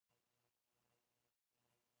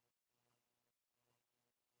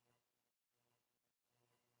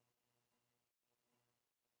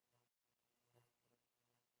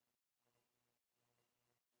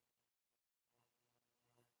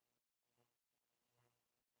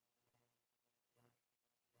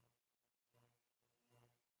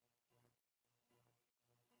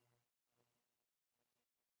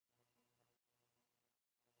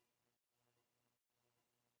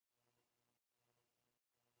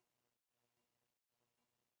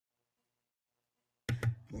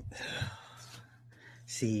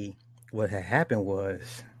See, what had happened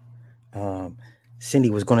was um, Cindy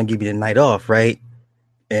was going to give you the night off, right?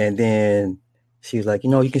 And then she was like,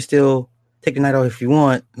 you can still take the night off if you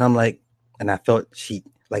want. And I'm like, and I felt she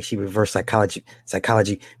reversed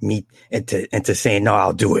psychology me into saying no,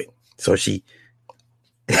 I'll do it. So she.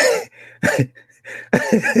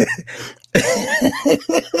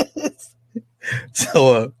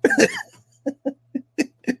 so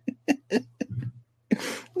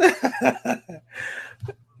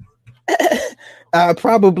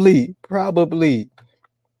probably.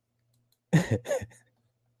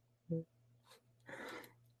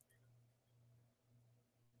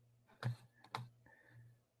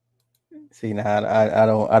 See, now I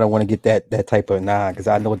don't want to get that type of because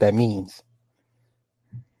I know what that means.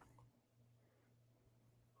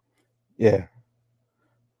 Yeah,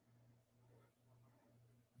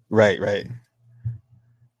 right.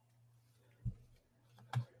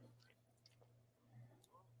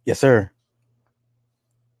 Yes, sir.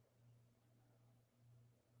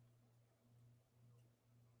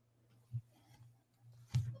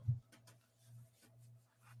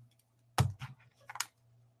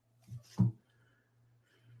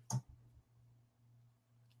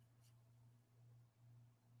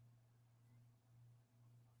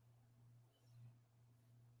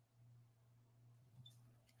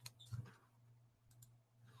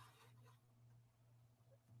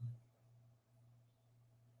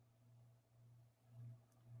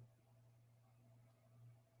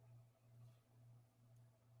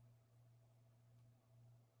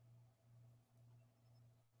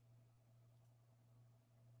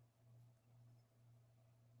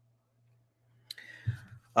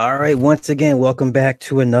 All right, once again, welcome back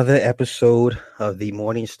to another episode of the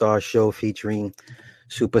Morning Star Show featuring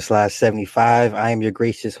Super Slash 75. I am your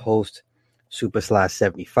gracious host, Super Slash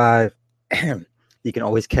 75. You can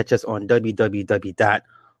always catch us on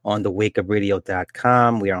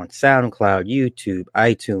www.onthewakeupradio.com. We are on SoundCloud, YouTube,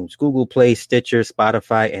 iTunes, Google Play, Stitcher,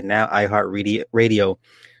 Spotify, and now iHeartRadio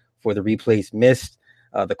for the replays missed.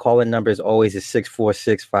 The call-in number is always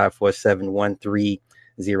 646-547-1305.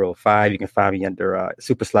 You can find me under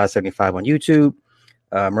Supersly75 on YouTube.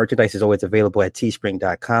 Merchandise is always available at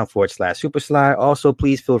teespring.com/supersly. Also,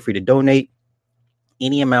 please feel free to donate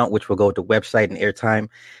any amount, which will go to website and airtime.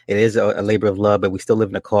 It is a labor of love, but we still live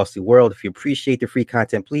in a costly world. If you appreciate the free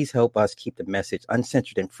content, please help us keep the message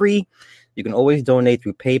uncensored and free. You can always donate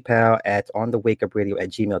through PayPal at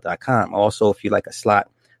onthewakeupradio@gmail.com. Also, if you'd like a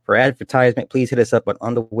slot for advertisement, please hit us up at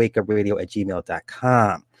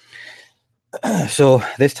onthewakeupradio@gmail.com. So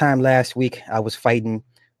this time last week, I was fighting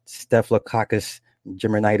Staphylococcus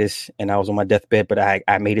germanitis, and I was on my deathbed, but I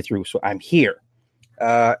made it through. So I'm here.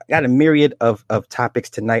 Got a myriad of topics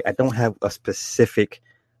tonight. I don't have a specific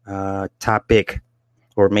topic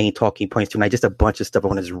or main talking points tonight. Just a bunch of stuff I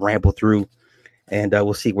want to just ramble through, and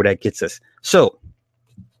we'll see where that gets us. So,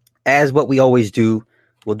 as what we always do,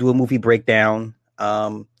 we'll do a movie breakdown.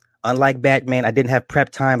 Unlike Batman, I didn't have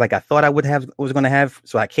prep time like I thought I was going to have,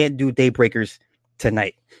 so I can't do Daybreakers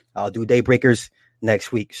tonight. I'll do Daybreakers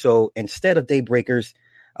next week. So instead of Daybreakers,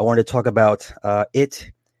 I wanted to talk about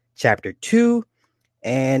It Chapter 2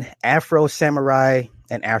 and Afro Samurai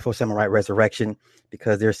Resurrection,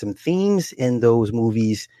 because there's some themes in those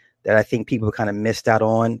movies that I think people kind of missed out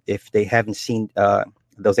on if they haven't seen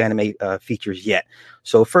those anime features yet.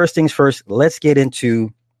 So first things first, let's get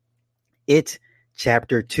into It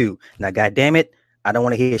Chapter 2. Now, God damn it, I don't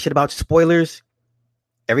want to hear shit about spoilers.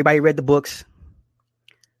 Everybody read the books.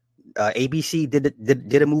 ABC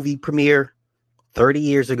did a movie premiere 30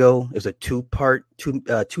 years ago. It was a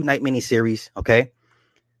two-night miniseries. Okay.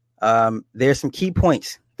 There's some key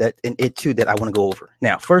points that in It too that I want to go over.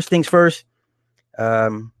 Now, first things first.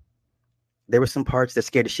 There were some parts that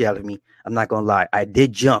scared the shit out of me. I'm not gonna lie. I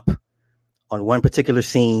did jump on one particular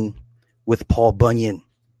scene with Paul Bunyan.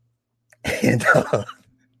 And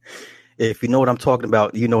if you know what I'm talking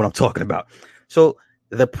about, you know what I'm talking about. So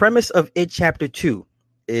the premise of It Chapter 2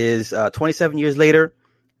 is 27 years later,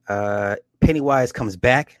 Pennywise comes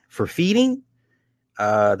back for feeding.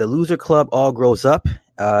 The loser club all grows up.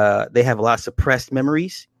 They have a lot of suppressed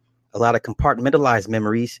memories, a lot of compartmentalized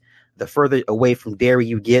memories. The further away from Derry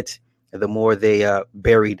you get, the more they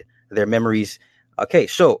buried their memories. Okay,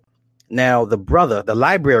 so now the brother, the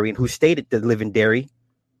librarian who stayed to live in Derry,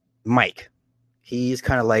 Mike, he's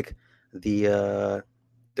kind of like the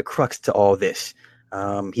crux to all this.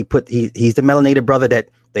 He's the melanated brother that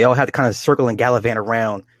they all had to kind of circle and gallivant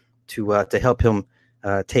around to help him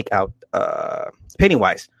take out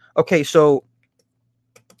Pennywise. Okay, so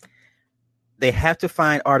they have to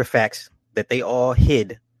find artifacts that they all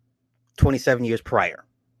hid 27 years prior.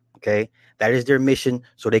 Okay, that is their mission,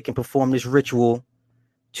 so they can perform this ritual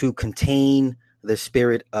to contain the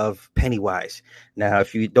spirit of Pennywise. Now,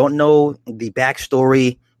 if you don't know the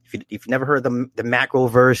backstory, if you've never heard the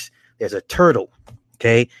Macroverse, there's a turtle.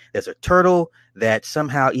 Okay, there's a turtle that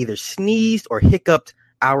somehow either sneezed or hiccuped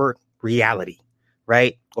our reality,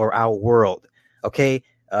 right, or our world. Okay,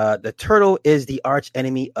 the turtle is the arch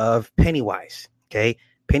enemy of Pennywise. Okay,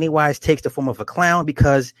 Pennywise takes the form of a clown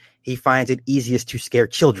because he finds it easiest to scare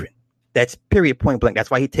children. That's period, point blank. That's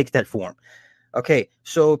why he takes that form. Okay,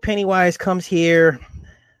 so Pennywise comes here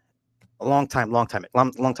a long time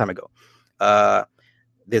ago.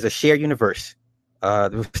 There's a shared universe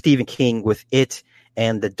with Stephen King with It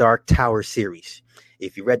and the Dark Tower series.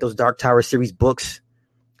 If you read those Dark Tower series books,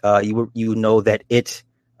 you know that It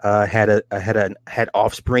had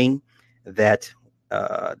offspring that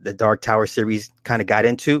the Dark Tower series kind of got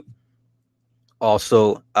into.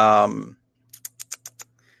 Also,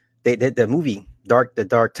 the movie The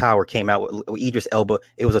Dark Tower came out with Idris Elba.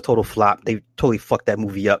 It was a total flop. They totally fucked that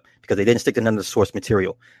movie up because they didn't stick to none of the source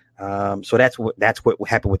material. So that's what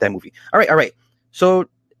happened with that movie. All right. So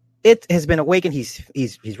It has been awakened.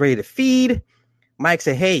 He's ready to feed. Mike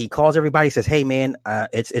said, "Hey," he calls everybody. Says, "Hey, man,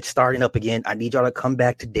 it's starting up again. I need y'all to come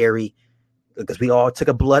back to Derry because we all took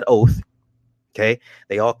a blood oath." Okay,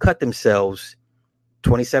 they all cut themselves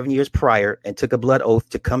 27 years prior and took a blood oath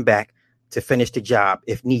to come back to finish the job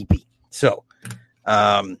if need be. So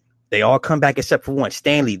they all come back except for one,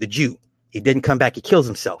 Stanley, the Jew. He didn't come back. He kills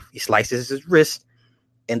himself. He slices his wrist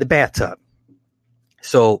in the bathtub.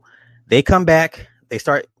 So they come back. They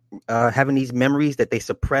start having these memories that they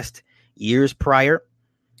suppressed years prior.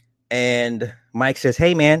 And Mike says,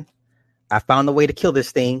 "Hey, man, I found a way to kill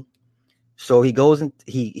this thing." So he goes and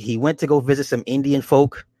he went to go visit some Indian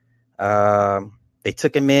folk. They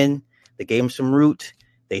took him in. They gave him some root.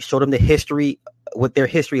 They showed him the history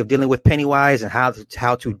of dealing with Pennywise and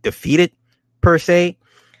how to defeat it, per se.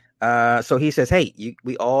 So he says, "Hey,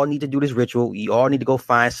 we all need to do this ritual. You all need to go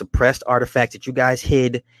find suppressed artifacts that you guys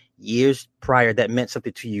hid years prior that meant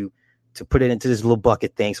something to you, to put it into this little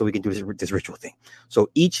bucket thing so we can do this ritual thing." So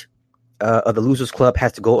each of the Losers Club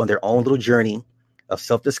has to go on their own little journey of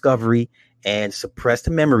self-discovery and suppressed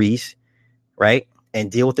memories, right? And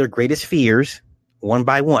deal with their greatest fears one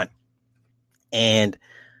by one. And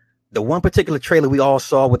the one particular trailer we all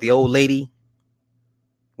saw with the old lady,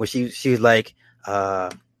 when she was like,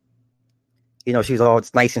 she was all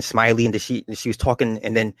nice and smiley, and she was talking,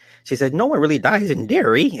 and then she said, "No one really dies in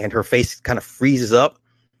Derry," and her face kind of freezes up,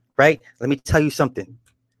 right? Let me tell you something.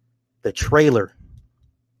 The trailer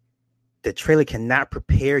cannot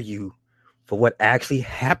prepare you for what actually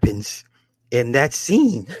happens in that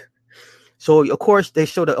scene. So, of course, they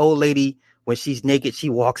show the old lady when she's naked, she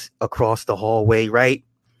walks across the hallway, right?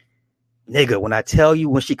 Nigga, when I tell you,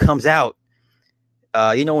 when she comes out,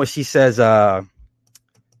 when she says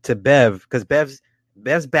to Bev, because Bev's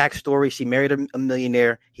backstory, she married a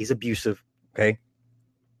millionaire. He's abusive, okay?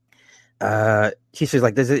 She says,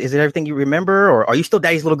 like, is it everything you remember, or are you still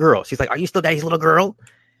daddy's little girl? She's like, "Are you still daddy's little girl?"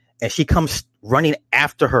 And she comes running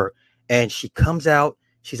after her, and she comes out.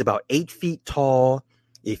 She's about 8 feet tall.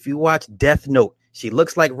 If you watch Death Note, she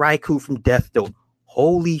looks like Raikou from Death Note.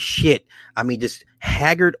 Holy shit. I mean, this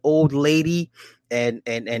haggard old lady and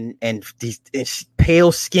these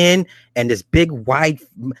pale skin and this big wide,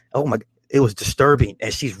 oh my, it was disturbing.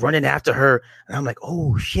 And she's running after her. And I'm like,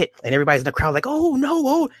 oh shit. And everybody's in the crowd like, oh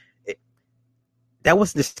no. That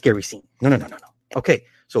wasn't the scary scene. No. Okay.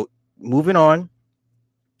 So moving on,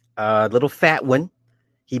 little fat one.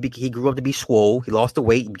 He grew up to be swole. He lost the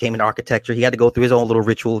weight. He became an architecture. He had to go through his own little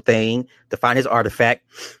ritual thing to find his artifact.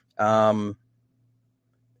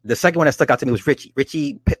 The second one that stuck out to me was Richie.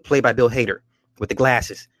 Richie, played by Bill Hader, with the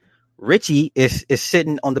glasses. Richie is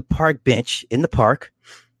sitting on the park bench in the park,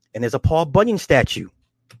 and there's a Paul Bunyan statue,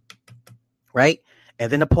 right? And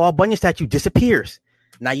then the Paul Bunyan statue disappears.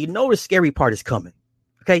 Now you know the scary part is coming.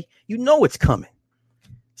 Okay, you know it's coming.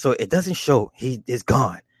 So it doesn't show he is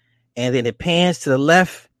gone. And then it pans to the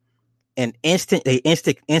left, and they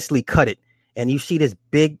instantly cut it. And you see this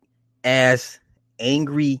big ass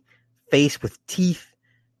angry face with teeth,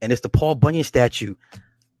 and it's the Paul Bunyan statue.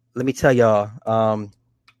 Let me tell y'all,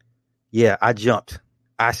 yeah, I jumped.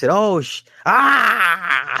 I said, "Oh,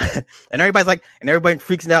 and everybody's like, and everybody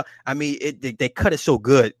freaks out. I mean, they cut it so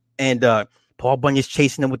good, and Paul Bunyan's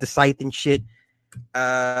chasing them with the scythe and shit.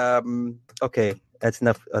 Okay, that's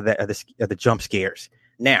enough of the jump scares.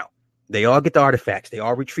 Now they all get the artifacts. They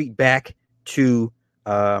all retreat back to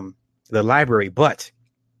the library. But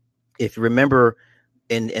if you remember,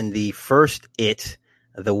 in the first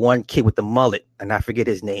the one kid with the mullet, and I forget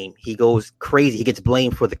his name. He goes crazy. He gets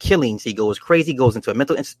blamed for the killings. He goes crazy, goes into a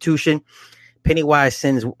mental institution. Pennywise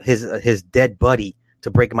sends his dead buddy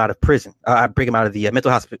to break him out of prison, break him out of the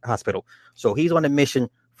mental hospital. So he's on a mission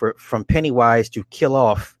from Pennywise to kill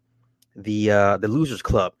off the Losers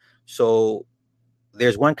Club. So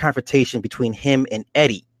there's one confrontation between him and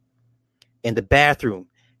Eddie in the bathroom,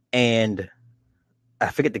 and I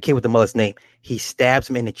forget the kid with the mullet's name. He stabs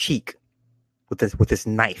him in the cheek with this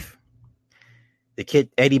knife. The kid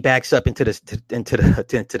Eddie backs up into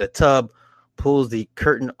the tub, pulls the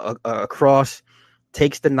curtain across,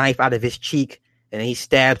 takes the knife out of his cheek, and he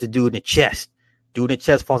stabs the dude in the chest. Dude in the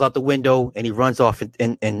chest falls out the window, and he runs off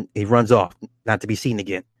and he runs off, not to be seen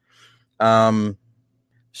again.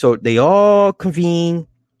 So they all convene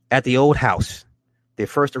at the old house, their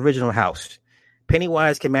first original house.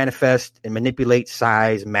 Pennywise can manifest and manipulate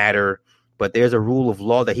size, matter, but there's a rule of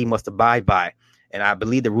law that he must abide by. And I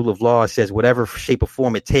believe the rule of law says whatever shape or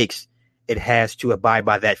form it takes, it has to abide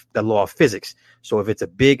by the law of physics. So if it's a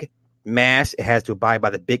big mass, it has to abide by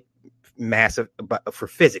the big mass for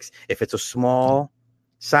physics. If it's a small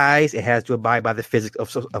size, it has to abide by the physics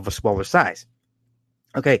of a smaller size.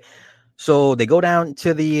 Okay, so they go down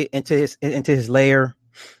to into his lair.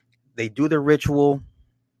 They do the ritual,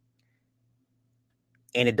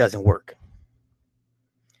 and it doesn't work.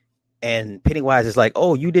 And Pennywise is like,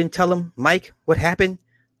 "Oh, you didn't tell him, Mike, what happened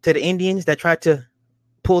to the Indians that tried to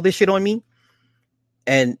pull this shit on me?"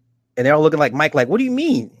 And they're all looking like Mike, like, "What do you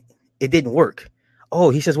mean it didn't work?" Oh,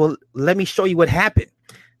 he says, "Well, let me show you what happened."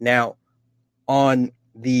 Now, on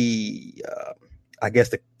the, I guess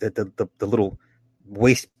the little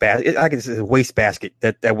waste basket, I guess it's a waste basket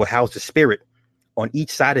that will house the spirit. On each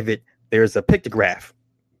side of it, there's a pictograph.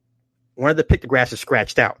 One of the pictographs is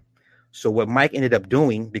scratched out. So what Mike ended up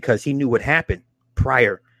doing, because he knew what happened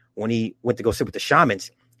prior when he went to go sit with the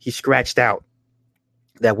shamans, he scratched out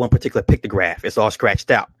that one particular pictograph. It's all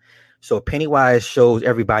scratched out. So Pennywise shows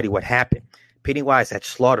everybody what happened. Pennywise had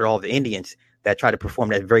slaughtered all the Indians that tried to perform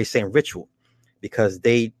that very same ritual because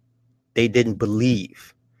they didn't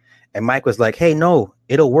believe. And Mike was like, "Hey, no,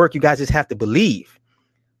 it'll work. You guys just have to believe."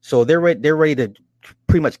 So they're ready to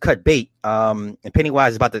pretty much cut bait. And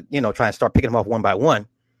Pennywise is about to, try and start picking them off one by one.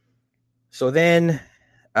 So then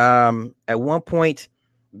at one point,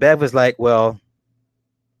 Bev was like, the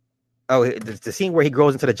scene where he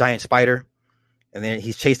grows into the giant spider and then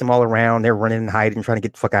he's chasing them all around. They're running and hiding, trying to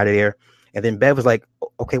get the fuck out of there. And then Bev was like,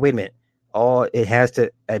 "Okay, wait a minute. It has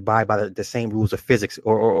to abide by the same rules of physics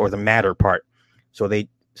or the matter part." So they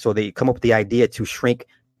come up with the idea to shrink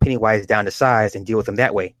Pennywise down to size and deal with him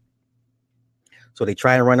that way. So they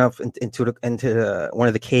try and run up into one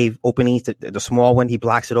of the cave openings, the small one. He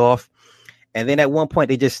blocks it off. And then at one point,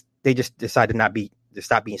 they just decide to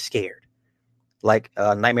stop being scared. Like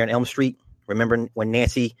Nightmare on Elm Street. Remember when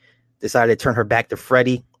Nancy decided to turn her back to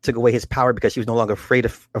Freddy, took away his power because she was no longer afraid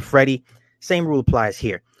of Freddy? Same rule applies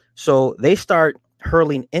here. So they start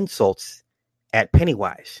hurling insults at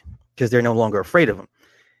Pennywise because they're no longer afraid of him.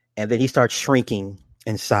 And then he starts shrinking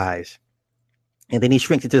in size. And then he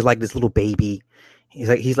shrinks into like this little baby.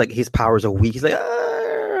 He's like his powers are weak. He's like,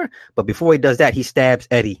 "Arr!" But before he does that, he stabs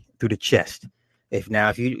Eddie through the chest. If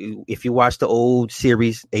you watch the old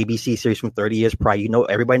series, ABC series from 30 years prior,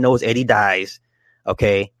 everybody knows Eddie dies.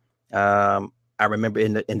 Okay. I remember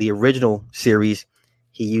in the original series,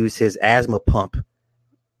 he used his asthma pump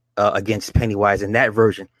against Pennywise in that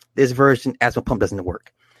version. This version, asthma pump doesn't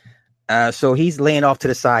work. So he's laying off to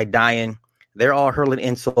the side, dying. They're all hurling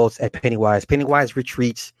insults at Pennywise. Pennywise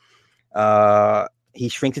retreats. He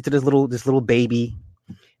shrinks into this little baby,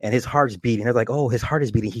 and his heart's beating. They're like, "Oh, his heart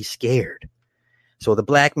is beating. He's scared." So the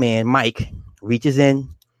black man, Mike, reaches in,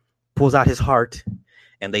 pulls out his heart,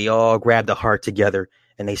 and they all grab the heart together,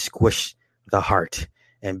 and they squish the heart,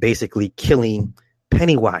 and basically killing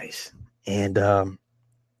Pennywise. And I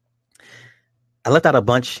left out a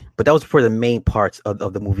bunch, but that was for the main parts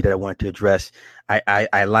of the movie that I wanted to address.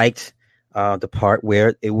 I liked the part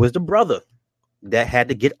where it was the brother that had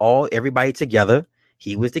to get everybody together.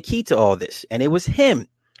 He was the key to all this, and it was him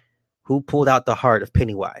who pulled out the heart of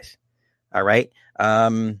Pennywise. All right. I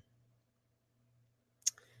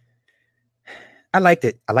liked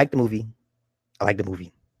it. I liked the movie. I liked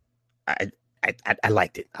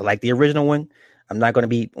it. I liked the original one. I'm not going to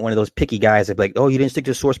be one of those picky guys that be like, "Oh, you didn't stick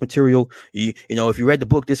to the source material. If you read the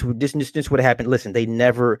book, this would have happened." Listen, they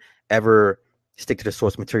never ever stick to the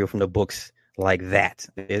source material from the books like that.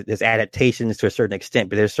 There's adaptations to a certain extent,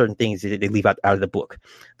 but there's certain things that they leave out of the book.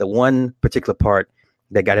 The one particular part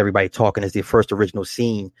that got everybody talking is the first original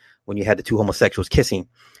scene when you had the two homosexuals kissing.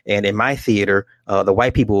 And in my theater, the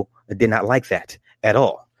white people did not like that. at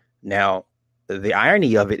all. Now, the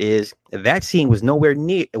irony of it is that scene was nowhere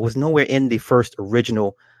near. It was nowhere in the first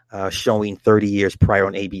original showing 30 years prior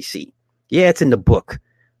on ABC. Yeah, it's in the book,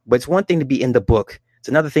 but it's one thing to be in the book. It's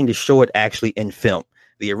another thing to show it actually in film.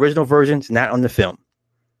 The original version's not on the film.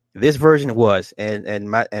 This version was, and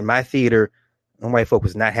my theater, my white folk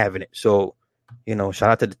was not having it. So, shout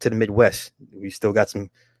out to the Midwest. We still got some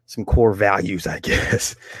core values, I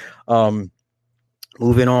guess.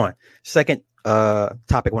 Moving on. Second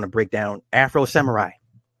topic I want to break down: Afro Samurai.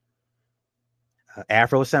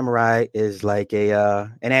 Afro Samurai is like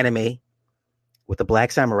an anime with a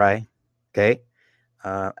black samurai. Okay.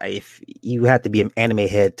 If you have to be an anime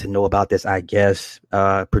head to know about this, I guess.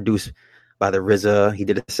 Produced by the RZA. He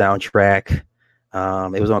did a soundtrack.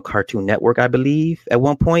 It was on Cartoon Network, I believe, at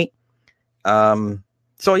one point.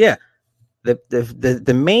 So yeah,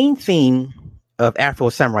 the main theme of Afro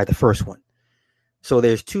Samurai, the first one. So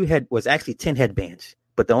there's 10 headbands,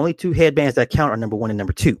 but the only 2 headbands that count are number 1 and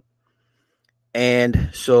number 2. And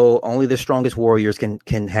so only the strongest warriors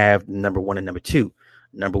can have number 1 and number 2.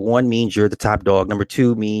 Number 1 means you're the top dog. Number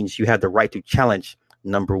 2 means you have the right to challenge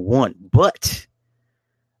number 1. But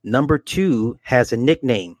number 2 has a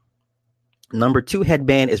nickname. Number 2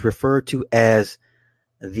 headband is referred to as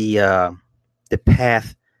the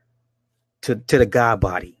path to the God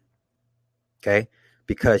body. Okay,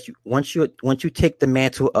 because once you take the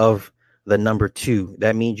mantle of the number 2,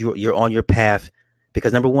 that means you're on your path.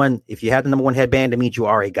 Because number 1, if you have the number 1 headband, that means you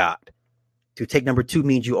are a god. To take number 2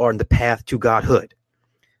 means you are on the path to godhood.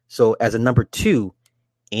 So as a number 2,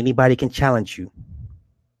 anybody can challenge you.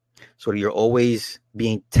 So you're always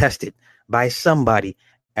being tested by somebody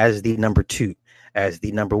as the number 2. As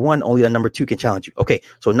the number 1, only the number 2 can challenge you. Okay,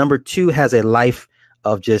 so number 2 has a life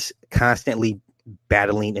of just constantly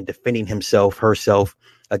battling and defending herself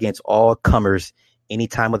against all comers, any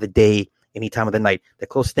time of the day, any time of the night. The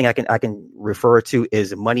closest thing I can refer to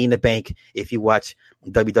is Money in the Bank. If you watch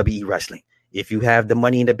WWE wrestling, if you have the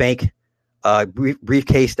Money in the Bank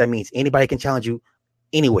briefcase, that means anybody can challenge you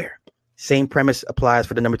anywhere. Same premise applies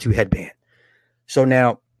for the number 2 headband. So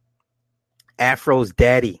now, Afro's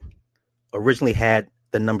daddy originally had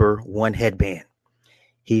the number 1 headband.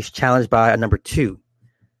 He's challenged by a number 2.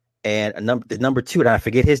 And the number 2, and I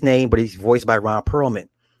forget his name, but he's voiced by Ron Perlman.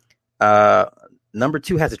 Number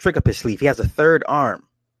 2 has a trick up his sleeve. He has a third arm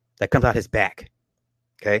that comes out his back.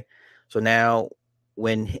 Okay. So now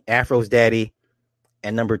when Afro's daddy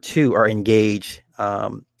and number 2 are engaged,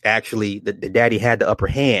 actually the daddy had the upper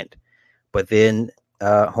hand, but then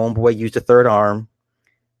homeboy used the third arm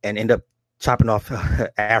and ended up chopping off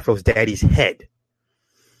Afro's daddy's head.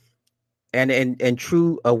 And in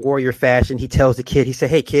true warrior fashion, he tells the kid, he said,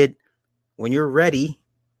 "Hey kid, when you're ready,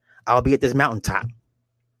 I'll be at this mountaintop."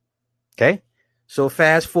 Okay. So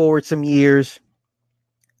fast forward some years,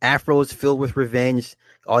 Afro is filled with revenge.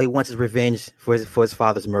 All he wants is revenge for his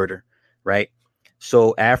father's murder, right?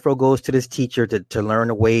 So Afro goes to this teacher to learn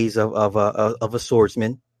the ways of a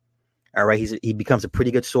swordsman. All right, he becomes a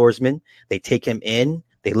pretty good swordsman. They take him in.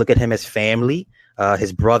 They look at him as family.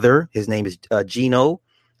 His brother, his name is Gino.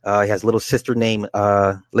 He has a little sister named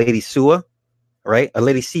Lady Sua, right?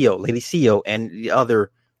 Lady Sio, and the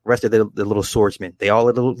other rest of the little swordsmen. They all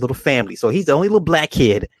a little family. So he's the only little black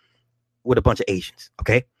kid with a bunch of Asians.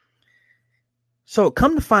 Okay. So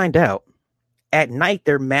come to find out, at night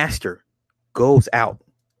their master goes out,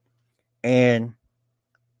 and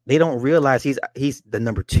they don't realize he's the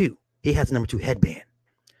number 2. He has the number 2 headband.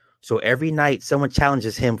 So every night someone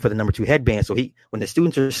challenges him for the number 2 headband. So when the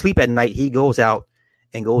students are asleep at night, he goes out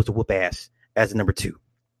and goes to whoop ass as the number 2.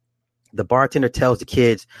 The bartender tells the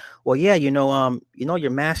kids, "Well, yeah, your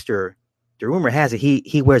master, the rumor has it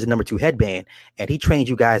he wears the number 2 headband, and he trains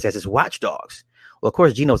you guys as his watchdogs." Well, of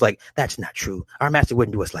course, Gino's like, "That's not true. Our master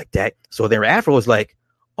wouldn't do us like that." So then Afro is like,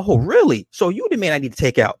 "Oh, really? So you the man I need to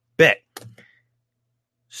take out? Bet."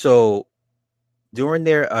 So during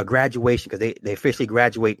their graduation, because they officially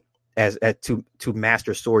graduate to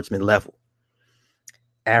master swordsman level,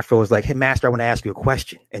 Afro is like, "Hey, master, I want to ask you a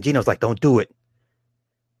question." And Gino's like, "Don't do it."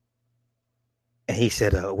 And he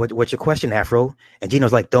said, what's your question, Afro? And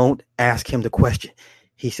Gino's like, "Don't ask him the question."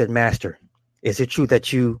 He said, "Master, is it true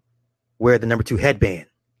that you wear the number 2 headband?"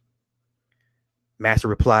 Master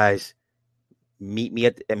replies, meet me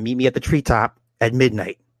at the treetop at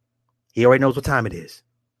midnight." He already knows what time it is.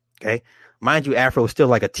 Okay. Mind you, Afro is still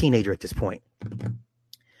like a teenager at this point.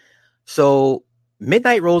 So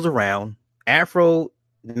midnight rolls around. The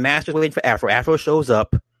master's waiting for Afro. Afro shows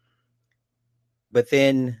up, but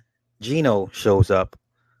then Gino shows up.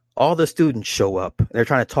 All the students show up. They're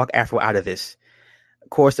trying to talk Afro out of this.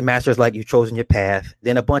 course, the master's like, you've chosen your path.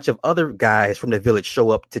 Then a bunch of other guys from the village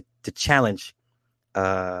show up to challenge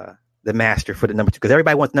the master for the number 2, because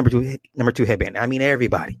everybody wants number two headband. I mean,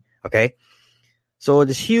 everybody. Okay. So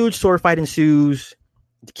this huge sword fight ensues.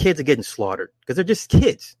 The kids are getting slaughtered because they're just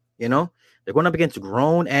kids, you know? They're going up against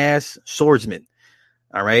grown ass swordsmen.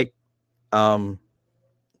 All right.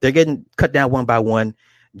 They're getting cut down one by one.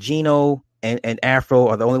 Gino and Afro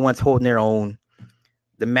are the only ones holding their own.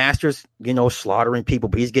 The master's, you know, slaughtering people,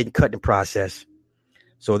 but he's getting cut in the process.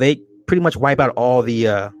 So they pretty much wipe out all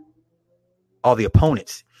the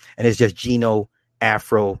opponents, and it's just Gino,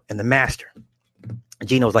 Afro, and the master.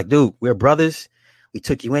 Gino's like, dude, we're brothers. We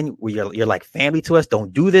took you in. You're like family to us.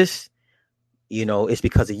 Don't do this. You know, it's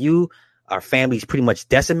because of you. Our family's pretty much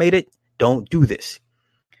decimated. Don't do this.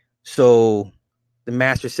 So the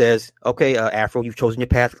master says, okay, Afro, you've chosen your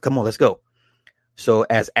path. Come on, let's go. So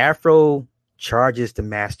as Afro charges the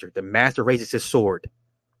master raises his sword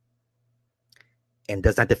and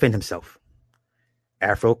does not defend himself.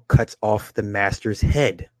 Afro cuts off the master's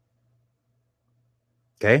head.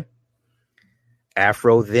 Okay.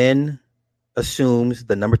 Afro then assumes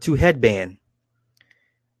the number 2 headband.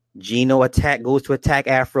 Gino goes to attack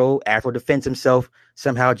Afro. Afro defends himself.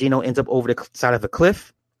 Somehow Gino ends up over the side of a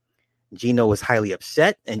cliff. Gino is highly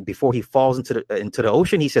upset, and before he falls into the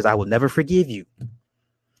ocean, he says, I will never forgive you.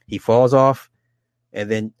 He falls off,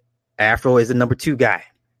 and then Afro is the number 2 guy.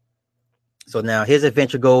 So now his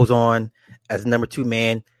adventure goes on as the number 2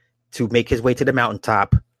 man to make his way to the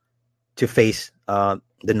mountaintop to face the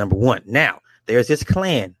number 1. Now, there's this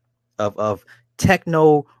clan of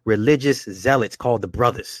techno-religious zealots called the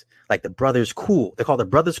Brothers. Like, the Brothers Cool. They're called the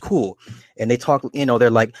Brothers Cool. And they talk, you know, they're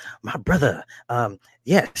like, my brother,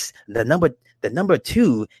 yes, the number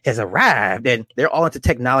 2 has arrived. And they're all into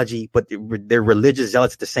technology, but they're religious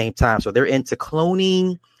zealots at the same time. So they're into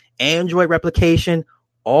cloning, android replication,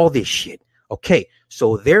 all this shit. Okay,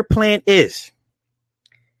 so their plan is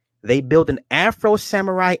they build an Afro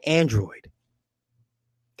samurai android.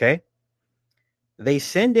 Okay. They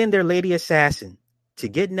send in their lady assassin to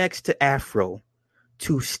get next to Afro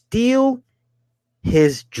to steal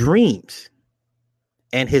his dreams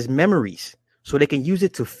and his memories so they can use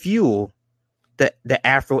it to fuel the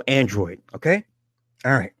Afro android. Okay.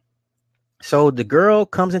 All right. So the girl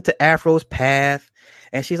comes into Afro's path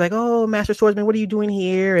and she's like, oh, Master Swordsman, what are you doing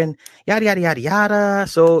here? And yada, yada, yada, yada.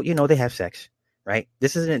 So, you know, they have sex, right?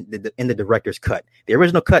 This isn't in the director's cut. The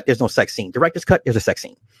original cut, there's no sex scene. Director's cut, there's a sex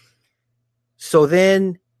scene. So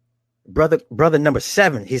then brother number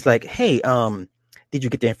 7, he's like, hey, did you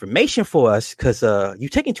get the information for us? Because you're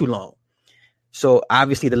taking too long. So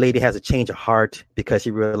obviously the lady has a change of heart because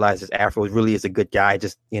she realizes Afro really is a good guy.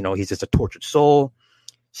 Just, you know, he's just a tortured soul.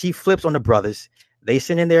 She flips on the brothers. They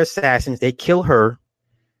send in their assassins. They kill her.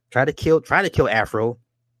 Try to kill Afro.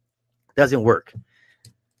 Doesn't work.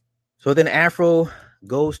 So then Afro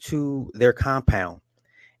goes to their compound,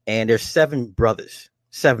 and there's 7 brothers,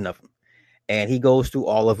 7 of them. And he goes through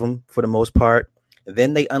all of them for the most part.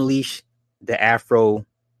 Then they unleash the Afro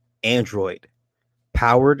android,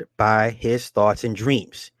 powered by his thoughts and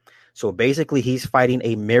dreams. So basically, he's fighting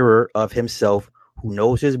a mirror of himself who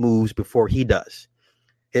knows his moves before he does.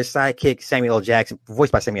 His sidekick, Samuel L. Jackson,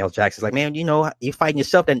 voiced by Samuel L. Jackson, is like, man, you know, you're fighting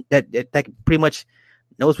yourself that pretty much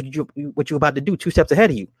knows what you're about to do 2 steps ahead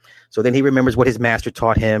of you. So then he remembers what his master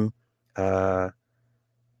taught him.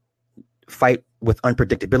 Fight with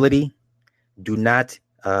unpredictability. Do not,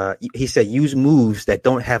 he said, use moves that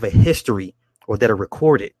don't have a history or that are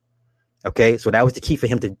recorded. Okay, so that was the key for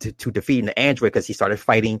him to defeating the android, because he started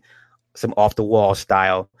fighting some off the wall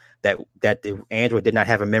style that the android did not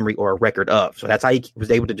have a memory or a record of. So that's how he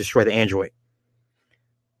was able to destroy the android.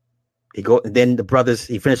 Then the brothers,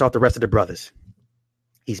 he finished off the rest of the brothers.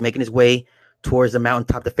 He's making his way towards the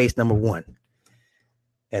mountaintop to face number 1.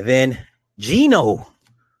 And then Gino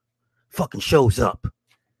fucking shows up.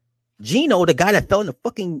 Gino, the guy that fell in the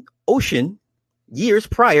fucking ocean years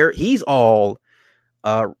prior, he's all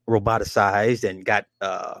roboticized and got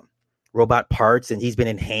robot parts, and he's been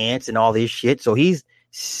enhanced and all this shit. So he's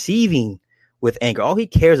seething with anger. All he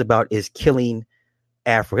cares about is killing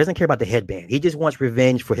Afro. He doesn't care about the headband. He just wants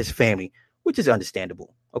revenge for his family, which is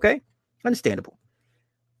understandable. Okay? Understandable.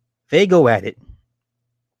 They go at it.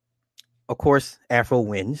 Of course, Afro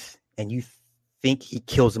wins, and you think he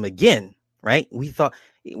kills him again, right? So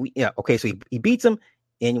he beats him,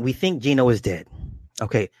 and we think Gino is dead.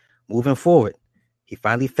 Okay, moving forward, he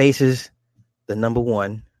finally faces the number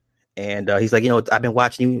 1, and he's like, you know, I've been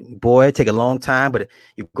watching you, boy, take a long time, but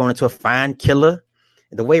you're going into a fine killer.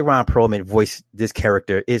 And the way Ron Perlman voiced this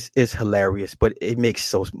character is hilarious, but it makes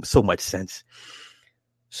so much sense.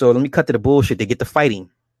 So let me cut to the bullshit. They get to fighting.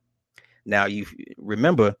 Now you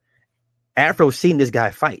remember, Afro's seen this guy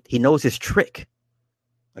fight. He knows his trick.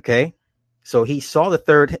 Okay, so he saw the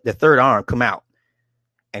third arm come out,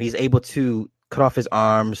 and he's able to cut off his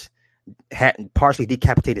arms, partially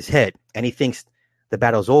decapitate his head, and he thinks the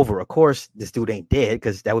battle's over. Of course, this dude ain't dead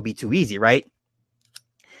because that would be too easy, right?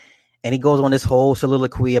 And he goes on this whole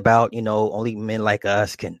soliloquy about, only men like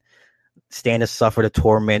us can stand to suffer the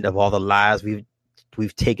torment of all the lives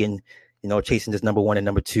we've taken, chasing this number one and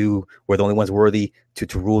number two. We're the only ones worthy to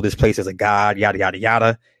rule this place as a god, yada, yada,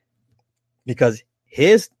 yada. Because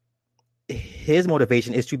his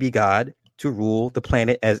motivation is to be God, to rule the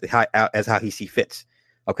planet as how he sees fits.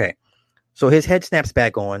 Okay. So his head snaps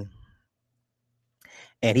back on,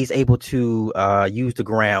 and he's able to use the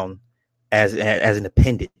ground as an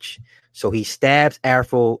appendage. So he stabs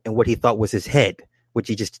Afro in what he thought was his head, which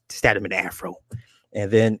he just stabbed him in Afro. And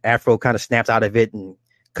then Afro kind of snaps out of it and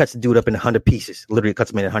cuts the dude up in 100 pieces, literally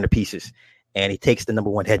cuts him in 100 pieces. And he takes the number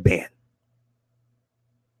one headband.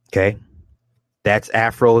 Okay. That's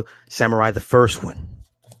Afro Samurai, the first one.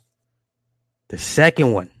 The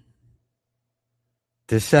second one.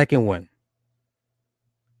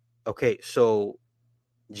 Okay, so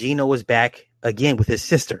Gino is back again with his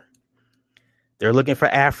sister. They're looking for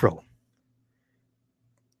Afro.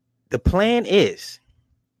 The plan is,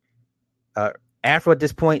 Afro at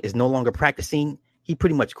this point is no longer practicing. He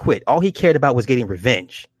pretty much quit. All he cared about was getting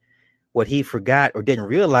revenge. What he forgot or didn't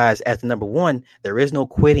realize as the number one, there is no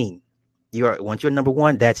quitting. Once you're number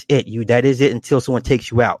one, that's it. That is it until someone takes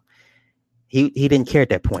you out. He didn't care at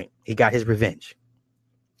that point. He got his revenge.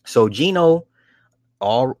 So Gino,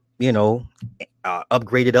 upgraded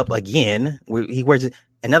up again. He wears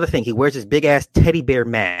another thing. He wears this big ass teddy bear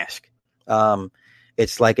mask.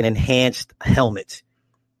 It's like an enhanced helmet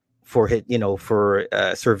for his, for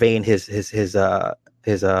surveying his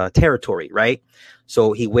territory, right?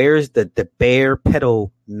 So he wears the bear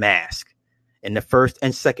pedo mask in the first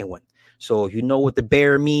and second one. So you know what the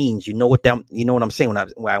bear means. You know what I'm saying when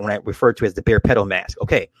I refer to it as the bear pedo mask.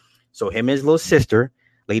 Okay, so him and his little sister,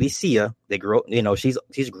 Lady Sia, they grow.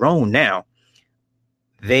 She's grown now.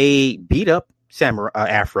 They beat up Samurai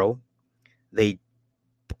Afro. They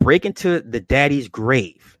break into the daddy's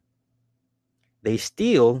grave. They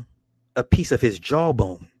steal a piece of his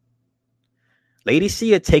jawbone. Lady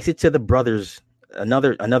Sia takes it to the brothers,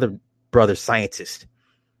 another brother scientist,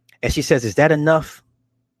 and she says, "Is that enough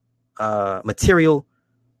material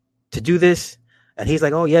to do this?" And he's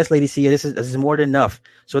like, "Oh yes, Lady Sia, this is more than enough."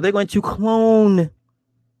 So they're going to clone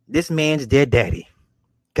this man's dead daddy.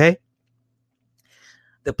 Okay.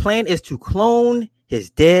 The plan is to clone his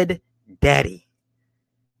dead daddy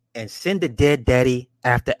and send the dead daddy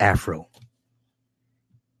after Afro.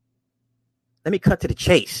 Let me cut to the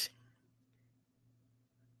chase.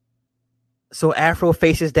 So Afro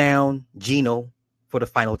faces down Gino for the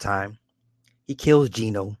final time. He kills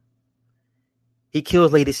Gino. He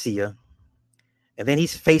kills Lady Sia. And then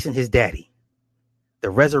he's facing his daddy, the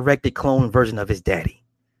resurrected clone version of his daddy.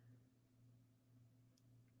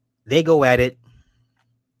 They go at it.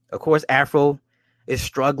 Of course, Afro is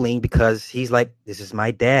struggling because he's like, "This is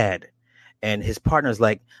my dad." And his partner's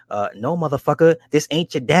like, "No, motherfucker, this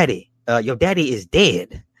ain't your daddy. Your daddy is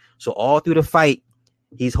dead." So all through the fight,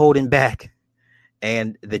 he's holding back.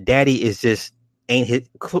 And the daddy is just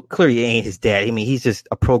clearly ain't his dad. I mean, he's just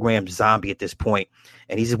a programmed zombie at this point,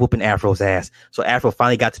 and he's just whooping Afro's ass. So Afro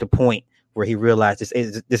finally got to the point where he realized this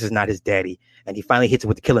is not his daddy, and he finally hits it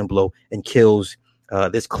with the killing blow and kills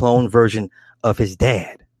this clone version of his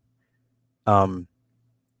dad.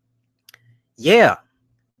 Yeah,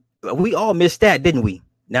 we all missed that, didn't we?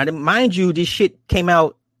 Now, mind you, this shit came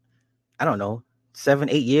out, I don't know,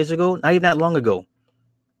 7-8 years ago, not even that long ago.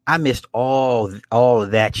 I missed all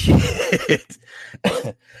of that shit.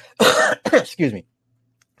 Excuse me.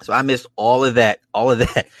 So I missed all of that.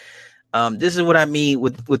 This is what I mean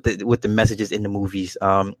with the messages in the movies.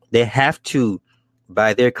 They have to,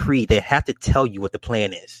 by their creed, they have to tell you what the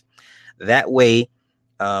plan is. That way,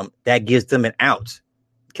 that gives them an out.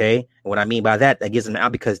 Okay. And what I mean by that gives them an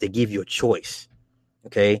out because they give you a choice.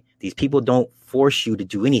 Okay. These people don't force you to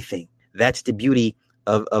do anything. That's the beauty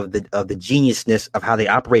of the geniusness of how they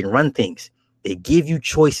operate and run things. They give you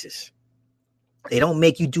choices. They don't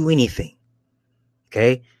make you do anything.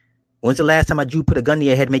 Okay. When's the last time a Jew put a gun to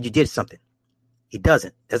your head and made you did something? He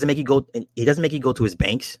doesn't. He doesn't make you go to his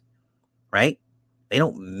banks. Right. They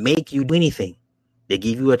don't make you do anything. They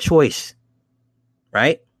give you a choice.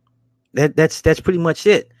 Right. That's pretty much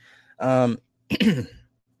it. Now,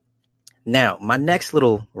 my next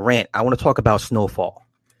little rant, I want to talk about Snowfall.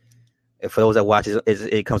 For those that watch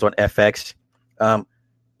it comes on FX.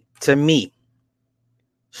 to me,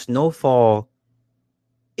 Snowfall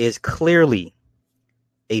is clearly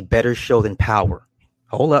a better show than Power.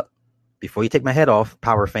 Hold up. Before you take my head off,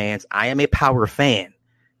 Power fans, I am a Power fan.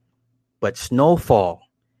 But Snowfall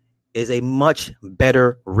is a much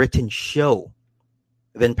better written show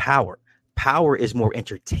than Power. Power is more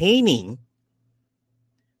entertaining,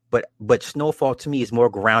 but Snowfall to me is more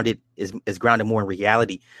grounded, is grounded more in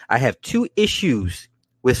reality. I have two issues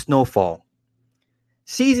with Snowfall.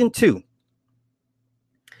 Season 2,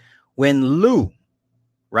 when Lou,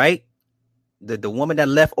 right, the woman that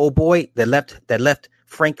left that left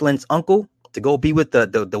Franklin's uncle to go be with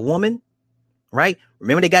the woman, right?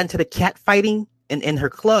 Remember they got into the cat fighting in her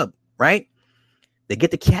club, right? They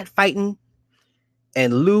get the cat fighting,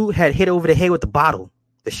 and Lou had hit over the head with the bottle,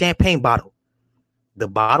 the champagne bottle. The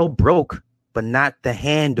bottle broke, but not the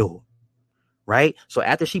handle, right? So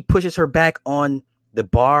after she pushes her back on the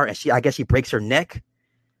bar and I guess she breaks her neck,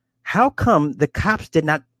 how come the cops did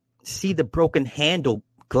not see the broken handle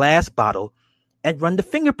glass bottle and run the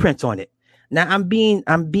fingerprints on it? Now I'm being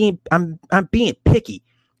picky,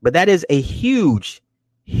 but that is a huge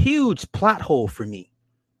plot hole for me.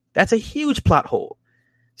 That's a huge plot hole.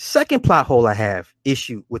 Second plot hole I have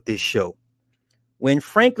issue with this show. When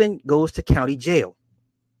Franklin goes to county jail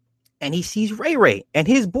and he sees Ray Ray and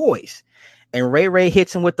his boys, and Ray Ray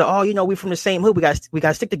hits him with the, we from the same hood. We got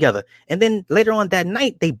to stick together. And then later on that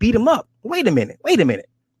night, they beat him up. Wait a minute.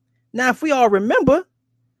 Now, if we all remember,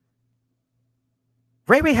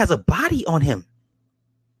 Ray Ray has a body on him,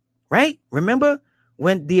 right? Remember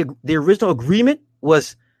when the original agreement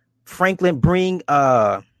was Franklin bring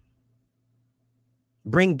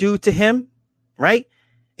dude to him, right?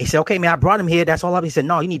 He said, okay, man, I brought him here. That's all. He said,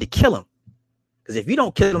 no, you need to kill him. Because if you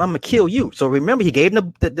don't kill him, I'm going to kill you. So remember, he gave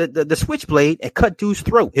him the switchblade and cut dude's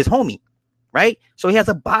throat, his homie, right? So he has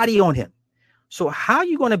a body on him. So how are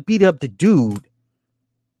you going to beat up the dude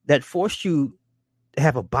that forced you to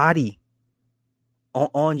have a body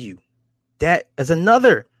on you? That is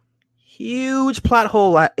another huge plot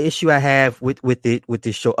hole issue I have with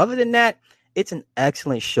this show. Other than that, it's an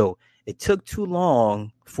excellent show. It took too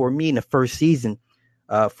long for me in the first season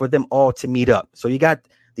for them all to meet up. So you got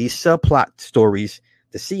these subplot stories,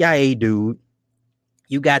 the CIA dude,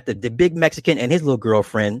 you got the big Mexican and his little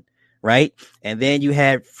girlfriend, right? And then you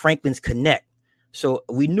had Franklin's connect. So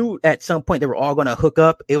we knew at some point they were all going to hook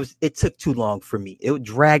up. It took too long for me. It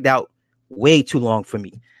dragged out way too long for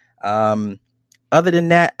me. Other than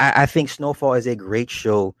that, I think Snowfall is a great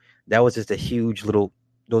show. That was just a huge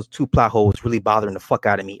those two plot holes really bothering the fuck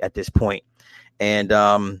out of me at this point. And,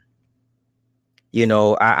 I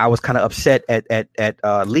was kind of upset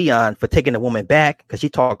at Leon for taking the woman back because she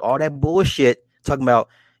talked all that bullshit talking about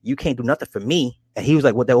you can't do nothing for me. And he was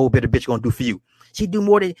like, what that old bitter bitch gonna do for you? She can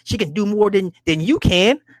do more than you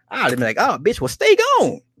can. I'd have been like, oh, bitch, well, stay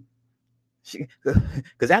gone.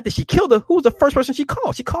 Because after she killed her, who was the first person she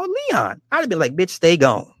called? She called Leon. I'd have been like, bitch, stay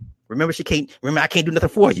gone. Remember, I can't do nothing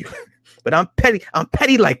for you. But I'm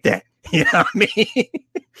petty like that. You know what I mean?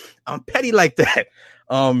 I'm petty like that.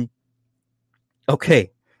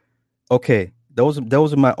 Okay. Those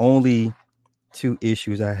are my only two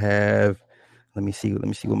issues I have. Let me see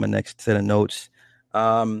what my next set of notes.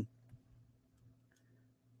 Let me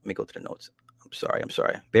go to the notes. I'm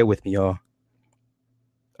sorry. Bear with me, y'all.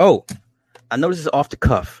 Oh, I know this is off the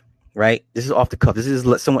cuff, right? This is off the cuff. This is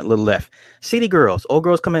somewhat a little left. City Girls, old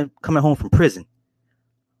girls coming home from prison.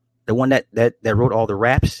 The one that wrote all the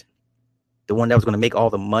raps, the one that was going to make all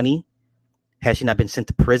the money, has she not been sent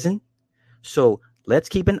to prison? So let's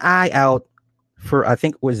keep an eye out for, I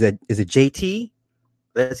think, is it JT?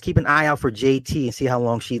 Let's keep an eye out for JT and see how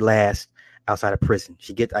long she lasts outside of prison.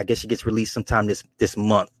 I guess she gets released sometime this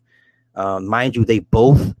month. Mind you, they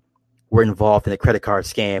both were involved in a credit card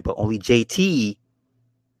scam, but only JT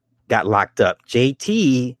got locked up.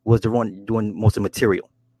 JT was the one doing most of the material.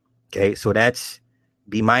 Okay, so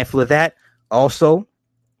be mindful of that. Also,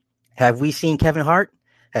 have we seen Kevin Hart?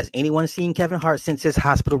 Has anyone seen Kevin Hart since his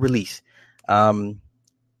hospital release?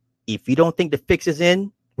 If you don't think the fix is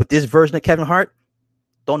in with this version of Kevin Hart,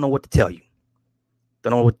 don't know what to tell you.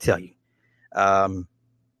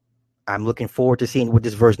 I'm looking forward to seeing what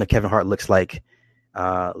this version of Kevin Hart looks like.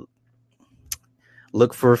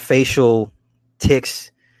 Look for facial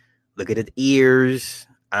tics. Look at his ears.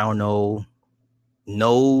 I don't know.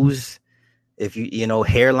 Nose. If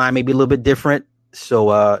hairline may be a little bit different.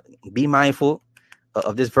 So be mindful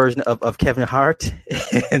of this version of Kevin Hart.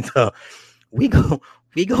 And we go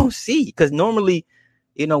see. Because normally,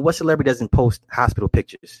 what celebrity doesn't post hospital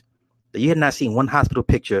pictures? You have not seen one hospital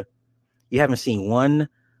picture. You haven't seen one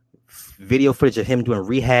video footage of him doing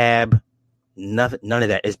rehab Nothing, none of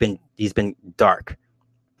that. He's been dark,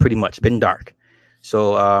 pretty much been dark.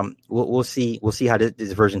 So we'll see how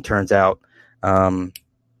this version turns out. Um,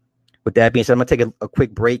 with that being said, I'm gonna take a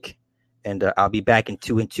quick break, and I'll be back in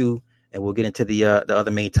 2 and 2, and we'll get into the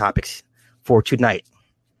other main topics for tonight.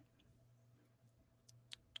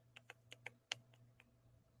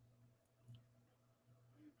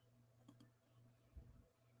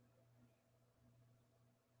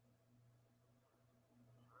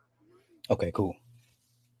 Okay, cool.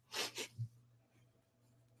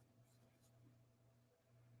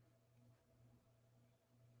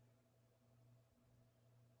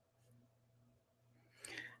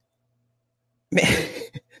 Man,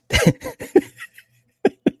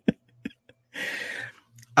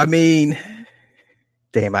 I mean,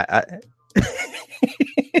 damn,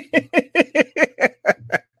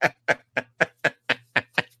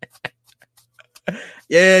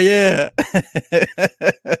 yeah, yeah.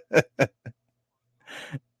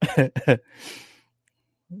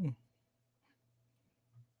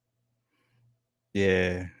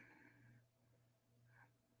 Yeah,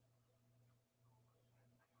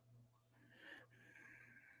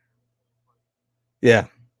 yeah.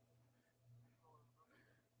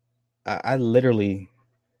 I literally.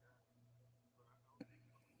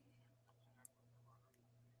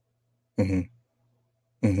 Mhm,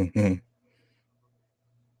 mhm, mhm.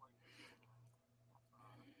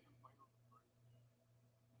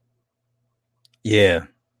 Yeah,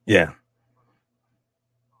 yeah,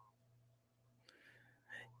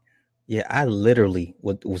 yeah. I literally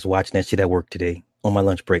was watching that shit at work today on my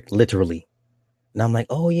lunch break, literally. And I'm like,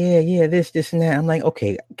 oh yeah, yeah, this, and that. I'm like,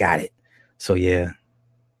 okay, got it. So yeah.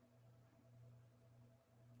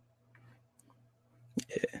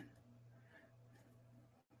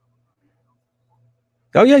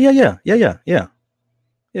 Oh yeah, yeah, yeah, yeah, yeah, yeah,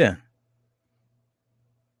 yeah.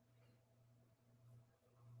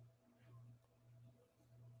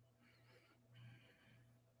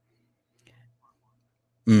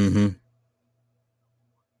 Mm-hmm.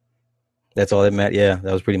 That's all that mattered. Yeah,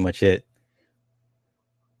 that was pretty much it.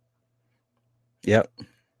 Yep.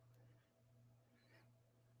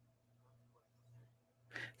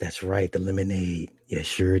 That's right. The lemonade. Yeah,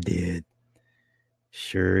 sure did.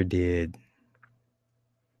 Sure did.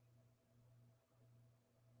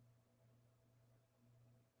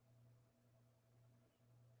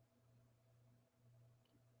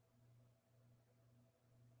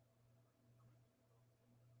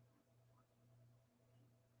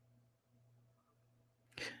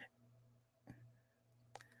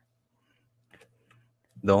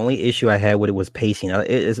 The only issue I had with it was pacing.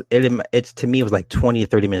 It's to me it was like 20 or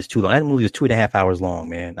 30 minutes too long. That movie was 2.5 hours long,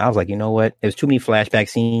 man. I was like, you know what? There's too many flashback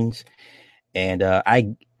scenes, and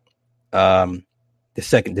I um the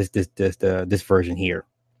second this version here.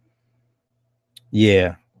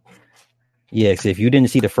 Yeah, yeah. So if you didn't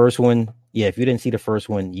see the first one, yeah, if you didn't see the first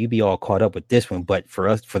one, you'd be all caught up with this one. But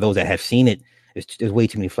for those that have seen it, there's way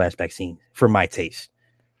too many flashback scenes for my taste.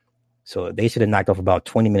 So they should have knocked off about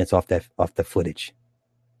 20 minutes off the footage.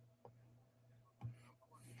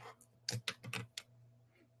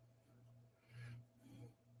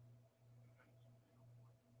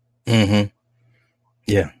 Mm-hmm.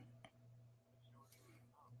 Yeah,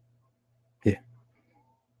 yeah,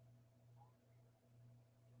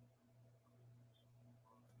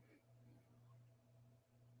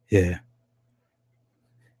 yeah.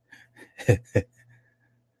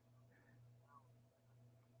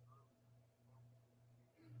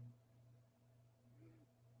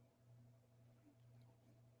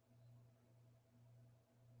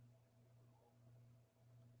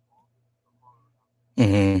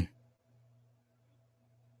 Mm-hmm.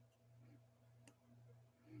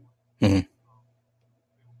 Mm-hmm.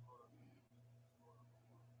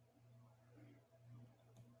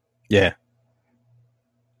 Yeah.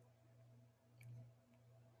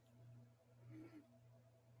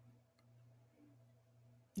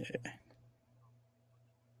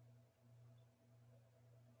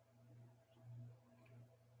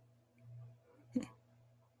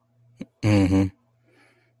 Mm-hmm.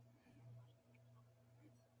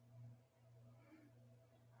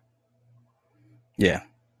 Yeah.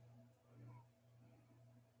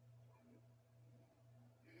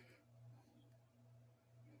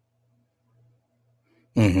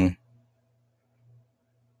 Mm-hmm.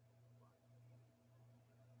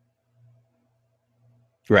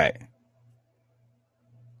 Right.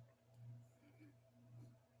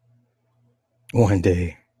 One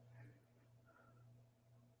day.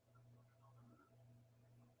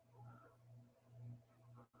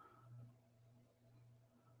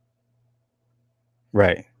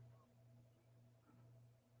 Right.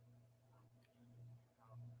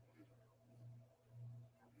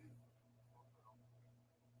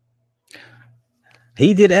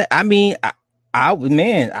 He did that. I mean, I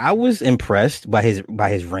was impressed by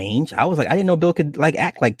his range. I was like, I didn't know Bill could like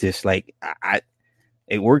act like this. Like,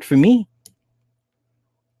 it worked for me.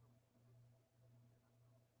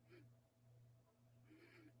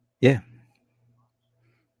 Yeah,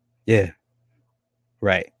 yeah,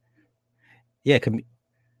 right. Yeah,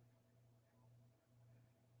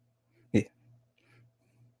 yeah,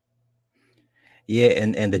 yeah,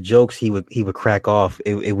 and the jokes he would crack off.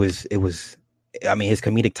 It was. I mean, his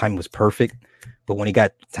comedic timing was perfect, but when he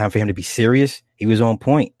got time for him to be serious, he was on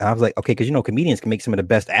point. I was like, okay, because comedians can make some of the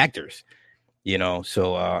best actors.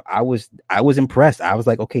 So I was impressed. I was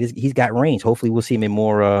like, okay, he's got range. Hopefully we'll see him in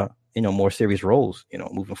more more serious roles,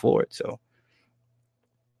 moving forward. So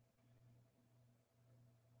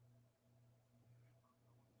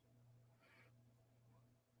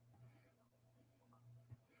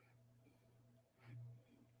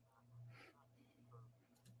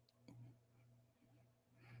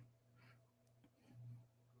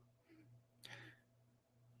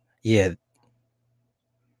yeah,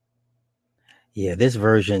 yeah, this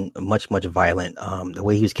version much violent. The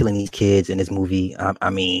way he was killing these kids in this movie, I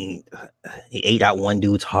mean, he ate out one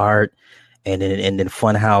dude's heart, and then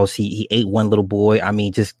Funhouse, he ate one little boy. I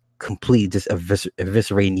mean, just completely just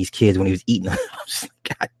eviscerating these kids when he was eating them. I was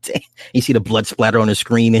like, God damn! You see the blood splatter on the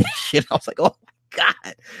screen and shit. I was like, oh my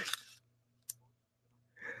God.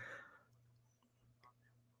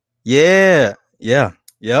 Yeah, yeah,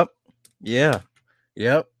 yep, yeah,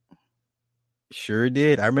 yep. Sure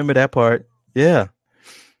did. I remember that part. Yeah,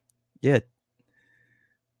 yeah.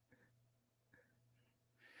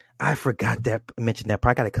 I forgot that mentioned that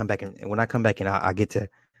part. I got to come back and when I come back and I'll get to.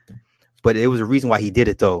 But it was a reason why he did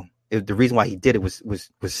it though. The reason why he did it was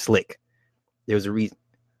slick. There was a reason.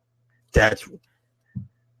 That's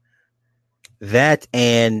that,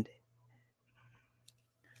 and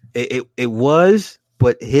it was.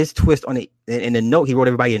 But his twist on it in the note, he wrote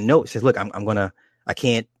everybody a note. Says, "Look, I'm gonna. I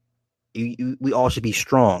can't. We all should be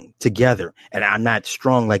strong together, and I'm not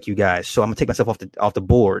strong like you guys. So I'm gonna take myself off the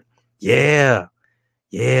board. Yeah,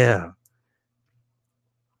 yeah."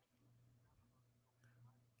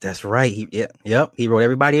 That's right. Yep. He wrote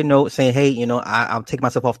everybody a note saying, "Hey, I'll take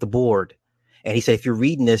myself off the board." And he said, "If you're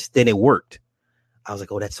reading this, then it worked." I was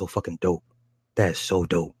like, "Oh, that's so fucking dope. That is so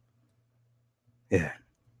dope." Yeah,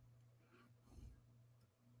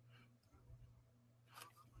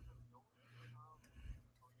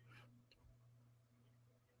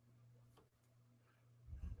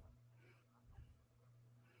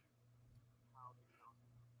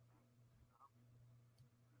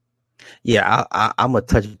 yeah. I'm gonna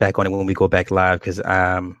touch back on it when we go back live because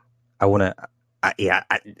I wanna. Yeah,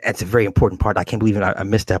 that's a very important part. I can't believe I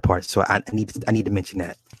missed that part. So I need to mention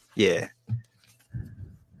that. Yeah,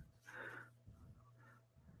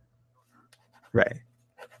 right.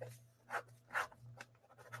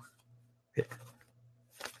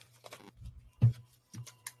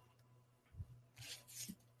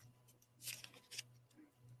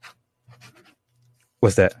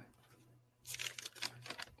 What's that?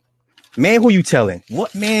 Man, who you telling?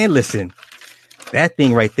 What man? Listen, that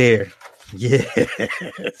thing right there.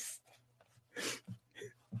 Yes.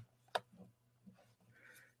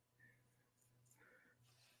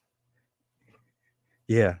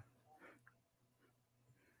 Yeah.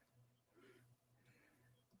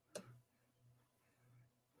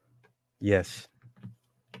 Yes.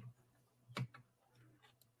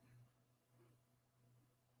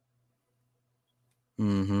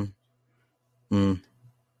 Mm-hmm. Mm.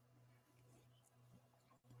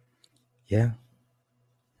 Yeah.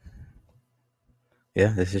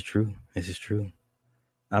 Yeah. This is true. This is true.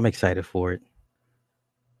 I'm excited for it.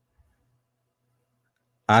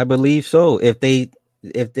 I believe so. If they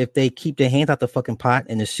keep their hands out the fucking pot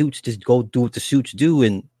and the suits just go do what the suits do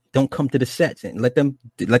and don't come to the sets and let the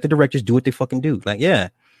directors do what they fucking do. Like, yeah.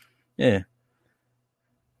 Yeah.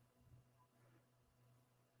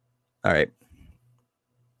 All right.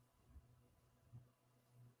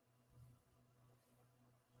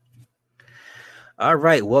 All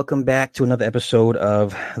right. Welcome back to another episode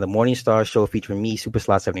of the Morning Star Show featuring me, Super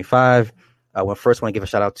Slot 75. Well, first, I want to give a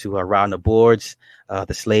shout out to Round the Boards,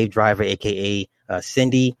 the slave driver, aka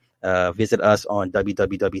Cindy. Visit us on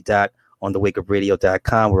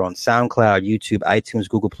www.onthewakeupradio.com. We're on SoundCloud, YouTube, iTunes,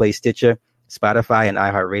 Google Play, Stitcher, Spotify, and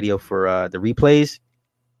iHeartRadio for the replays.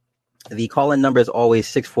 The call-in number is always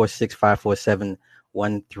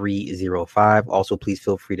 646-547-1305. Also, please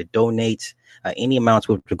feel free to donate. Any amounts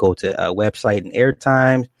will go to website and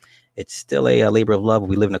airtime. It's still a labor of love.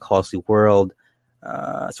 We live in a costly world.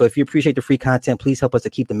 So if you appreciate the free content, please help us to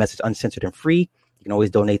keep the message uncensored and free. You can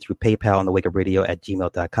always donate through PayPal on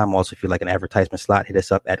thewakeupradio@gmail.com. Also, if you like an advertisement slot, hit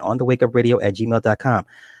us up at onthewakeupradio@gmail.com.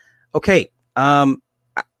 Okay.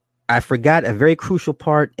 I forgot a very crucial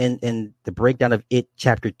part in the breakdown of It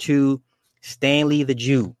Chapter 2, Stanley the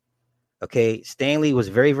Jew. Okay. Stanley was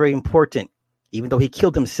very, very important, even though he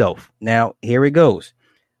killed himself. Now, here it goes.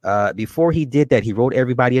 Before he did that, he wrote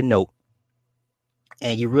everybody a note.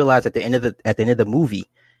 And you realize at the end of the movie,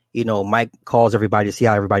 Mike calls everybody to see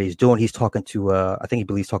how everybody's doing. He's talking to I think he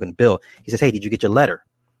believes talking to Bill. He says, "Hey, did you get your letter?"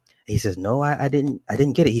 And he says, "No, I didn't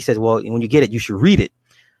get it." He says, "Well, when you get it, you should read it."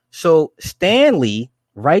 So Stanley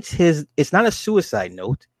writes it's not a suicide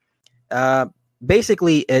note.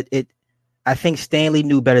 Basically I think Stanley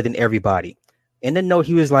knew better than everybody. In the note,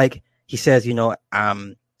 he says,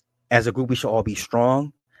 as a group, we should all be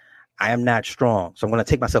strong. I am not strong, so I'm going to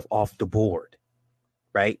take myself off the board.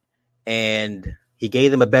 Right. And he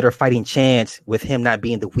gave them a better fighting chance with him not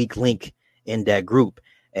being the weak link in that group.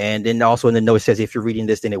 And then also in the note, it says, if you're reading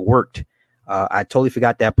this, then it worked. I totally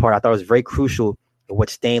forgot that part. I thought it was very crucial what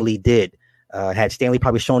Stanley did. Had Stanley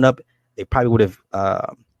probably shown up, they probably would have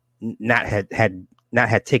not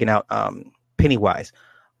had taken out Pennywise.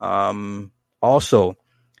 Also,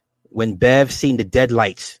 when Bev seen the dead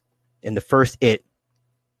lights in the first It,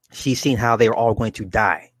 she's seen how they were all going to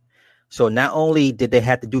die. So not only did they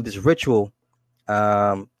have to do this ritual,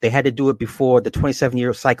 they had to do it before the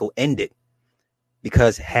 27-year cycle ended,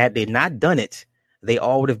 because had they not done it, they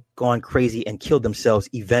all would have gone crazy and killed themselves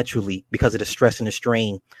eventually because of the stress and the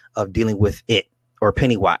strain of dealing with It or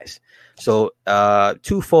Pennywise. So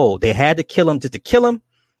twofold, they had to kill him just to kill him,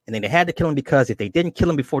 and then they had to kill him because if they didn't kill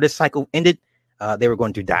him before this cycle ended, they were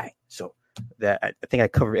going to die. So that I think I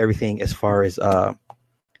covered everything as far as the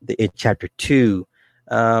It Chapter 2.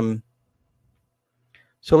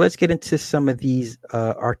 So let's get into some of these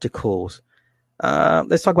articles.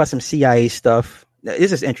 Let's talk about some CIA stuff.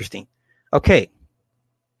 This is interesting. Okay.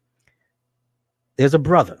 There's a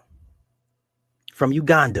brother from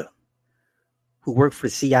Uganda who worked for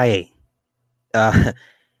the CIA.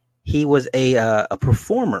 He was a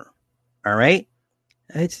performer. All right.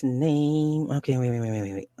 Its name. Okay.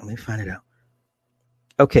 Wait. Let me find it out.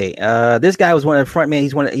 Okay. This guy was one of the front men.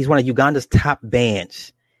 He's one of Uganda's top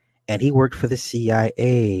bands. And he worked for the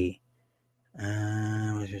CIA.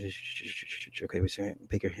 Okay,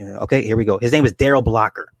 okay, here we go. His name is Daryl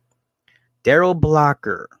Blocker. Daryl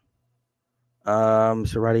Blocker.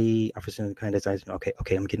 Sorority officer clandestine.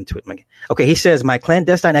 Okay, I'm getting to it. Okay, he says my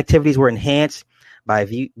clandestine activities were enhanced by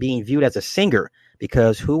being viewed as a singer,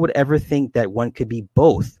 because who would ever think that one could be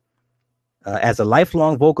both? As a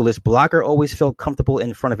lifelong vocalist, Blocker always felt comfortable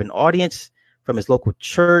in front of an audience, from his local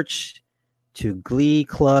church to Glee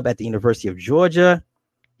Club at the University of Georgia.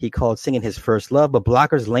 He called singing his first love, but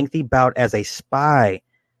Blocker's lengthy bout as a spy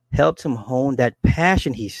helped him hone that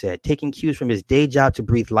passion, he said, taking cues from his day job to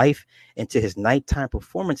breathe life into his nighttime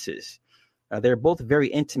performances. They're both very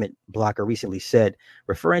intimate, Blocker recently said,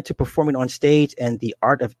 referring to performing on stage and the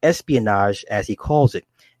art of espionage, as he calls it.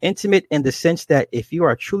 Intimate in the sense that if you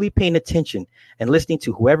are truly paying attention and listening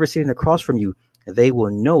to whoever's sitting across from you, they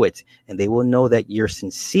will know it, and they will know that you're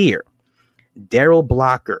sincere. Daryl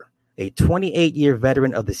Blocker, a 28-year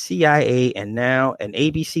veteran of the CIA and now an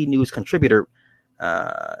ABC News contributor,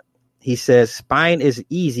 he says, spying is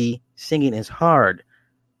easy, singing is hard.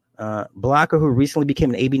 Blocker, who recently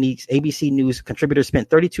became an ABC News contributor, spent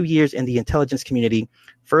 32 years in the intelligence community,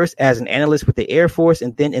 first as an analyst with the Air Force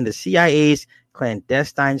and then in the CIA's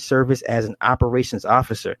clandestine service as an operations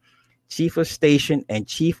officer, chief of station, and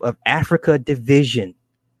chief of Africa division,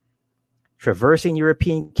 traversing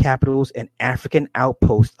European capitals and African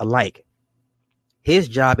outposts alike. His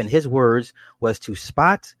job, in his words, was to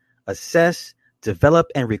spot, assess, develop,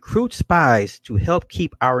 and recruit spies to help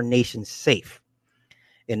keep our nation safe.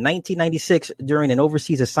 In 1996, during an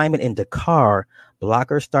overseas assignment in Dakar,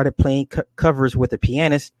 Blocker started playing covers with a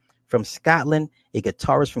pianist from Scotland, a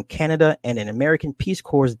guitarist from Canada, and an American Peace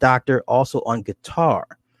Corps doctor also on guitar.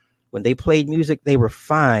 When they played music, they were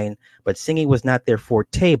fine, but singing was not their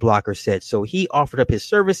forte, Blocker said. So he offered up his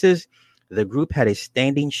services. The group had a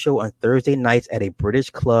standing show on Thursday nights at a British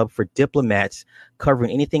club for diplomats,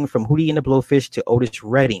 covering anything from Hootie and the Blowfish to Otis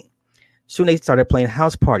Redding. Soon they started playing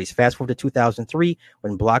house parties. Fast forward to 2003,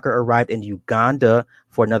 when Blocker arrived in Uganda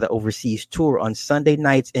for another overseas tour. On Sunday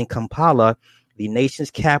nights in Kampala, the nation's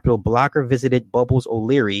capital, Blocker visited Bubbles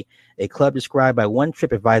O'Leary, a club described by one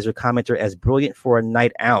TripAdvisor commenter as brilliant for a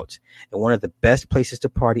night out and one of the best places to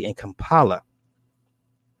party in Kampala.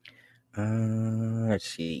 Let's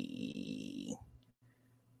see.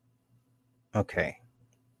 Okay.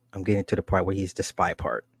 I'm getting to the part where he's the spy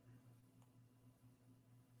part.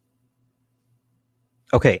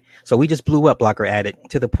 Okay, so we just blew up, Blocker added,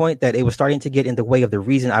 to the point that it was starting to get in the way of the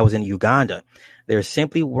reason I was in Uganda. There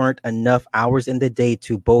simply weren't enough hours in the day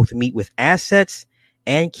to both meet with assets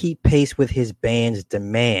and keep pace with his band's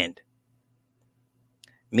demand.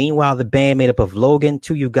 Meanwhile, the band, made up of Logan,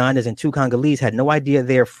 2 Ugandans, and 2 Congolese, had no idea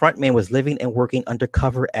their frontman was living and working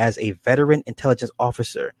undercover as a veteran intelligence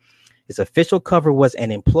officer. His official cover was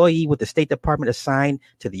an employee with the State Department assigned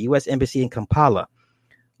to the U.S. Embassy in Kampala.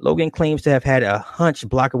 Logan claims to have had a hunch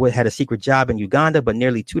Blocker had a secret job in Uganda, but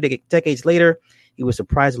nearly 2 decades later, he was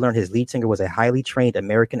surprised to learn his lead singer was a highly trained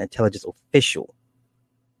American intelligence official.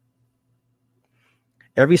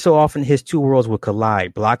 Every so often, his two worlds would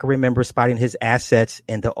collide. Blocker remembers spotting his assets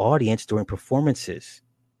in the audience during performances.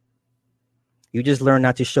 You just learn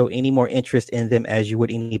not to show any more interest in them as you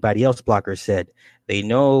would anybody else, Blocker said. They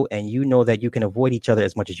know, and you know that you can avoid each other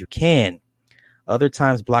as much as you can. Other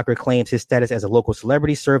times, Blocker claims his status as a local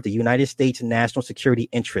celebrity served the United States national security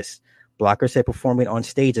interests. Blocker said performing on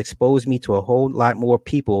stage exposed me to a whole lot more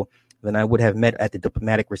people than I would have met at the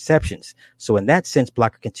diplomatic receptions. So in that sense,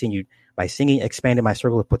 Blocker continued, by singing, expanded my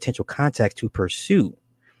circle of potential contacts to pursue.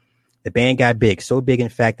 The band got big, so big, in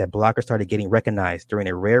fact, that Blocker started getting recognized. During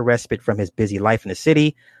a rare respite from his busy life in the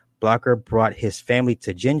city, Blocker brought his family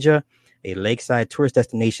to Jinja, a lakeside tourist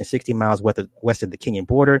destination 60 miles west of the Kenyan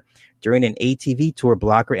border. During an ATV tour,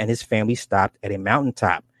 Blocker and his family stopped at a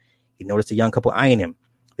mountaintop. He noticed a young couple eyeing him.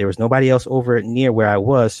 There was nobody else over near where I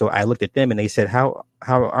was, so I looked at them and they said, How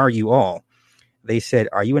are you all? They said,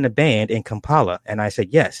 are you in a band in Kampala? And I said,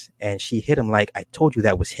 yes. And she hit him like, I told you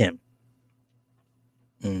that was him.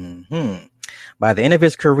 By the end of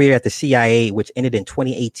his career at the CIA, which ended in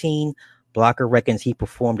 2018, Blocker reckons he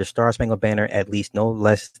performed the Star Spangled Banner at least no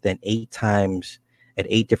less than 8 times at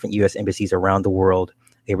 8 different U.S. embassies around the world,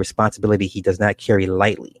 a responsibility he does not carry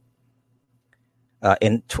lightly.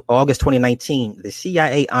 In August 2019, the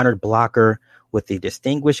CIA honored Blocker with the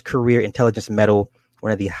Distinguished Career Intelligence Medal,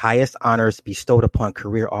 one of the highest honors bestowed upon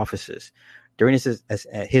career officers. During his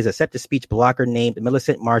acceptance speech, Blocker named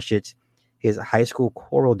Millicent Marchitz, his high school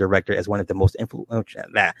choral director, as one of the most influential.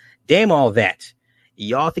 Damn all that.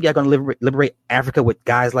 Y'all think y'all going to liberate Africa with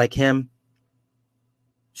guys like him?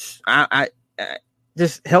 I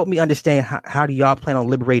just help me understand how do y'all plan on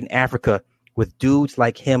liberating Africa with dudes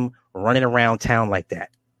like him running around town like that?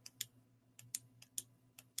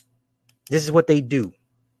 This is what they do.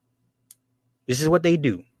 This is what they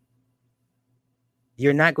do.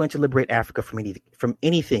 You're not going to liberate Africa from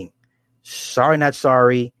anything. Sorry, not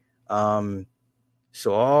sorry. So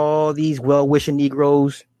all these well-wishing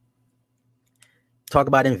Negroes talk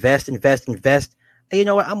about invest. Hey, you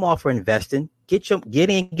know what? I'm all for investing. Get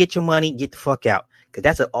in, get your money, get the fuck out. Because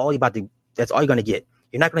that's all you're going to get.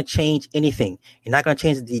 You're not going to change anything. You're not going to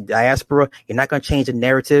change the diaspora. You're not going to change the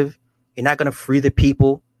narrative. You're not going to free the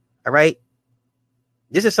people. All right.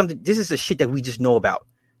 This is the shit that we just know about.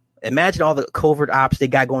 Imagine all the covert ops they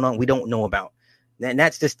got going on we don't know about. And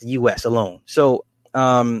that's just the U.S. alone. So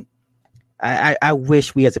I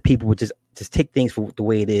wish we as a people would just take things for the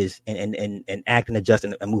way it is and act and adjust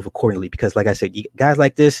and move accordingly. Because like I said, guys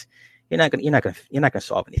like this, you're not gonna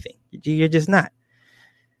solve anything. You're just not.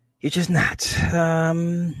 You're just not.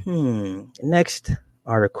 Next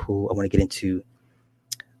article I want to get into.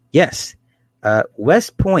 Yes,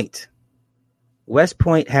 West Point. West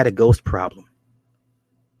Point had a ghost problem.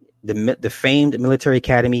 The famed military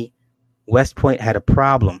academy, West Point, had a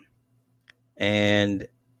problem, and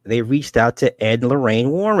they reached out to Ed and Lorraine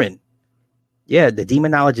Warren. Yeah, the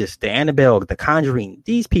demonologists, the Annabelle, the Conjuring,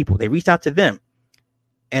 these people, they reached out to them.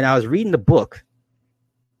 And I was reading the book,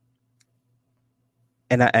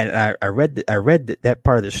 and I read that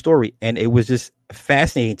part of the story, and it was just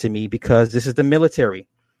fascinating to me because this is the military,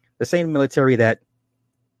 the same military that,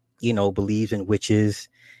 believes in witches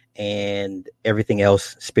and everything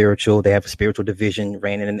else spiritual. They have a spiritual division,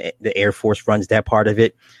 ran in the Air Force runs that part of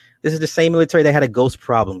it. This is the same military that had a ghost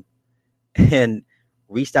problem and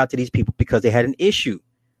reached out to these people because they had an issue.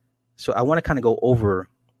 So I want to kind of go over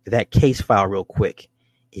that case file real quick,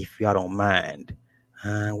 if y'all don't mind.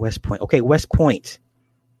 West Point. Okay, West Point.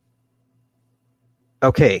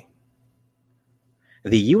 Okay.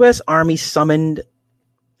 The U.S. Army summoned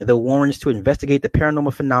the Warrens to investigate the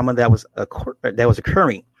paranormal phenomena that was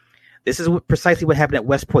occurring. This is precisely what happened at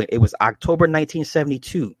West Point. It was October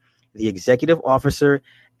 1972. The executive officer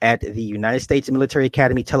at the United States Military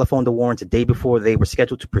Academy telephoned the Warrens a day before they were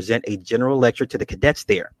scheduled to present a general lecture to the cadets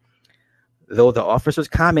there. Though the officer's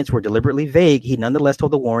comments were deliberately vague, he nonetheless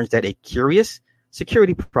told the Warrens that a curious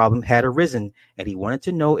security problem had arisen, and he wanted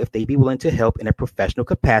to know if they'd be willing to help in a professional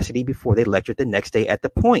capacity before they lectured the next day at the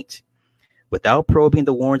point. Without probing,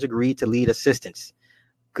 the Warrens agreed to lead assistance.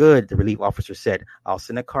 Good, the relief officer said. I'll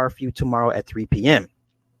send a car for you tomorrow at 3 p.m.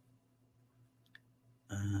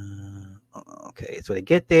 Okay, so they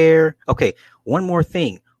get there. Okay, one more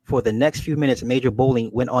thing. For the next few minutes, Major Bowling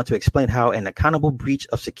went on to explain how an accountable breach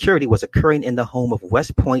of security was occurring in the home of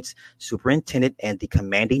West Point's superintendent and the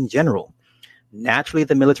commanding general. Naturally,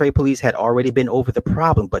 the military police had already been over the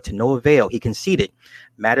problem, but to no avail. He conceded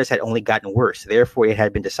matters had only gotten worse. Therefore, it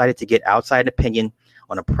had been decided to get outside opinion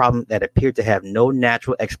on a problem that appeared to have no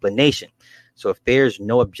natural explanation. So if there's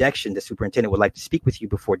no objection, the superintendent would like to speak with you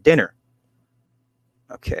before dinner.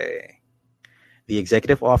 Okay. The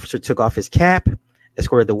executive officer took off his cap,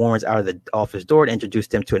 escorted the Warrens out of the office door, and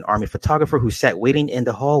introduced them to an army photographer who sat waiting in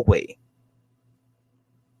the hallway.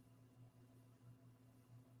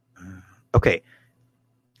 Okay.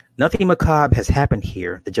 Nothing macabre has happened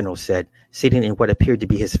here, the general said, sitting in what appeared to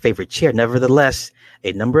be his favorite chair. Nevertheless,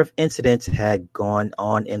 a number of incidents had gone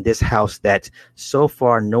on in this house that so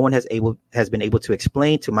far no one has been able to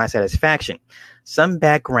explain to my satisfaction. Some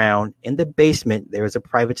background: in the basement, there is a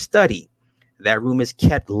private study. That room is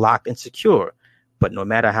kept locked and secure. But no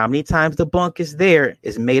matter how many times the bunk is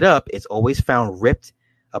made up, it's always found ripped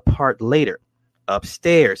apart later.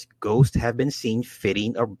 Upstairs, ghosts have been seen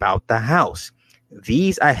flitting about the house.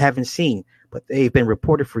 These I haven't seen, but they've been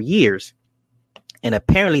reported for years, and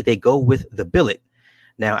apparently they go with the billet.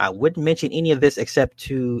 Now, I wouldn't mention any of this except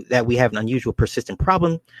that we have an unusual persistent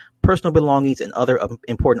problem. Personal belongings and other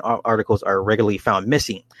important articles are regularly found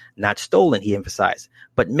missing. Not stolen, he emphasized,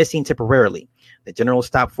 but missing temporarily. The general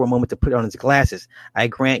stopped for a moment to put on his glasses. I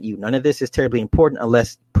grant you, none of this is terribly important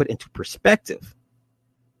unless put into perspective.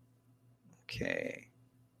 Okay.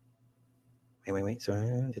 Wait.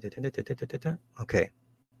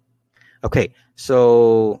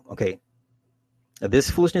 So, okay.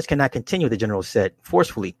 This foolishness cannot continue, the general said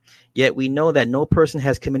forcefully. Yet we know that no person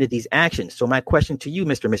has committed these actions. So my question to you,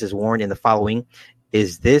 Mr. and Mrs. Warren, in the following: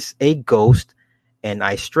 is this a ghost? And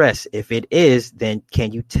I stress, if it is, then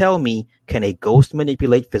can you tell me, can a ghost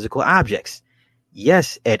manipulate physical objects?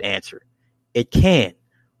 Yes, Ed answered. It can,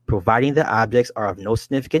 providing the objects are of no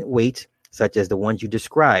significant weight, such as the ones you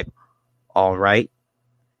describe. All right.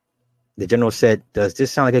 The general said, does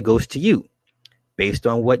this sound like a ghost to you? Based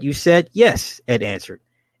on what you said, yes, Ed answered.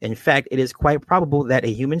 In fact, it is quite probable that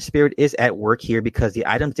a human spirit is at work here because the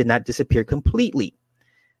items did not disappear completely.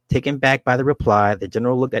 Taken back by the reply, the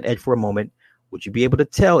general looked at Ed for a moment. Would you be able to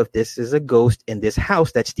tell if this is a ghost in this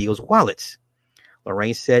house that steals wallets?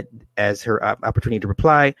 Lorraine said as her opportunity to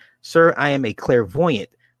reply, Sir, I am a clairvoyant.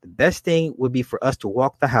 The best thing would be for us to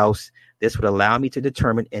walk the house. This would allow me to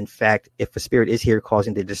determine, in fact, if a spirit is here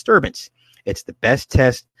causing the disturbance. It's the best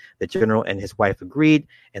test. The general and his wife agreed,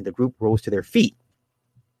 and the group rose to their feet.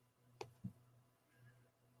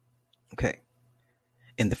 Okay.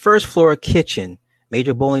 In the first floor kitchen,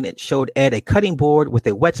 Major Bowling showed Ed a cutting board with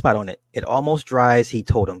a wet spot on it. It almost dries, he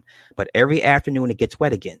told him, but every afternoon it gets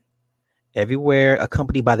wet again. Everywhere,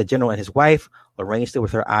 accompanied by the general and his wife, Lorraine stood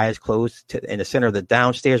with her eyes closed in the center of the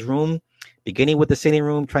downstairs room, beginning with the sitting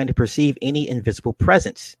room, trying to perceive any invisible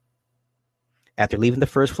presence. After leaving the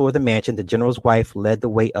first floor of the mansion, the general's wife led the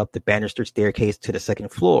way up the banistered staircase to the second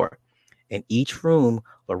floor. In each room,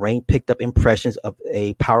 Lorraine picked up impressions of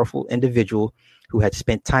a powerful individual who had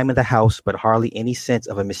spent time in the house, but hardly any sense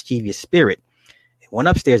of a mischievous spirit. In one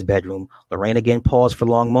upstairs bedroom, Lorraine again paused for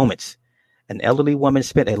long moments. An elderly woman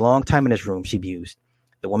spent a long time in this room, she mused.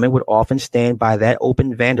 The woman would often stand by that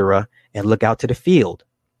open veranda and look out to the field.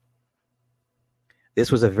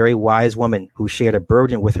 This was a very wise woman who shared a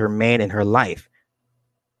burden with her man in her life.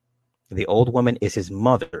 The old woman is his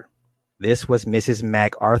mother. This was Mrs.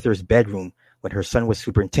 MacArthur's bedroom when her son was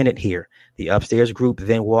superintendent here. The upstairs group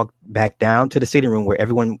then walked back down to the sitting room where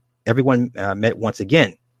everyone met once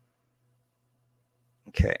again.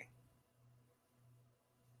 Okay.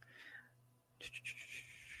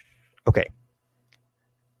 Okay.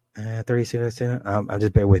 30 seconds. I'll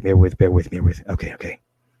just bear with me.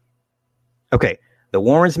 Okay. The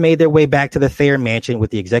Warrens made their way back to the Thayer mansion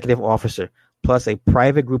with the executive officer, plus a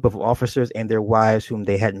private group of officers and their wives whom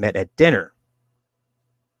they had met at dinner.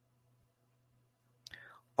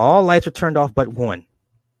 All lights were turned off but one,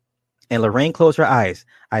 and Lorraine closed her eyes.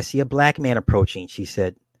 I see a black man approaching, she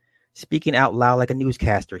said, speaking out loud like a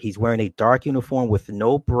newscaster. He's wearing a dark uniform with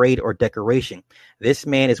no braid or decoration. This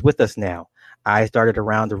man is with us now. Eyes darted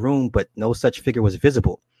around the room, but no such figure was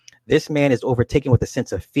visible. This man is overtaken with a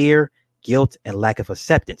sense of fear, guilt, and lack of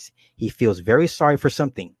acceptance. He feels very sorry for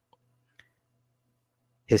something.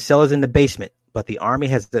 His cell is in the basement, but the army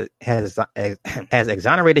has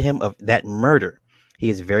exonerated him of that murder. He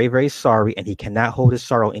is very, very sorry, and he cannot hold his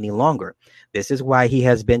sorrow any longer. This is why he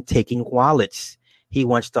has been taking wallets. He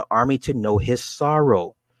wants the army to know his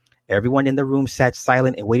sorrow. Everyone in the room sat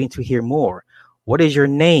silent and waiting to hear more. What is your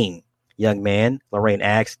name, young man? Lorraine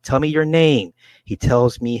asked. Tell me your name. He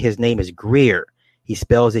tells me his name is Greer. He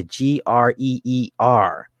spells it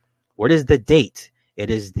Greer. What is the date? It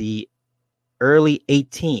is the early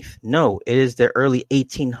 18th. No, it is the early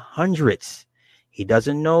 1800s. He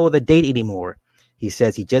doesn't know the date anymore. He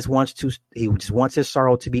says he just wants his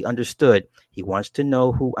sorrow to be understood. He wants to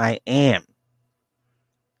know who I am.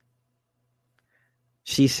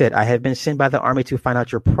 She said, I have been sent by the army to find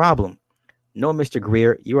out your problem. No, Mr.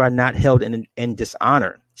 Greer, you are not held in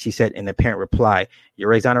dishonor, she said in apparent reply.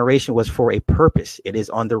 Your exoneration was for a purpose. It is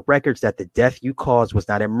on the records that the death you caused was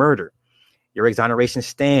not a murder. Your exoneration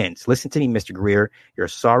stands. Listen to me, Mr. Greer. Your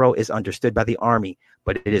sorrow is understood by the army,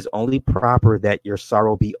 but it is only proper that your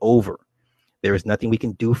sorrow be over. There is nothing we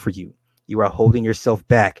can do for you. You are holding yourself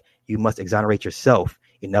back. You must exonerate yourself.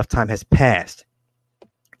 Enough time has passed.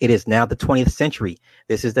 It is now the 20th century.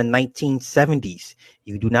 This is the 1970s.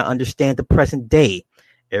 You do not understand the present day.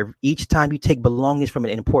 Each time you take belongings from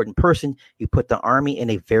an important person, you put the army in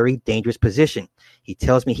a very dangerous position. He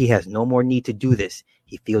tells me he has no more need to do this.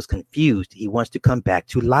 He feels confused. He wants to come back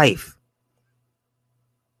to life.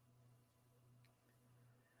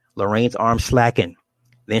 Lorraine's arms slackened.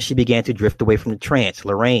 Then she began to drift away from the trance.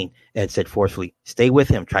 Lorraine, Ed said forcefully, stay with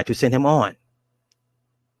him. Try to send him on.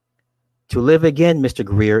 To live again, Mr.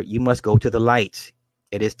 Greer, you must go to the lights.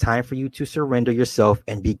 It is time for you to surrender yourself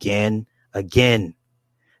and begin again.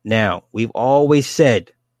 Now, we've always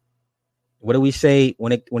said, what do we say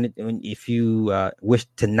if you wish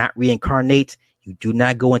to not reincarnate, you do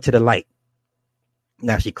not go into the light.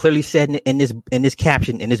 Now, she clearly said in this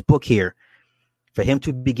caption, in this book here, for him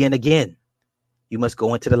to begin again, you must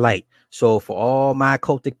go into the light. So for all my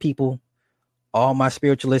occultic people, all my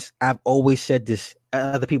spiritualists, I've always said this.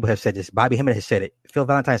 Other people have said this. Bobby Hemmett has said it. Phil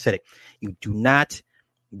Valentine said it. You do not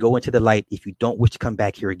go into the light if you don't wish to come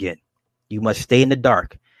back here again. You must stay in the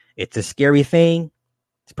dark. It's a scary thing.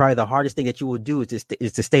 It's probably the hardest thing that you will do is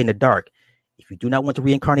to stay in the dark. If you do not want to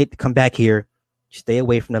reincarnate, to come back here, stay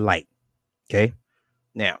away from the light. Okay.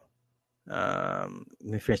 Now, let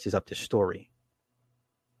me finish this story.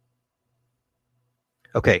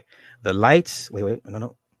 Okay. The lights. Wait.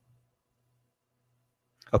 No.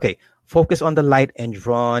 Okay. Focus on the light and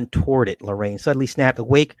drawn toward it. Lorraine suddenly snapped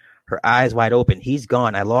awake, her eyes wide open. He's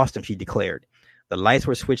gone. I lost him, she declared. The lights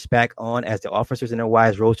were switched back on as the officers and their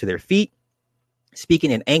wives rose to their feet.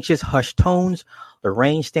 Speaking in anxious, hushed tones,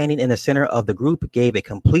 Lorraine, standing in the center of the group, gave a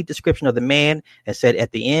complete description of the man and said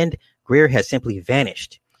at the end, Greer has simply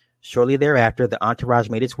vanished. Shortly thereafter, the entourage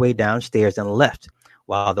made its way downstairs and left,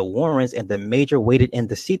 while the Warrens and the major waited in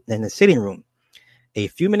the sitting room. A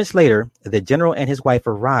few minutes later, the general and his wife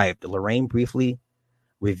arrived. Lorraine briefly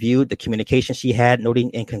reviewed the communication she had, noting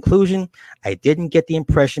in conclusion, I didn't get the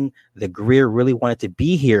impression that Greer really wanted to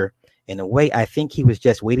be here. In a way, I think he was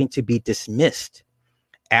just waiting to be dismissed.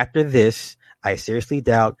 After this, I seriously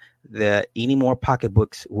doubt that any more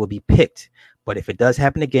pocketbooks will be picked. But if it does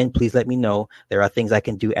happen again, please let me know. There are things I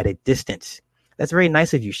can do at a distance. That's very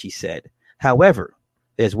nice of you, she said. However,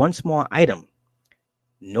 there's one small item.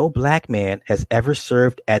 No black man has ever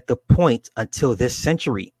served at the point until this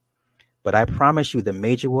century. But I promise you the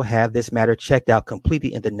major will have this matter checked out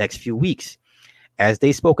completely in the next few weeks. As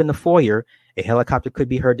they spoke in the foyer, a helicopter could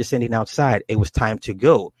be heard descending outside. It was time to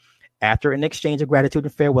go. After an exchange of gratitude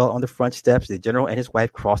and farewell on the front steps, the general and his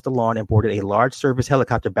wife crossed the lawn and boarded a large service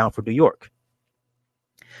helicopter bound for New York.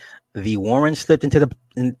 The Warrens slipped into the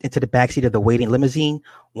backseat of the waiting limousine,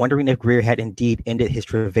 wondering if Greer had indeed ended his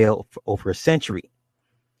travail for over a century.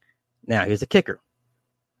 Now, here's the kicker.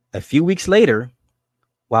 A few weeks later,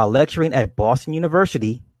 while lecturing at Boston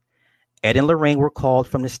University, Ed and Lorraine were called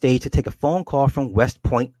from the stage to take a phone call from West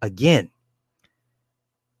Point again.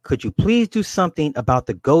 Could you please do something about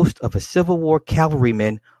the ghost of a Civil War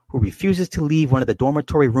cavalryman who refuses to leave one of the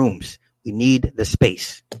dormitory rooms? We need the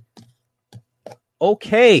space.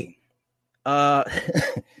 Okay. That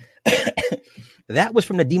was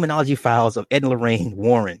from the Demonology Files of Ed and Lorraine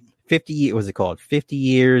Warren. 50 years, what was it called? 50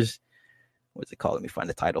 years. What's it called? Let me find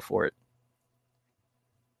the title for it.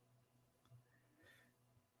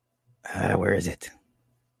 Where is it?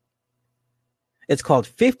 It's called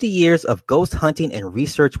 50 Years of Ghost Hunting and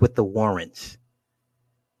Research with the Warrens.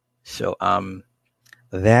 So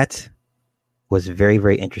that was very,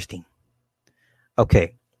 very interesting.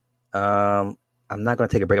 Okay. I'm not going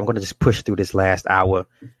to take a break. I'm going to just push through this last hour.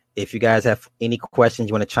 If you guys have any questions,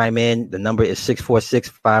 you want to chime in, the number is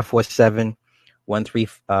 646-547-1305.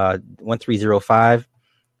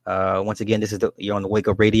 Once again, you're on the Wake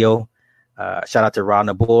Up Radio. Shout out to Ron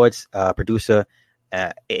the boards, producer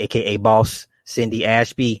aka Boss Cindy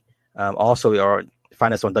Ashby. Also, or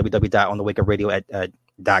find us on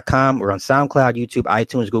www.onthewakeupradio.com. We're on SoundCloud, YouTube,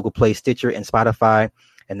 iTunes, Google Play, Stitcher, and Spotify,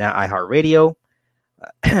 and now iHeartRadio.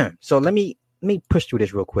 So let me push through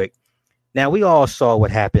this real quick. Now, we all saw what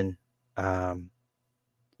happened.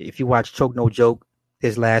 If you watch Choke No Joke,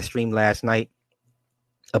 his last stream last night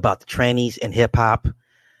about the trannies and hip hop,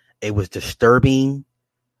 it was disturbing,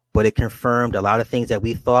 but it confirmed a lot of things that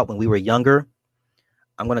we thought when we were younger.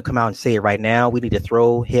 I'm going to come out and say it right now. We need to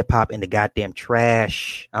throw hip hop in the goddamn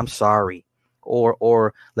trash. I'm sorry.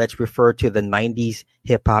 Or let's refer to the 90s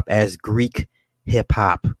hip hop as Greek hip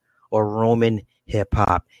hop or Roman hip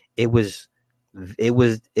hop. It was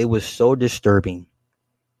so disturbing.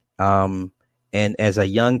 And as a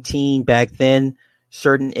young teen back then,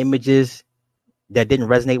 certain images that didn't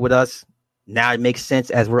resonate with us, now it makes sense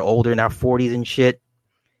as we're older in our 40s and shit.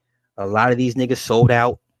 A lot of these niggas sold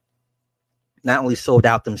out. Not only sold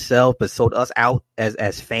out themselves, but sold us out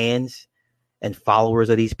as fans and followers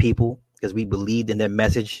of these people because we believed in their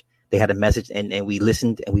message. They had a message and we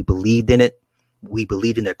listened and we believed in it. We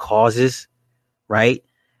believed in their causes, right?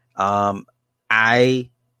 I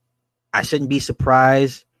shouldn't be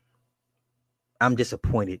surprised. I'm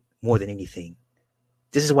disappointed more than anything.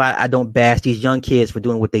 This is why I don't bash these young kids for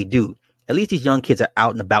doing what they do. At least these young kids are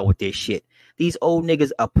out and about with their shit. These old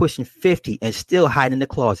niggas are pushing 50 and still hiding in the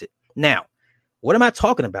closet. Now, what am I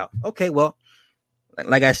talking about? Okay, well,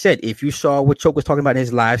 like I said, if you saw what Choke was talking about in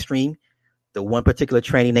his live stream, the one particular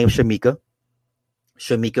tranny named Shamika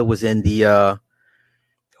was in the, oh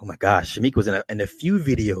my gosh, Shamika was in a few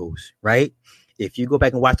videos, right? If you go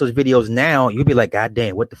back and watch those videos now, you'll be like, God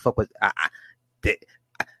damn, what the fuck was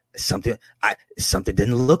something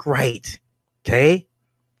didn't look right. Okay.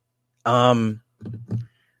 So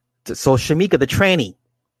Shamika, the tranny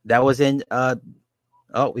that was in,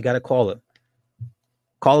 we got a caller.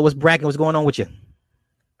 Caller was bragging. What's going on with you?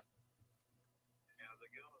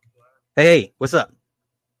 Hey, what's up?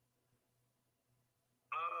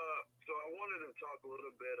 So I wanted to talk a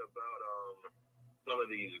little bit about some of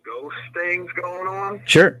these ghost things going on.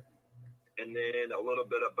 Sure. And then a little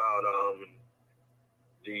bit about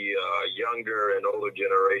the younger and older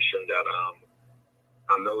generation that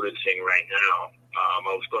I'm noticing right now. I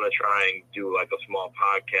was going to try and do like a small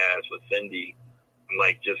podcast with Cindy and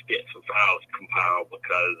like just get some files compiled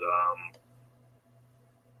because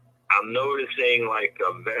I'm noticing like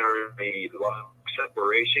a very long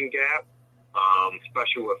separation gap,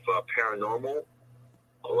 especially with paranormal.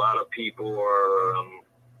 A lot of people are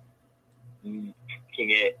looking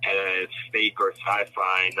it as fake or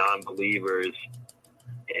sci-fi, non-believers.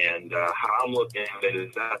 And how I'm looking at it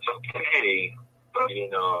is that's okay, but, you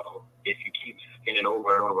know, if you keep seeing it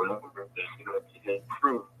over and over and over, then you know, it's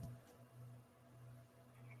improve.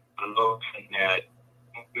 I'm looking at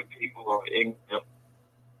good people are ignorant,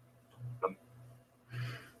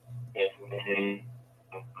 and then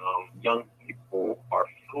young people are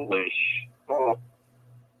foolish. Well,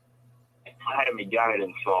 I haven't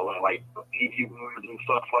guidance on like Ouija boards and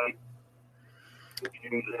stuff like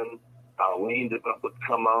using. Halloween that would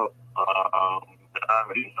come up. I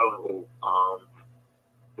already know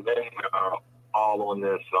they are all on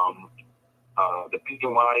this. The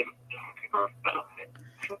people why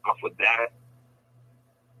off with that.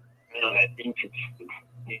 And I think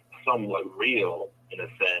it's somewhat real in a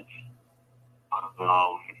sense. I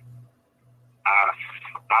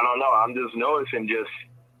don't know. I'm just noticing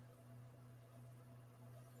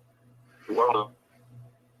well.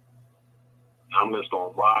 I'm just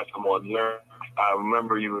going to watch. I'm going to learn. I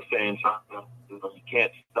remember you were saying something. You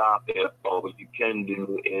can't stop it. But what you can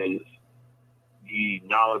do is be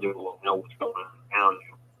knowledgeable and know what's going on around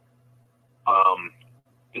you.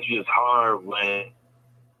 It's just hard when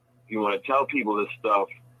you want to tell people this stuff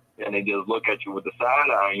and they just look at you with the side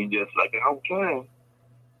eye and you're just like, okay,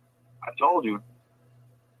 I told you.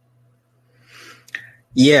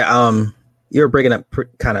 Yeah, you're breaking up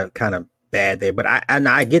kind of bad there, but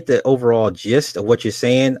I get the overall gist of what you're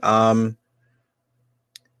saying. They're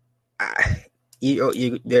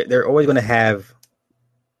always going to have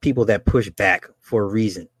people that push back for a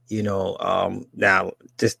reason, you know. Now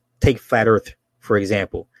just take Flat Earth for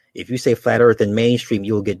example. If you say Flat Earth in mainstream,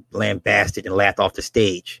 you'll get lambasted and laughed off the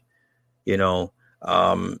stage, you know.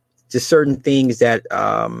 Just certain things that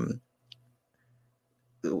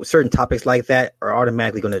certain topics like that are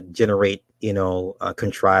automatically going to generate, you know,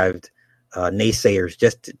 contrived naysayers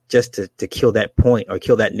just to kill that point or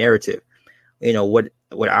kill that narrative. You know, what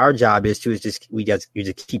our job is just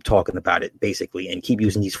keep talking about it basically and keep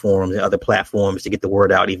using these forums and other platforms to get the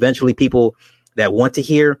word out. Eventually people that want to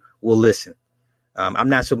hear will listen. I'm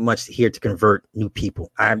not so much here to convert new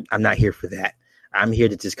people. I'm not here for that. I'm here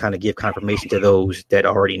to just kind of give confirmation to those that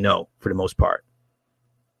already know, for the most part.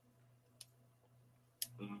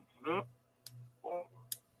 Mm-hmm.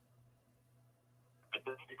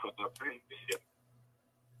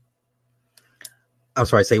 I'm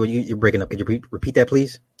sorry, say when you're breaking up. Could you repeat that,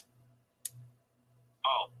 please?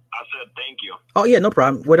 Oh, I said thank you. Oh yeah, no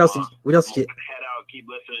problem. What else? What else? Head out, keep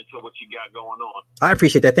listening to what you got going on. I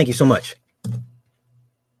appreciate that. Thank you so much.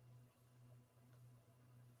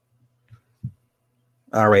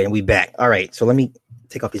 All right, and we back. All right, so let me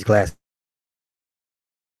take off these glasses.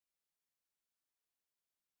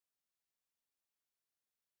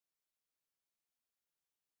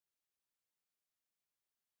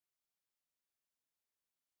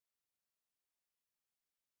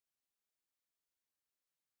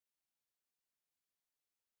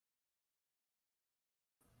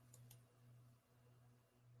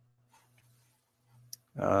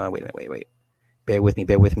 Wait. Bear with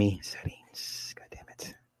me. Settings. God damn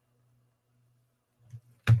it.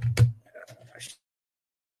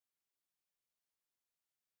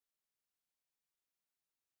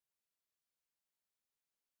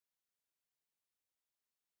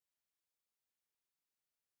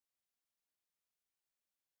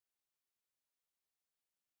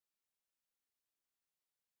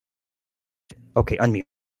 Okay, unmute.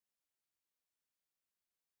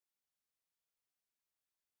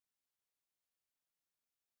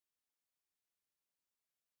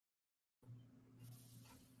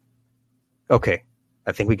 Okay,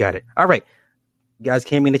 I think we got it. All right, you guys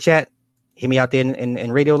came in the chat. Hear me out there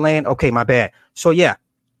in Radio Land. Okay, my bad. So yeah,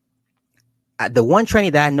 the one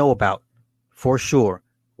tranny that I know about for sure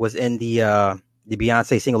was in the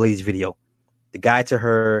Beyonce Single Ladies video. The guy to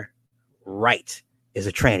her right is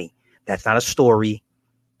a tranny. That's not a story.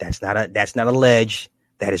 That's not alleged.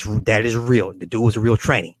 That is real. The dude was a real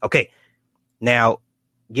tranny. Okay, now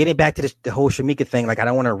getting back to the whole Shamika thing. Like I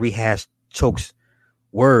don't want to rehash Choke's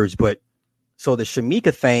words, but so the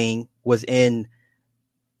Shamika thing was in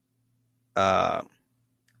Big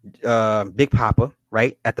Papa,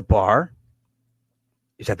 right? At the bar.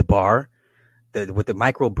 It's at the bar. With the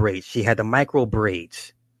micro braids. She had the micro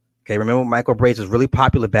braids. Okay, remember micro braids was really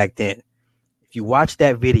popular back then. If you watch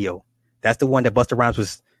that video, that's the one that Busta Rhymes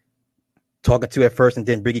was talking to at first, and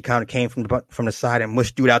then Biggie kind of came from the side and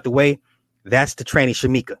mushed dude out the way. That's the tranny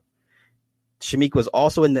Shamika. Shamika was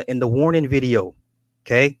also in the Warning video.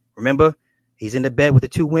 Okay, remember? He's in the bed with the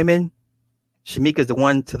two women. Shamika's the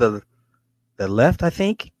one to the left, I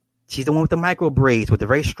think. She's the one with the micro braids with the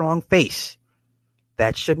very strong face.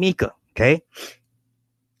 That's Shamika. Okay.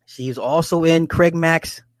 She's also in Craig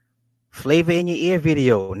Mack's Flavor in Your Ear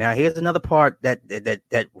video. Now, here's another part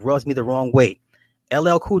that rubs me the wrong way.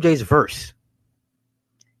 LL Cool J's verse.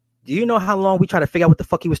 Do you know how long we tried to figure out what the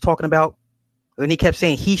fuck he was talking about? When he kept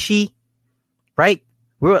saying he, she, right?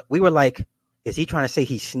 We were like, is he trying to say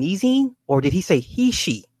he's sneezing? Or did he say he,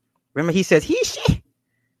 she? Remember, he says he, she.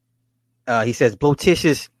 He says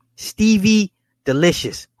Blotitious, Stevie,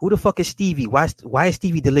 Delicious. Who the fuck is Stevie? Why is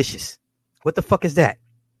Stevie delicious? What the fuck is that?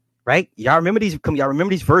 Right? Y'all remember these? Y'all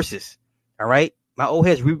remember these verses? All right. My old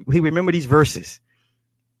heads, we remember these verses.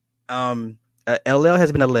 LL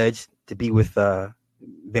has been alleged to be with the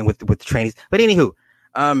trainees, but anywho,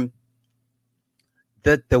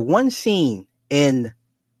 the one scene in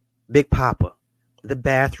Big Papa, the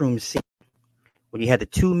bathroom scene, when you had the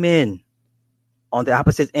two men on the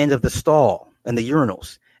opposite ends of the stall and the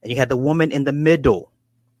urinals, and you had the woman in the middle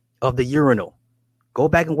of the urinal. Go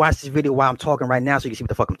back and watch this video while I'm talking right now so you can see what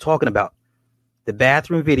the fuck I'm talking about. The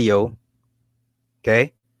bathroom video,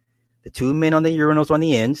 okay? The two men on the urinals on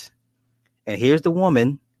the ends, and here's the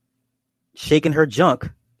woman shaking her junk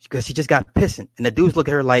because she just got pissing. And the dudes look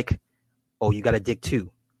at her like, oh, you got a dick too.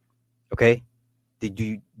 Okay? Did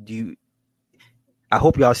you I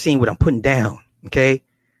hope y'all seen what I'm putting down, okay?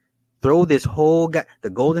 Throw this whole the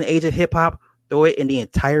golden age of hip hop, throw it in the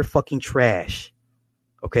entire fucking trash.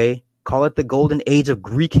 Okay? Call it the golden age of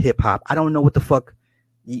Greek hip hop. I don't know what the fuck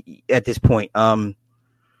at this point. I'm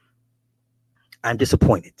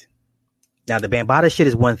disappointed. Now the Bambaataa shit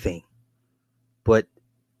is one thing, but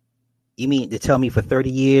you mean to tell me for 30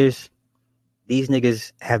 years these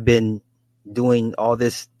niggas have been doing all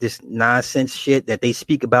this nonsense shit that they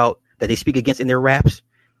speak about, that they speak against in their raps?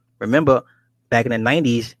 Remember back in the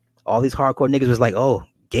 90s, all these hardcore niggas was like, oh,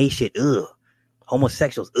 gay shit, ugh,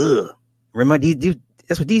 homosexuals, ugh. Remember these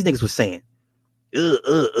that's what these niggas was saying.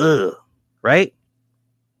 Right?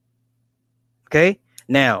 Okay.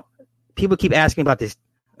 Now, people keep asking about this.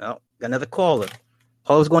 Oh, got another caller.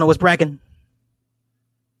 Hello, what's going on? What's bracking?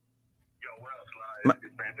 Yo, what up, Sly?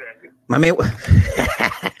 It's fantastic. My man,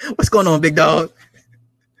 what's going on, big dog?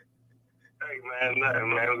 Hey, man,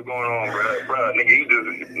 nothing, man. What's going on, bro? Nigga, you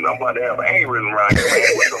just, I'm about to have an aneurysm right here, man.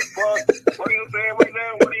 What the fuck? What are you saying right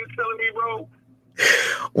now? What are you telling me, bro?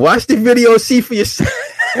 Watch the video, see for yourself.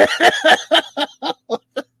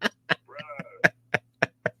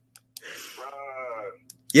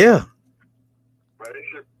 Yeah. Bro,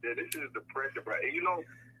 this is depression, bro. And you know,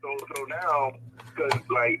 so now, because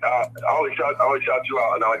like I always shout you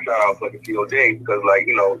out, and I always shout out fucking TOJ because like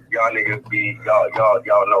you know y'all niggas be y'all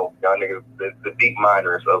know y'all niggas the deep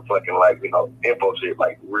minders of fucking like you know info shit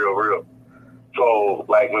like real. So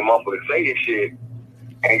like when motherfuckers say this shit.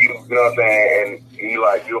 And you know what I'm saying, and you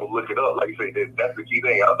like you don't look it up, like you say that's the key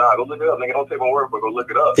thing. Nah, go look it up, nigga. Don't take my word for it. Go look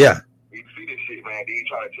it up. Yeah. You see this shit, man. Then you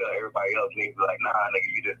try to tell everybody else, niggas like, nah, nigga,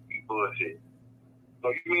 you just be bullshit.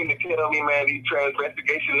 So you mean to tell me, man, these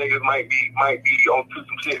transvestigation niggas might be on to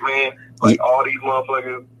some shit, man? Like all these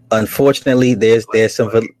motherfuckers. Unfortunately, there's some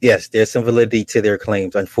validity to their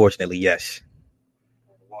claims. Unfortunately, yes.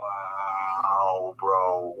 Wow,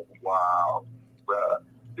 bro. Wow, bro.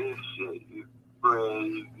 This shit is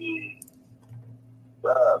crazy.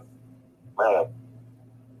 Man. But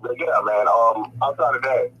yeah, man. Outside of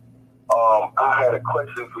that, I had a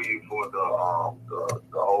question for you for the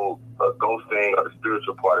whole ghost thing or the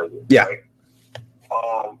spiritual part of it. Yeah. Right?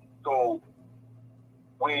 So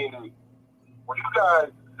when you guys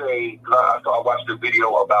say, so I watched the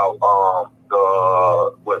video about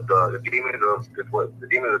the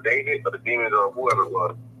demons of David or the demons of whoever it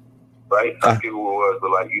was, right? I forget who it was,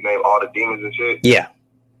 but like you name all the demons and shit. Yeah.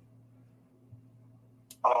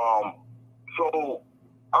 So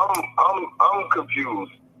I'm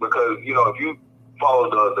confused because you know if you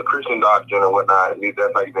follow the Christian doctrine or whatnot, and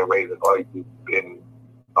that's how you've been raised or you've been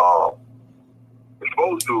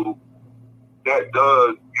exposed to. That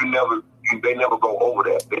does they never go over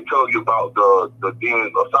that. They tell you about the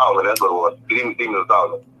demons of Solomon. That's what it was. The demons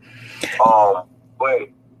of Solomon. But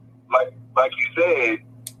like you said,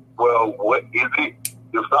 well, what is it?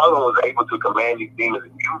 If Solomon was able to command these demons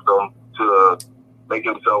and use them to make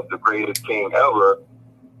himself the greatest king ever,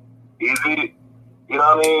 is it? You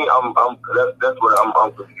know what I mean? That's what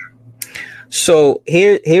I'm confused. So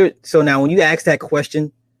so now when you ask that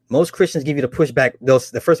question, most Christians give you the pushback.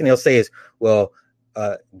 The first thing they'll say is, well,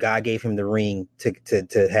 God gave him the ring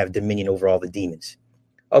to have dominion over all the demons.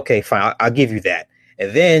 Okay, fine. I'll give you that.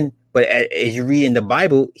 And then, but as you read in the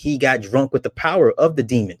Bible, he got drunk with the power of the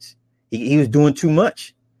demons. He was doing too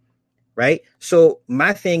much. Right. So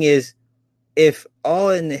my thing is, if all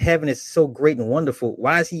in heaven is so great and wonderful,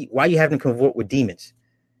 why are you having him convert with demons?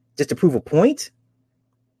 Just to prove a point?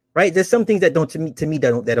 Right? There's some things that don't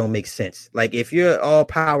that don't make sense. Like if you're all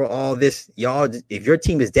power, all this, y'all, if your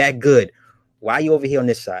team is that good, why are you over here on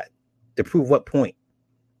this side? To prove what point?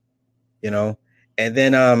 You know? And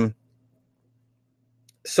then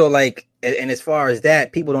so like, and as far as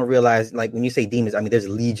that, people don't realize, like when you say demons, I mean there's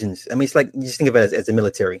legions. I mean, it's like you just think of it as the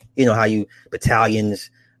military. You know how you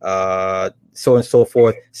battalions, so on and so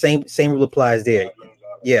forth. Same rule applies there.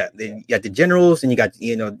 Yeah, you got the generals, and you got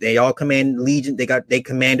they all command legion. They got their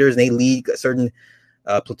commanders, and they lead a certain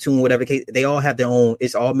platoon, whatever case. They all have their own.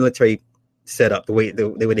 It's all military set up the way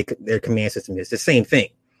their command system is. It's the same thing.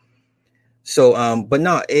 So, but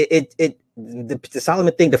no, the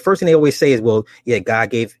Solomon thing. The first thing they always say is, well, yeah, God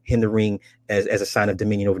gave him the ring as a sign of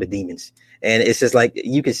dominion over the demons, and it's just like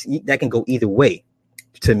that can go either way.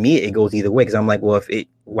 To me, it goes either way because I'm like, well,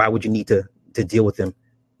 why would you need to deal with them,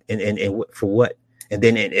 and for what? And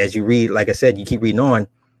then as you read, like I said, you keep reading on,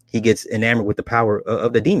 he gets enamored with the power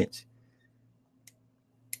of the demons.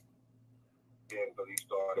 Yeah, so he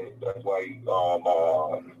started. That's why he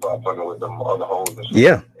started fucking with them other hoes and shit.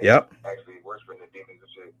 Yeah. Yep. Actually, worshiping the demons and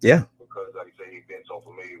shit. Yeah. Because like you say, he's been so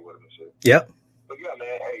familiar with them and shit. Yep. But yeah,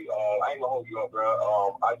 man. Hey, I ain't gonna hold you up,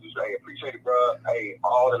 bro. I just appreciate it, bro. Hey,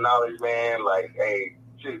 all the knowledge, man. Like, hey,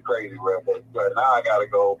 shit is crazy, bro. But now I gotta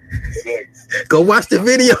go. Go watch the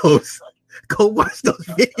videos. Go watch those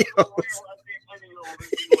videos. That's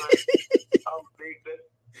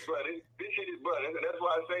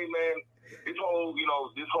why I say, man, this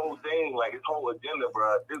whole thing, like this whole agenda,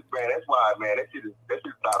 bro. That's why, man, that shit is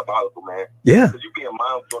diabolical, man. Yeah. Because you being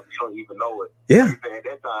mindful, you don't even know it. Yeah. Like at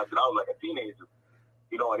that time, I was like a teenager,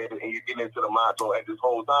 and you get into the mind. So at this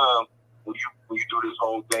whole time, when you do this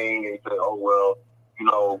whole thing, and you say, oh well,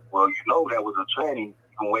 that was a tranny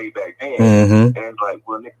from way back then, and it's like,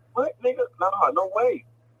 well, nigga, what, nigga? No way.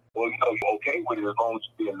 Well, you're okay with it as long as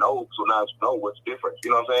you didn't know. So now you know what's different.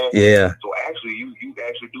 You know what I'm saying? Yeah. So actually, you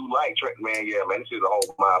actually do like Trent, man. Yeah, man, this is a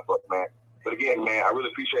whole mind fuck, man. But again, man, I really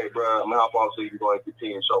appreciate it, bro. I'm gonna hop off so you can go and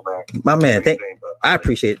continue the show, man. My man, I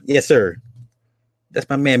appreciate it. Yes, sir. That's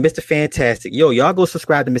my man, Mr. Fantastic. Yo, y'all go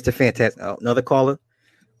subscribe to Mr. Fantastic. Oh, another caller.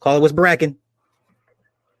 Caller was bracking.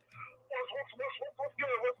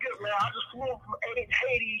 What's good, man? I just flew from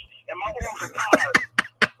Haiti, and my arms are tired.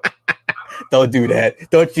 Don't do that.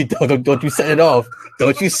 Don't you set it off.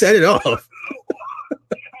 Don't you set it off. I'm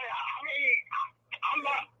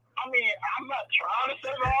not trying to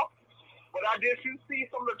set it off, but I did see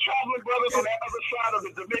some of the traveling brothers on that other side of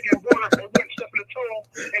the Dominican border that went stepping the toe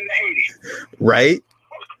in the 80s. Right.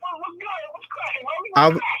 What's good? What's cracking,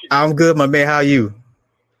 homie? I'm good, my man. How are you?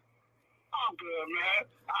 I'm good, man.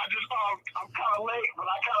 I'm kind of late, but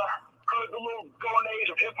I kind of heard the little golden age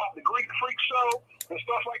of hip hop, the Greek Freak Show and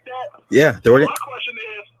stuff like that. Yeah. So my question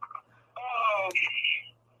is,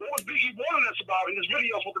 what was Biggie warning us about in his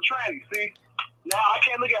videos with the trannies? See, now I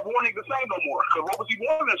can't look at warning the same no more. Because what was he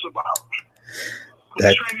warning us about? With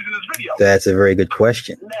the trannies in his video. That's a very good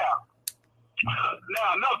question. Now,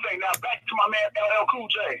 another thing. Now, back to my man LL Cool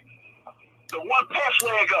J. The one pants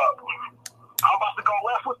leg up. I'm about to go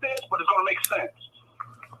left with this, but it's going to make sense.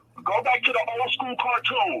 Go back to the old school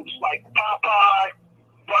cartoons like Popeye,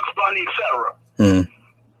 Bugs Bunny, etc.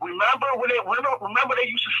 Remember they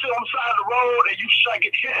used to sit on the side of the road and used to try to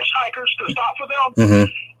get hitchhikers to stop for them? Mm-hmm.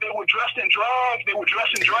 They were dressed in drag.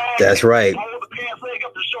 That's right. Hold the pants leg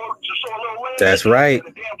up to show a little leg. That's right.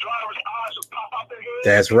 And the damn driver's eyes would pop out their head.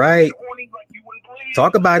 That's right. Like you wouldn't believe.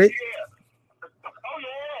 Talk about it. Yeah. Oh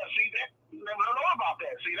yeah. See that? Never know about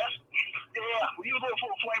that. See that's. Yeah, we use it for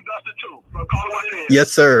a flame duster too. So call it what it is. Yes,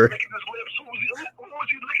 sir. Licking his lips. Who was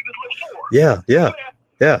he licking his lips for? Yeah. Man,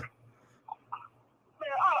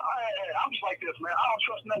 I'm just like this, man. I don't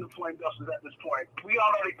trust none of the flame dusters at this point. We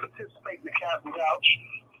already participate in the cat and couch.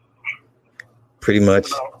 Pretty much.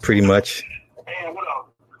 And what else?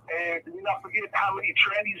 And did we not forget how many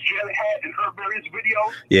trannies Janet had in her various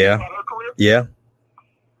videos? Yeah. About her career?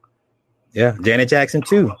 Yeah. Janet Jackson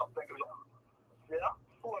too. Who else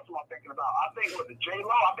am I thinking about? I think with the J-Lo,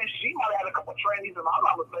 I think she might have had a couple trannies, if I'm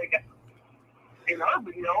not mistaken, in her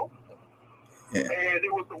video. Yeah. And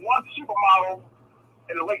there was the one supermodel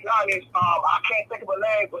in the late 90s. I can't think of her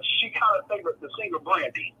name, but she kind of favored the singer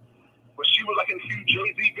Brandy. But she was like in a few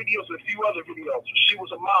Jay-Z videos and a few other videos. She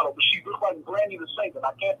was a model, but she looked like Brandy the singer.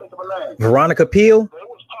 I can't think of her name. Veronica Peele?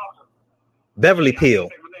 Beverly Peele.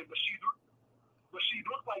 But she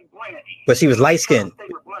looked like Brandy. But she was light skinned.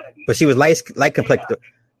 But she was light complected.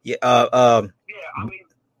 Yeah. I mean,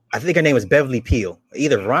 I think her name was Beverly Peele.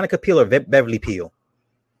 Either Veronica Peele or Beverly Peele.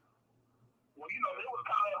 Well, it was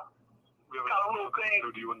kind of a little thing.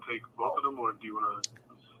 So do you want to take both of them, or do you want to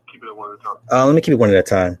keep it at one at a time? Let me keep it one at a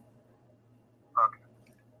time. Okay.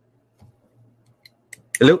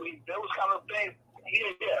 Hello? I mean, there was kind of things.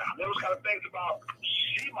 Yeah. There was kind of things about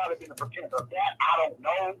she might have been a pretender of that. I don't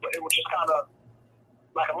know, but it was just kind of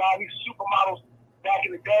like a lot of these supermodels back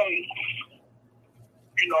in the day.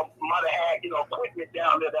 Might have had equipment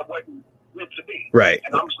down there that wasn't meant to be. Right.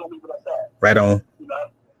 And I'm just gonna leave it at that. Right on.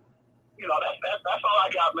 That's all I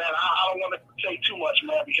got, man. I don't want to say too much,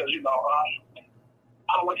 man, because I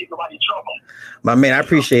don't want to get nobody in trouble. My man, I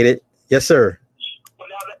appreciate it. Yes, sir. But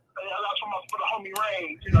that's for the homie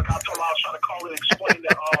Rain. I told him I was trying to call it and explain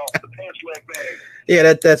the pants leg thing.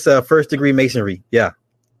 Yeah, that's first degree masonry. Yeah.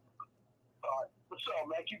 All right. What's up,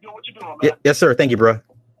 man? Keep doing what you're doing, man. Yes, sir. Thank you, bro.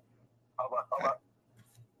 All right.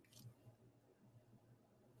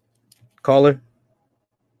 Caller.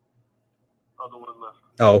 Other one left.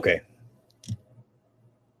 Oh, okay.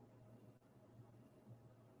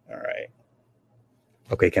 All right.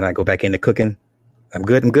 Okay, can I go back into cooking? I'm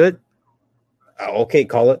good. Oh, okay,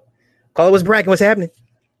 caller was bragging. What's happening?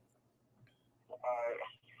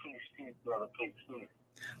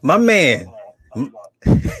 My man.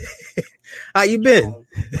 How you been?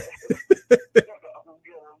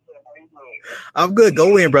 I'm good.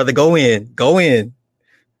 Go in, brother. Go in. I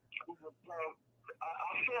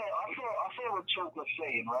saw what Chuck was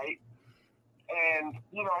saying, right? And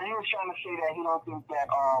he was trying to say that he don't think that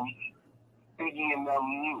Biggie and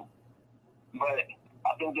them knew, but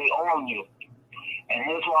I think they all knew. And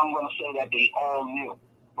here's why I'm going to say that they all knew,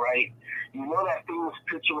 right? You know that famous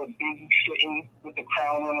picture of Biggie sitting with the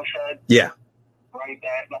crown on his head? Yeah. Right?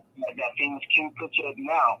 That famous king picture.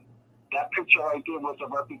 Now, that picture right there was a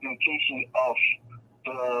representation of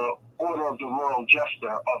the Order of the Royal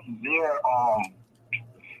Jester, of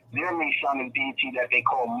their Masonic deity that they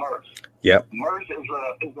call Mirth. Yep. Mirth is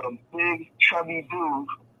a big, chubby dude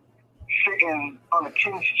sitting on a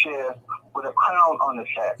king's chair with a crown on his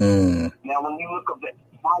head. Now, when you look at the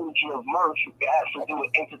etymology of Mirth, it has to do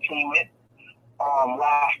with entertainment,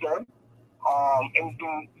 laughter,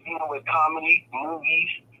 anything dealing with comedy, movies,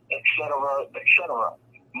 etc., etc.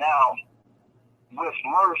 Now, with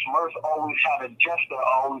Murph always had a jester,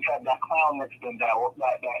 always had that clown next to him, that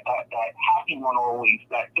happy one always,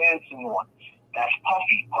 that dancing one. That's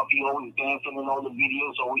Puffy. Puffy always dancing in all the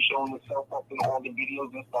videos, always showing himself up in all the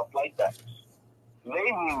videos and stuff like that.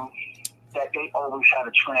 They knew that they always had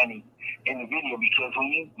a tranny in the video, because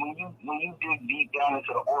when you dig deep down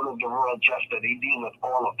into the Order of the Royal Jester, they deal with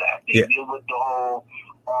all of that. They deal with the whole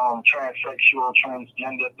transsexual,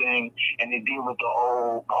 transgender thing, and they deal with the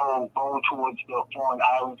whole going towards the foreign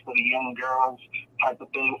islands for the young girls type of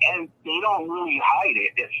thing. And they don't really hide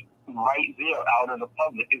it. It's right there out in the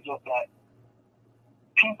public. It's just that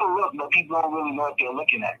people look, but people don't really know what they're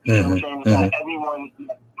looking at. You know what I'm saying? It's like everyone is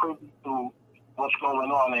privy to what's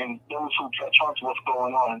going on, and those who catch on to what's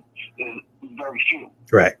going on is very few.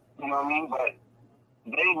 Right. You know what I mean? But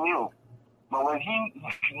they knew. But when he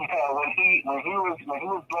was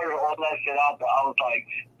blurring all that shit out there, I was like,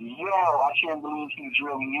 yo, I can't believe he's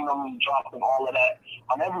really, you know, dropping all of that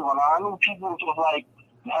on everyone. I knew people was like,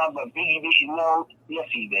 nah, but Biggie didn't know. Yes,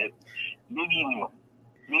 he did. Biggie knew.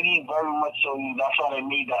 Biggie very much so knew. That's why they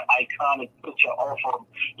made that iconic picture off of,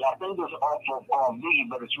 I think it's off of Biggie,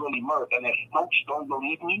 but it's really Murph. And if folks don't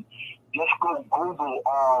believe me, just go Google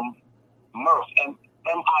Murph,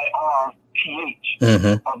 MIRTH,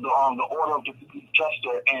 of the Order of the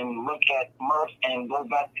Jester, and look at Murph and go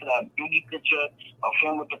back to that Biggie picture of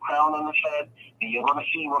him with the crown on his head, and you're going to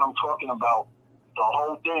see what I'm talking about. The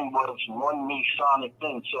whole thing was one Masonic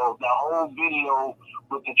thing. So that whole video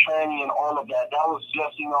with the tranny and all of that, that was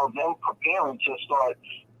just, you know, them preparing to start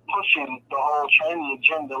pushing the whole tranny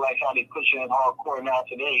agenda, like how they push it in hardcore now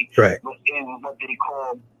today, within what they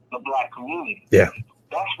call the black community. Yeah.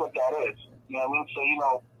 That's what that is. You know what I mean? So, you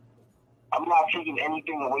know, I'm not taking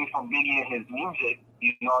anything away from Biggie and his music,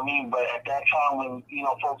 you know what I mean? But at that time when, you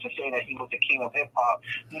know, folks are saying that he was the king of hip-hop,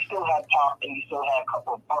 he still had pop, and he still had a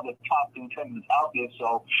couple of other top contenders out there.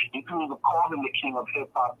 So you couldn't even call him the king of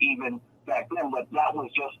hip-hop even back then, but that was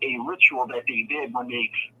just a ritual that they did when they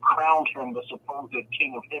crowned him the supposed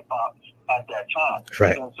king of hip-hop at that time.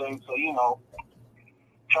 Right. You know what I'm saying? So, you know,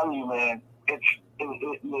 telling you, man, it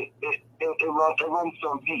runs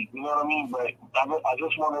so deep, you know what I mean? But I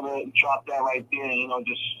just wanted to drop that right there, you know,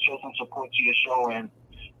 just show some support to your show, and,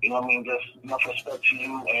 you know what I mean, just enough respect to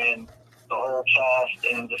you and the whole cast,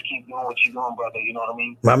 and just keep doing what you're doing, brother, you know what I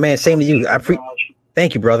mean? My man, same to you.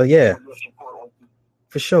 Thank you, brother. Yeah.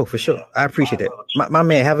 For sure. Yeah. I appreciate it. My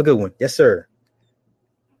man, have a good one. Yes, sir.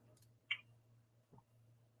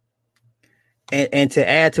 And to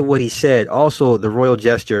add to what he said, also the Royal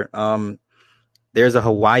Jester, there's a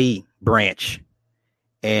Hawaii branch,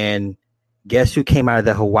 and guess who came out of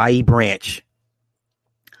the Hawaii branch?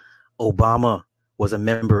 Obama was a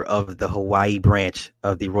member of the Hawaii branch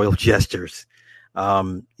of the Royal Jesters.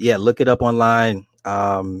 Yeah, look it up online.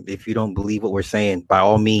 If you don't believe what we're saying, by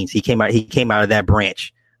all means, he came out of that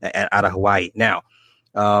branch out of Hawaii. Now,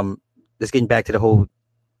 let's get back to the whole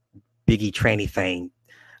Biggie tranny thing.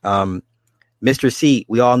 Mr. C,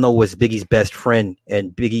 we all know, was Biggie's best friend,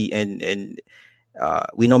 and Biggie and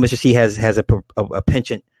we know Mr. C has a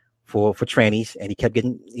penchant for trannies, and he kept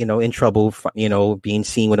getting, you know, in trouble, you know, being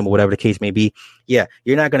seen with him or whatever the case may be. Yeah,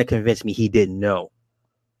 you're not going to convince me he didn't know.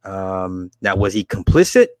 Now, was he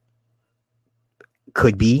complicit?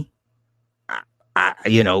 Could be.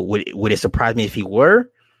 You know, would it surprise me if he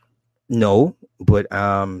were? No, but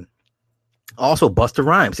also Busta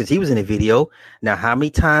Rhymes, since he was in the video. Now, how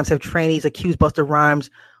many times have trannies accused Busta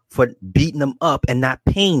Rhymes for beating them up and not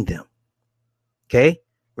paying them? Okay,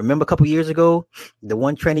 remember a couple years ago, the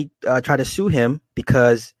one tranny tried to sue him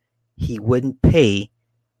because he wouldn't pay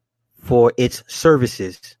for its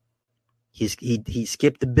services. He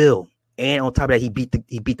skipped the bill, and on top of that, he beat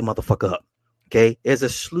the motherfucker up. Okay, there's a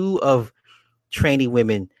slew of tranny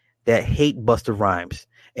women that hate Busta Rhymes,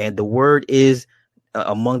 and the word is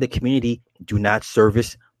among the community: do not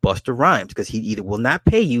service Busta Rhymes, because he either will not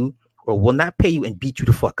pay you or will not pay you and beat you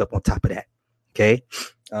the fuck up on top of that. Okay.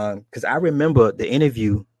 Because I remember the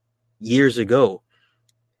interview years ago,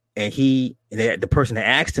 and the person that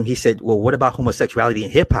asked him, he said, well, what about homosexuality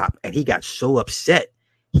in hip hop? And he got so upset,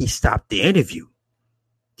 he stopped the interview.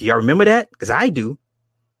 Do y'all remember that? Because I do.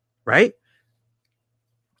 Right.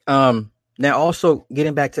 Now, also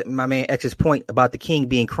getting back to my man X's point about the king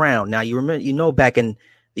being crowned. Now, you remember, you know, back in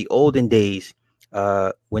the olden days,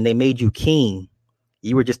 when they made you king,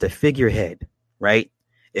 you were just a figurehead, right?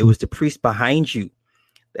 It was the priest behind you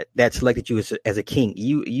that selected you as a king.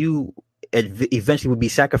 You eventually would be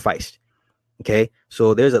sacrificed. Okay,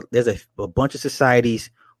 so there's a bunch of societies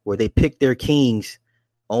where they pick their kings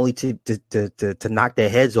only to knock their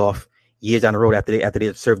heads off years down the road after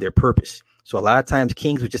they served their purpose. So a lot of times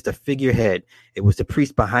kings were just a figurehead. It was the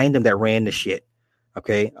priest behind them that ran the shit.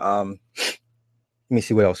 Okay. Let me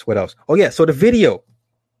see what else. Oh yeah. So the video,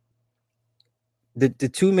 the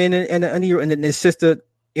 2 men and the sister,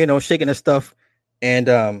 shaking her stuff,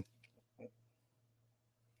 and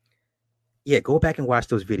yeah, go back and watch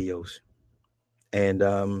those videos. And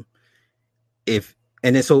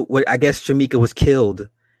so what, I guess Shamika was killed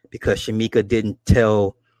because Shamika didn't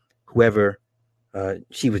tell whoever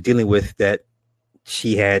she was dealing with that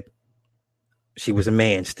she was a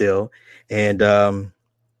man still. And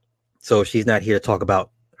so she's not here to talk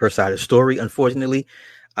about her side of the story, unfortunately.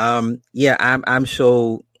 Yeah, I'm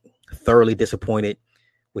so thoroughly disappointed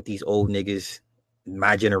with these old niggas,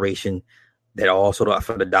 my generation, that are all sold out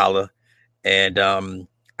for the dollar. And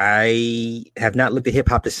I have not looked at hip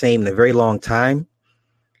hop the same in a very long time.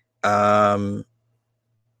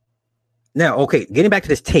 Now, okay, getting back to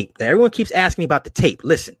this tape. Now, everyone keeps asking me about the tape.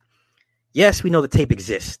 Listen, yes, we know the tape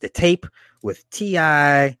exists. The tape with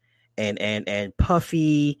T.I. and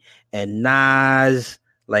Puffy and Nas,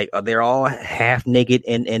 like they're all half naked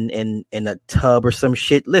in a tub or some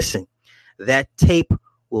shit. Listen, that tape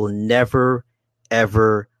will never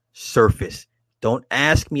ever surface. Don't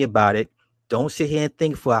ask me about it. Don't sit here and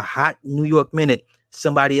think for a hot New York minute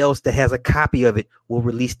somebody else that has a copy of it will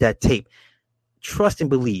release that tape. Trust and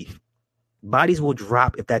believe. Bodies will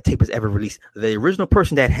drop if that tape is ever released. The original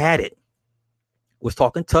person that had it was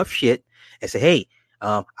talking tough shit and said, "Hey,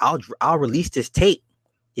 I'll release this tape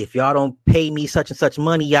if y'all don't pay me such and such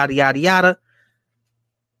money, yada yada yada."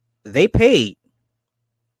 They paid.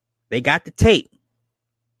 They got the tape.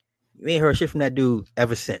 You ain't heard shit from that dude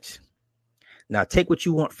ever since. Now take what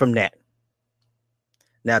you want from that.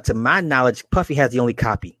 Now, to my knowledge, Puffy has the only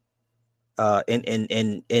copy, in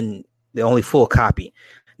the only full copy.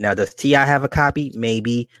 Now, does T.I. have a copy?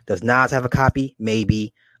 Maybe. Does Nas have a copy?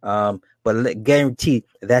 Maybe. But guarantee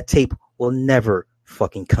that tape will never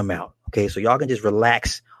fucking come out. Okay, so y'all can just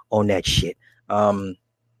relax on that shit.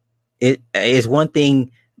 It is one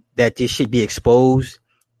thing that this should be exposed,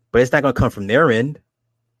 but it's not going to come from their end.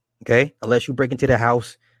 Okay, unless you break into the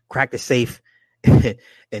house, crack the safe,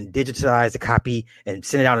 and digitize the copy and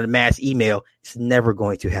send it out in a mass email, it's never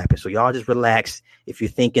going to happen. So y'all just relax. If you're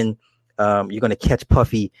thinking you're going to catch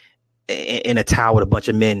Puffy in a towel with a bunch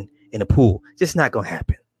of men in a pool, just not going to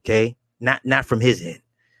happen. Okay, not from his end.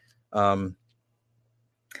 I'm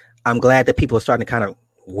glad that people are starting to kind of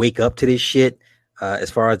wake up to this shit. As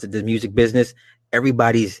far as the music business,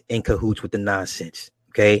 everybody's in cahoots with the nonsense.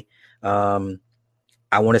 Okay, I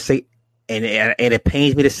want to say, and it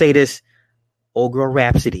pains me to say this, old girl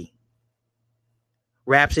Rhapsody,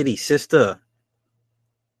 sister.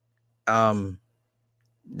 The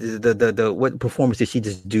what performance did she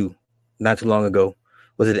just do not too long ago?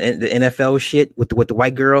 Was it the NFL shit with the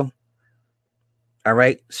white girl? All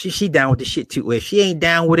right, she down with the shit too. If she ain't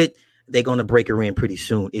down with it, they're gonna break her in pretty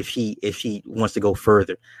soon. If she wants to go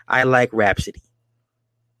further, I like Rhapsody.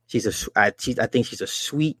 I think she's a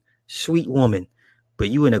sweet woman, but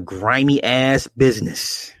you in a grimy ass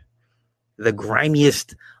business, the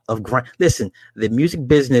grimiest of grime. Listen, the music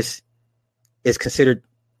business is considered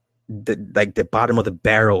the bottom of the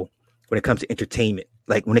barrel when it comes to entertainment.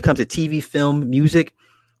 Like when it comes to TV, film, music,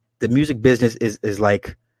 the music business is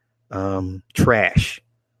like trash.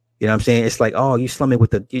 You know what I'm saying? It's like, oh, you slumming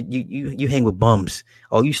with you hang with bums.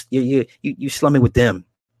 Oh, you slumming with them.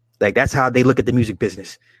 Like that's how they look at the music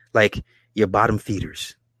business. Like you're bottom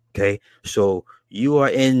feeders. Okay, so you are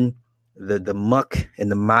in the muck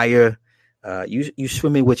and the mire. You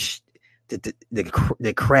swimming with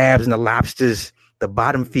the crabs and the lobsters, the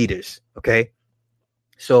bottom feeders. Okay,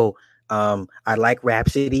 so I like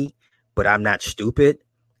Rhapsody, but I'm not stupid.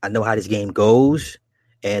 I know how this game goes.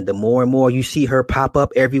 And the more and more you see her pop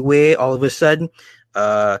up everywhere, all of a sudden,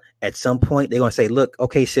 at some point, they're going to say, look,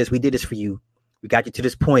 okay, sis, we did this for you. We got you to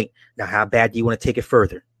this point. Now, how bad do you want to take it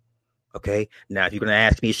further? Okay. Now, if you're going to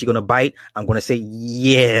ask me, is she going to bite? I'm going to say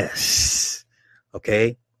yes.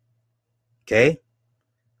 Okay. Okay.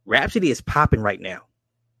 Rhapsody is popping right now.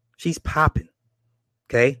 She's popping.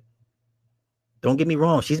 Okay. Don't get me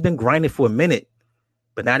wrong. She's been grinding for a minute,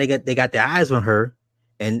 but now they got their eyes on her,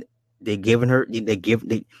 and they're giving her,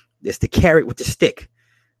 it's the carrot with the stick,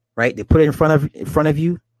 right? They put it in front of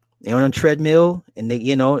you. They're on a treadmill, and they,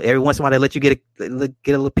 every once in a while they let you get a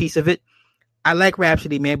little piece of it. I like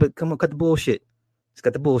Rhapsody, man, but come on, cut the bullshit. Let's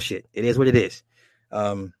cut the bullshit. It is what it is.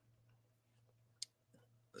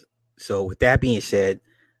 So with that being said,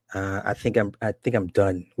 I think I'm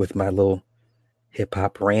done with my little hip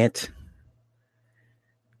hop rant.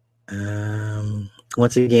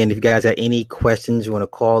 Once again, if you guys have any questions, you want to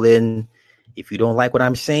call in. If you don't like what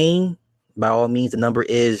I'm saying, by all means, the number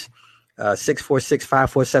is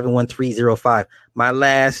 646-547-1305. My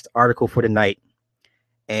last article for the night.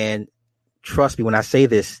 And trust me, when I say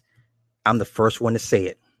this, I'm the first one to say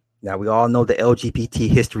it. Now, we all know the LGBT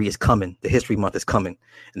history is coming. The History Month is coming.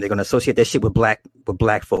 And they're going to associate that shit with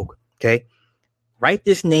black folk. Okay? Write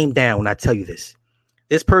this name down when I tell you this.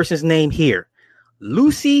 This person's name here,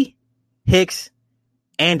 Lucy Hicks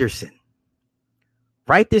Anderson.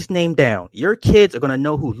 Write this name down. Your kids are going to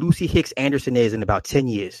know who Lucy Hicks Anderson is in about 10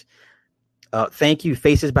 years. Thank you,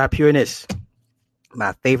 Faces by Pureness.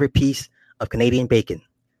 My favorite piece of Canadian bacon.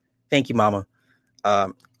 Thank you, Mama.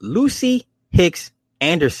 Lucy Hicks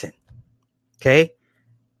Anderson. Okay.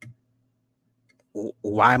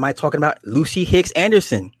 Why am I talking about Lucy Hicks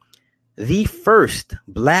Anderson? The first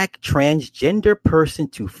black transgender person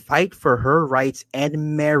to fight for her rights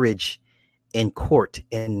and marriage in court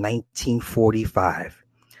in 1945.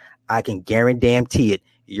 I can guarantee it.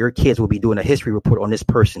 Your kids will be doing a history report on this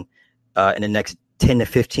person in the next 10 to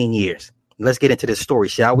 15 years. Let's get into this story,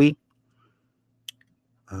 shall we?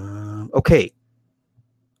 Okay.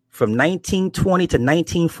 From 1920 to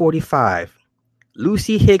 1945,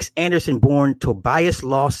 Lucy Hicks Anderson, born Tobias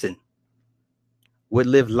Lawson, would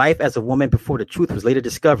live life as a woman before the truth was later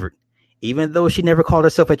discovered. Even though she never called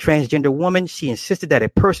herself a transgender woman, she insisted that a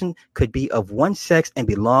person could be of one sex and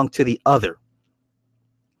belong to the other.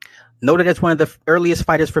 Noted as one of the earliest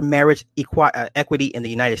fighters for marriage equity in the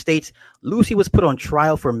United States, Lucy was put on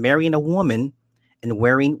trial for marrying a woman and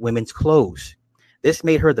wearing women's clothes. This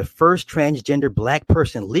made her the first transgender black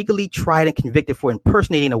person legally tried and convicted for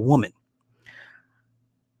impersonating a woman.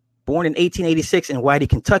 Born in 1886 in Whitey,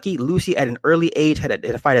 Kentucky, Lucy at an early age had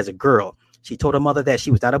identified as a girl. She told her mother that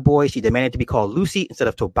she was not a boy. She demanded to be called Lucy instead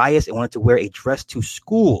of Tobias and wanted to wear a dress to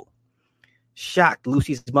school. Shocked,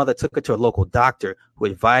 Lucy's mother took her to a local doctor who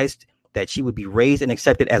advised that she would be raised and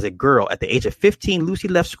accepted as a girl. At the age of 15, Lucy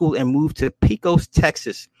left school and moved to Pecos,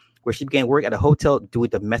 Texas, where she began work at a hotel doing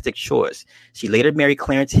domestic chores. She later married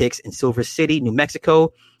Clarence Hicks in Silver City, New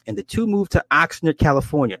Mexico, and the two moved to Oxnard,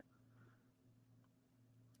 California.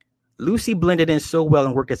 Lucy blended in so well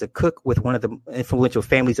and worked as a cook with one of the influential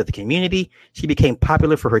families of the community. She became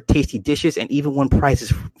popular for her tasty dishes and even won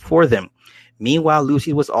prizes for them. Meanwhile,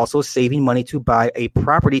 Lucy was also saving money to buy a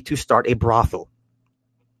property to start a brothel.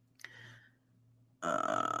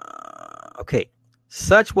 Okay.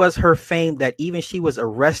 Such was her fame that even she was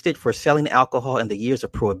arrested for selling alcohol in the years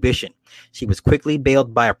of Prohibition. She was quickly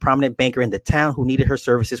bailed by a prominent banker in the town who needed her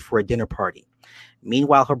services for a dinner party.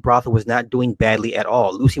 Meanwhile, her brothel was not doing badly at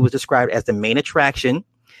all. Lucy was described as the main attraction,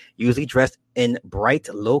 usually dressed in bright,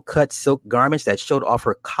 low-cut silk garments that showed off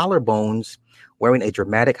her collarbones, wearing a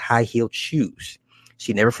dramatic high-heeled shoes.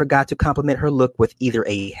 She never forgot to compliment her look with either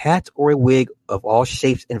a hat or a wig of all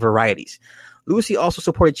shapes and varieties. Lucy also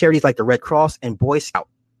supported charities like the Red Cross and Boy Scout,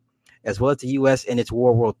 as well as the U.S. in its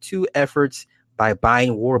World War II efforts by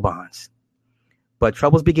buying war bonds. But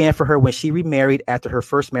troubles began for her when she remarried after her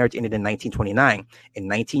first marriage ended in 1929. In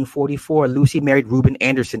 1944, Lucy married Reuben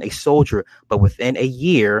Anderson, a soldier, but within a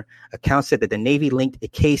year, accounts said that the Navy linked a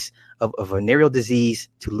case of a venereal disease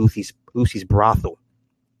to Lucy's brothel.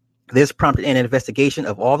 This prompted an investigation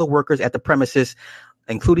of all the workers at the premises,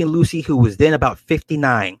 including Lucy, who was then about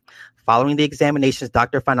 59. Following the examinations,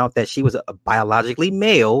 doctor found out that she was a biologically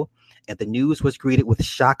male, and the news was greeted with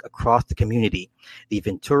shock across the community. The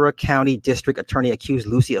Ventura County District Attorney accused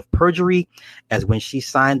Lucy of perjury, as when she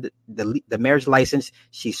signed the marriage license,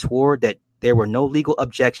 she swore that there were no legal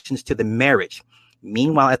objections to the marriage.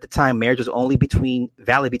 Meanwhile, at the time, marriage was only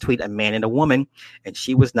valid between a man and a woman, and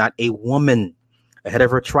she was not a woman. Ahead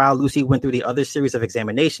of her trial, Lucy went through the other series of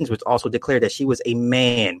examinations, which also declared that she was a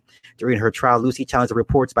man. During her trial, Lucy challenged the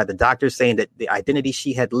reports by the doctors, saying that the identity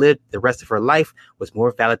she had lived the rest of her life was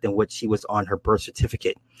more valid than what she was on her birth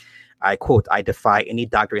certificate. I quote, "I defy any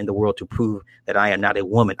doctor in the world to prove that I am not a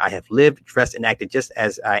woman. I have lived, dressed, and acted just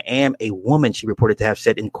as I am a woman," she reported to have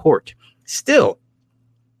said in court. Still,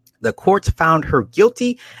 the courts found her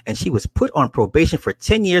guilty, and she was put on probation for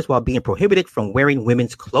 10 years while being prohibited from wearing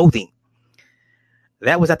women's clothing.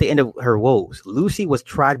 That was at the end of her woes. Lucy was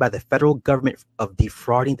tried by the federal government of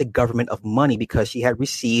defrauding the government of money because she had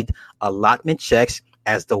received allotment checks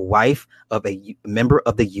as the wife of a member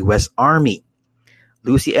of the U.S. Army.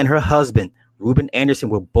 Lucy and her husband, Reuben Anderson,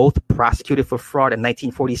 were both prosecuted for fraud in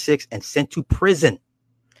 1946 and sent to prison.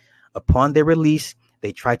 Upon their release,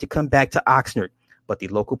 they tried to come back to Oxnard, but the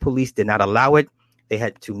local police did not allow it. They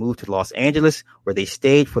had to move to Los Angeles, where they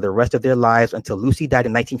stayed for the rest of their lives until Lucy died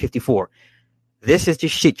in 1954. This is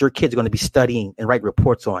just shit your kids are going to be studying and write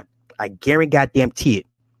reports on. I guarantee it.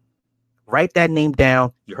 Write that name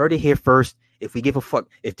down. You heard it here first. If we give a fuck,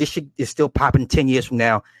 if this shit is still popping 10 years from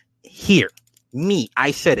now, here, me, I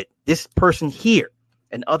said it. This person here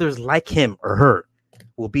and others like him or her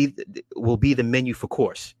will be the menu for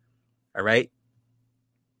course. All right.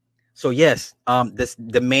 So yes,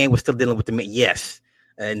 the man was still dealing with the man. Yes.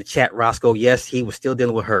 In the chat, Roscoe, yes, he was still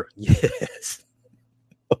dealing with her. Yes.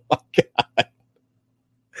 Oh my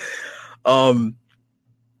God.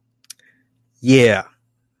 Yeah.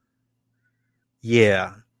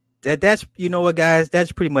 Yeah. That's you know what, guys,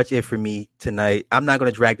 that's pretty much it for me tonight. I'm not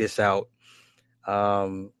gonna drag this out.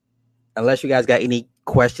 Unless you guys got any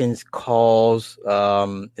questions, calls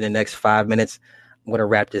in the next 5 minutes, I'm gonna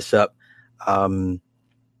wrap this up.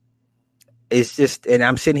 It's just, and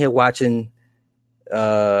I'm sitting here watching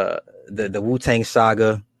the Wu-Tang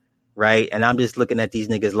Saga, right? And I'm just looking at these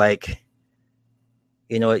niggas like,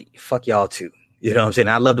 you know what, fuck y'all too. You know what I'm saying?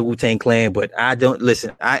 I love the Wu-Tang Clan, but I don't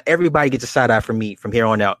listen. Everybody gets a side eye from me from here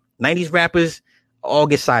on out. 90s rappers all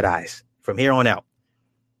get side eyes from here on out.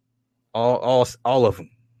 All of them.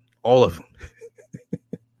 All of them.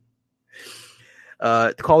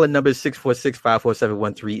 The call-in number is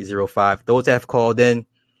 646-547-1305. Those that have called in,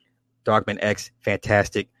 Darkman X,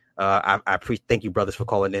 fantastic. I thank you, brothers, for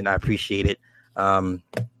calling in. I appreciate it.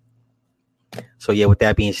 So yeah, with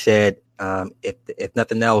that being said, if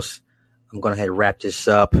nothing else, I'm gonna head wrap this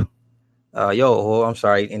up. I'm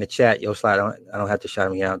sorry, in the chat, Slide, I don't have to shout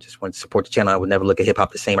me out. Just want to support the channel. I would never look at hip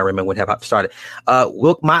hop the same. I remember when hip hop started.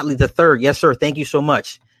 Wilk Motley the third, yes sir. Thank you so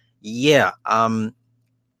much. Yeah,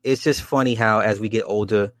 it's just funny how as we get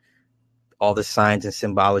older, all the signs and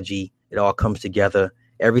symbology, it all comes together.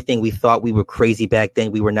 Everything we thought we were crazy back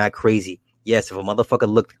then, we were not crazy. Yes, if a motherfucker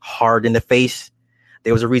looked hard in the face,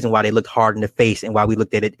 there was a reason why they looked hard in the face and why we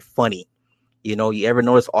looked at it funny. You know, you ever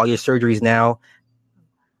notice all your surgeries now?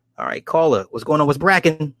 All right, caller, what's going on? What's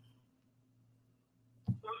bracking?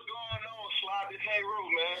 What's going on, Slide? This Hey Roo,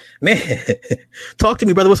 man. Talk to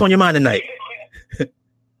me, brother. What's on your mind tonight? Man,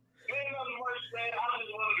 nothing much, man.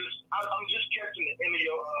 I'm just catching the end of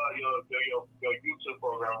your YouTube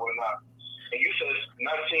program or whatnot. And you said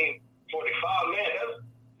 1945, man. That's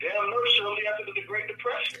damn near shortly after the Great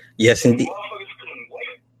Depression. Yes, indeed. Motherfuckers couldn't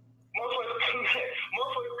wait. Motherfuckers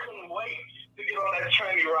couldn't wait to get on that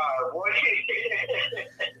train ride, boy.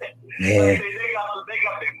 Man. They got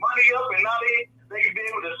their money up, and now they can be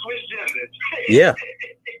able to switch genders. Yeah.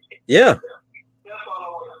 That's all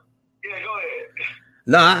I want. Yeah, go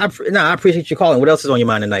ahead. No, I appreciate you calling. What else is on your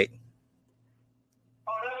mind tonight?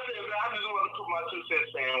 Oh, that's it, man. I just want to put my 2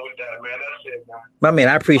 cents in with that, man. That's it, man. My man,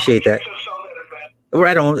 I appreciate that.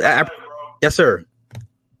 Right on. Yes, sir.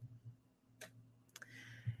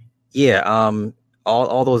 Yeah.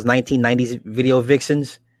 All those 1990s video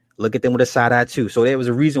vixens, look at them with a side eye too. So there was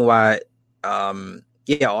a reason why, all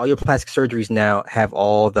your plastic surgeries now have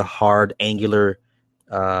all the hard, angular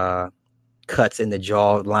cuts in the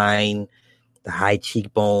jaw line, the high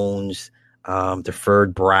cheekbones, the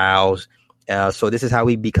furrowed brows. So this is how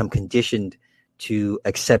we become conditioned to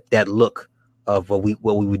accept that look of what we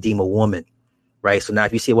would deem a woman, right? So now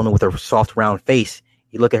if you see a woman with a soft, round face,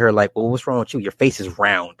 you look at her like, well, what's wrong with you? Your face is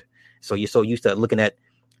round. So you're so used to looking at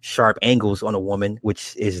sharp angles on a woman,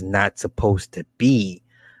 which is not supposed to be.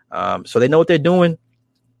 So they know what they're doing.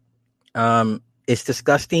 It's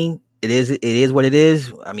disgusting. It is what it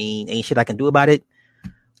is. I mean, ain't shit I can do about it.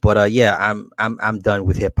 But I'm done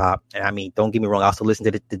with hip hop. And I mean, don't get me wrong, I also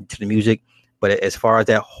listen to the music. But as far as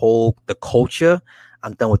the culture,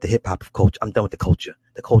 I'm done with the hip hop culture. I'm done with the culture.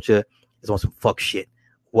 The culture is on some fuck shit.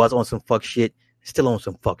 Was on some fuck shit. Still on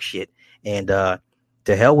some fuck shit. And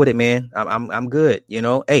to hell with it, man. I'm good. You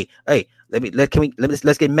know. Hey.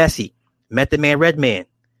 Let's get messy. Method Man, Redman.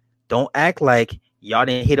 Don't act like y'all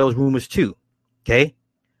didn't hear those rumors too. Okay.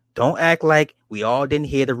 Don't act like we all didn't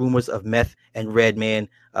hear the rumors of Meth and Redman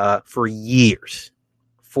for years.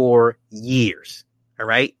 All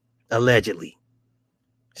right. Allegedly.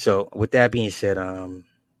 So with that being said, I'm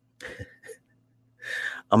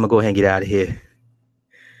gonna go ahead and get out of here.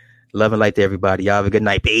 Love and light to everybody. Y'all have a good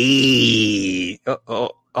night. Peace.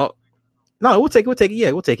 Oh. No, we'll take it.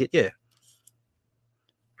 Yeah, we'll take it. Yeah.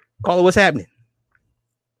 Caller, what's happening?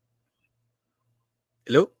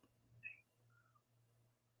 Hello?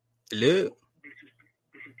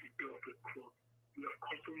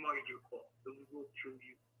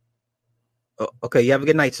 Oh, okay, you have a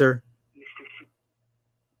good night, sir.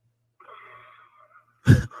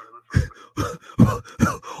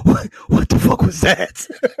 What the fuck was that?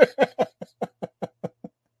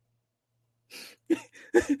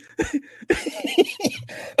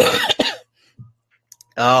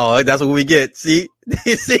 Oh, that's what we get. See?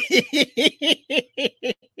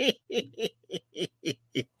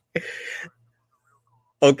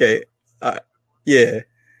 Okay. Yeah.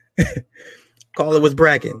 Caller was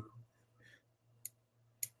bragging.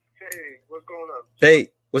 Hey, what's going on?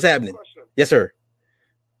 Hey, what's happening? Question. Yes, sir.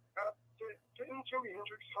 Didn't Jimi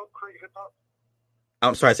Hendrix help create hip hop?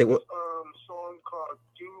 I'm sorry. Say what? Song called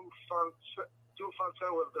 "Do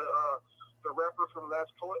Fontaine" with the rapper from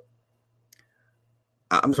Last Poet.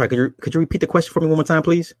 I'm sorry. Could you repeat the question for me one more time,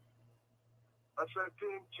 please? I said,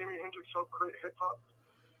 didn't Jimi Hendrix help create hip hop?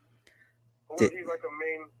 Or was he like a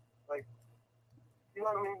main, like, you know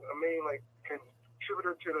what I mean? A main like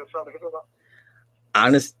contributor to the sound of hip hop?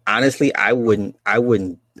 Honestly, I wouldn't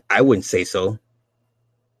say so.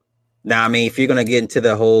 Now, I mean, if you're gonna get into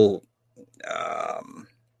the whole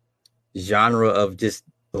genre of just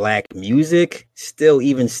black music, still,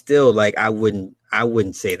 like I wouldn't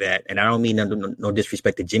say that. And I don't mean no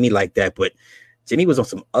disrespect to Jimmy like that, but Jimmy was on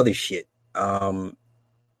some other shit. No,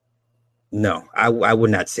 I would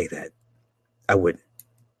not say that. I wouldn't.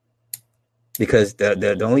 Because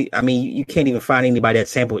the only, I mean, you can't even find anybody that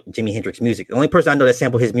sampled Jimi Hendrix music. The only person I know that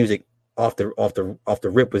sampled his music off the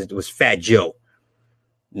rip was Fat Joe.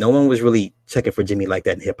 No one was really checking for Jimmy like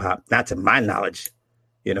that in hip hop, not to my knowledge,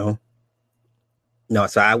 you know. No,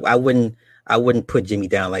 so I wouldn't put Jimmy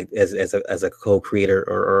down like as a co-creator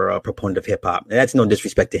or a proponent of hip hop. That's no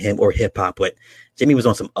disrespect to him or hip hop, but Jimmy was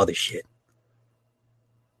on some other shit.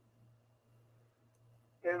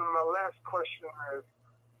 And my last question is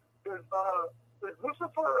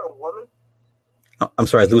Lucifer a woman? I'm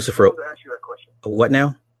sorry, Lucifer. I want to ask you that question. What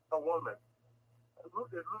now? A woman. Is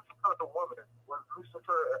Lucifer a woman? Was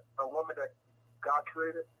Lucifer a woman that God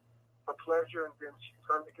created for pleasure and then she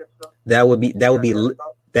turned against him?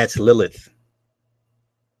 That's Lilith.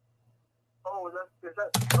 Oh, is that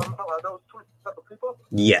are those two type of people?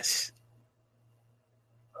 Yes.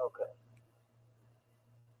 Okay.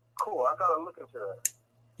 Cool. I gotta look into that.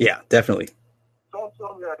 Yeah, definitely. Don't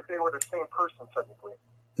tell me that they were the same person technically.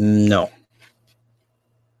 No.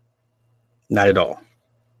 Not at all.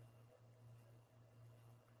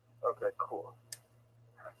 Okay, cool.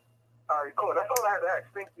 All right, cool. That's all I had to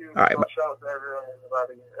ask. Thank you. All right. Shout out to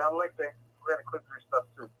everybody. And I like that. We're going to click through stuff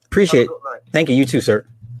too. Appreciate it. Thank you. You too, sir.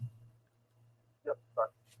 Yep. Bye.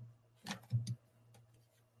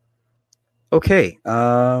 Okay.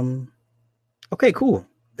 Okay, cool.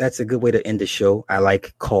 That's a good way to end the show. I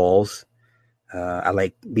like calls. I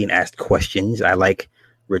like being asked questions. I like,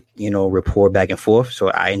 rapport back and forth. So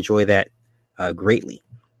I enjoy that greatly.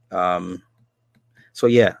 So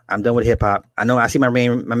yeah, I'm done with hip hop. I know I see my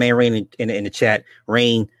man Rain in the chat.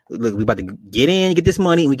 Rain, look, we about to get this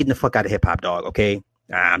money, and we getting the fuck out of hip hop, dog. Okay,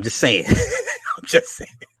 I'm just saying. I'm just saying.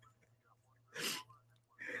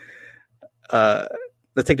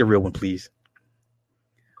 Let's take the real one, please.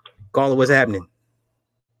 Caller, what's happening?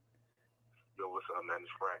 Yo, what's up, man? It's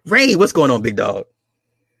Frank. Rain, what's going on, big dog?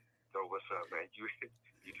 Yo, what's up, man? You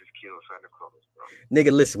just killed Santa Claus, bro.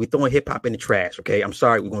 Nigga, listen, we throwing hip hop in the trash. Okay, I'm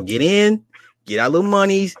sorry. We're gonna get in. Get our little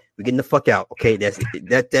monies. We're getting the fuck out. Okay, that's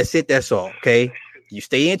it. That's all. Okay, you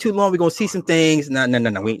stay in too long, we're gonna see some things. No. We... Yo,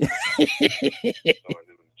 I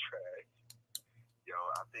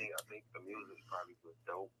think the music probably was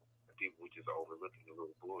dope. People were just overlooking the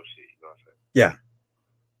little bullshit. You know what I'm saying? Yeah.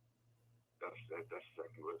 That's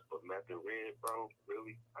exactly what it's. But Method Red, bro,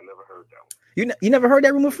 really? I never heard that one. You never heard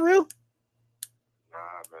that rumor for real?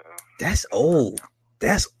 Nah, man. That's old.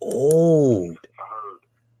 That's old.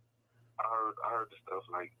 I heard the stuff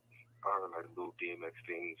like little DMX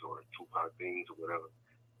things or Tupac things or whatever,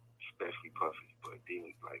 especially Puffy. But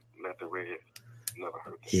then like Method Red, never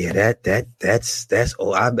heard that. Yeah, that's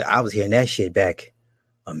old. I was hearing that shit back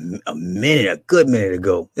a good minute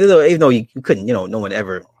ago. Even though you couldn't, no one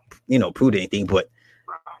ever, proved anything. But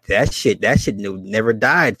that shit never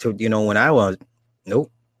died to when I was.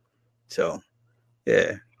 Nope. So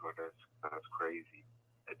yeah. That's crazy.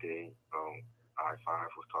 And then I5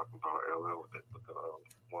 was talking about LL with the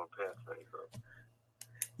one pass thing, bro.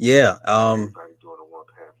 Yeah. Everybody doing a one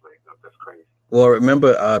pass thing. That's crazy. Well,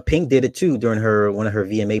 remember, Pink did it too during one of her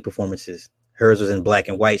VMA performances. Hers was in black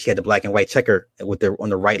and white. She had the black and white checker with on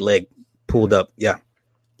the right leg pulled up. Yeah.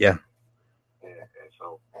 Yeah. And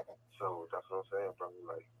so that's what I'm saying, bro.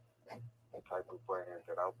 Like the type of brand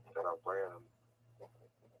that I brand,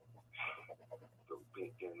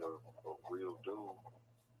 being a real dude,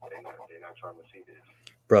 they're not trying to see this.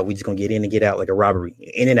 Bro, we just gonna get in and get out like a robbery.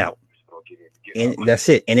 In and out. Get out. That's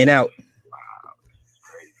it. In and out. Wow, this is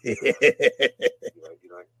crazy.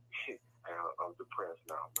 I'm depressed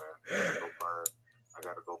now, man. I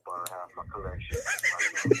gotta go burn half my collection.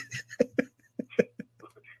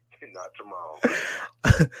 Not tomorrow.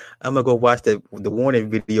 I'm gonna go watch the warning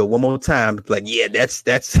video one more time. Like, yeah, that's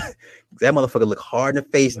that motherfucker look hard in the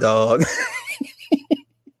face, dog.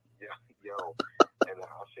 Yeah, yo, and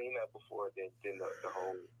I've seen that before. Then the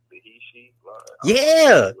whole he she.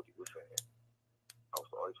 Yeah. What he was saying. I was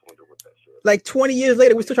always wondering what that said. Like 20 years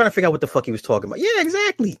later, we're still trying to figure out what the fuck he was talking about. Yeah,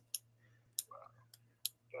 exactly. Wow.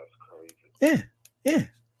 That's crazy. Yeah. Yep.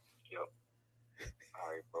 All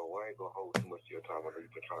right, bro. I ain't gonna hold too much of your time. I know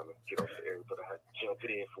you've been trying to get off the air, but I had to jump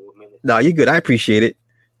in for a minute. No, you're good. I appreciate it.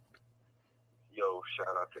 Yo,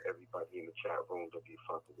 shout out to everybody in the chat room that be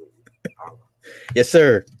fucking with me. Yes,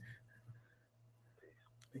 sir.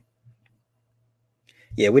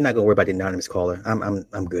 Yeah, we're not gonna worry about the anonymous caller.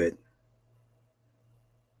 I'm good.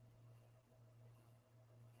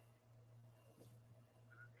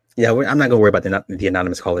 Yeah, I'm not gonna worry about the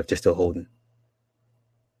anonymous caller if they're still holding.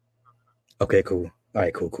 Okay, cool. All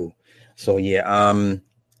right, cool. So yeah,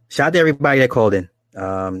 shout out to everybody that called in.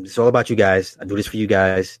 It's all about you guys. I do this for you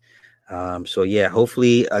guys. So yeah,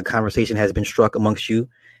 hopefully a conversation has been struck amongst you,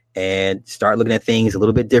 and start looking at things a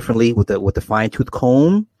little bit differently with the fine tooth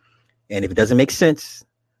comb. And if it doesn't make sense,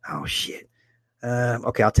 oh shit.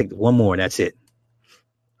 Okay, I'll take one more, and that's it.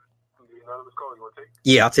 The anonymous call, you want to take?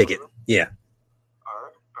 Yeah, I'll take it. Yeah. All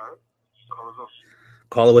right.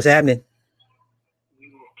 Caller, what's happening?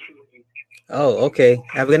 Oh, okay.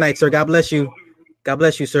 Have a good night, sir. God bless you. God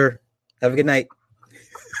bless you, sir. Have a good night.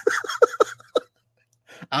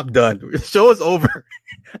 I'm done. The show is over.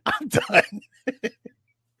 I'm done.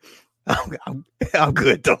 I'm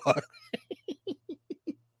good, dog.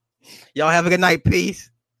 Y'all have a good night. Peace.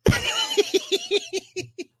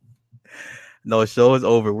 No, show is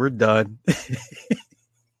over. We're done.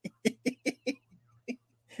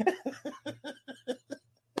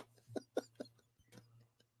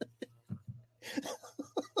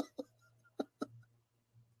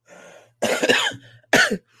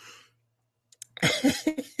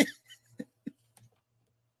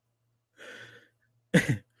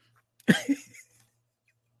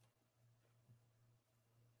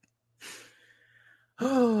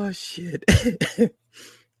 Oh shit.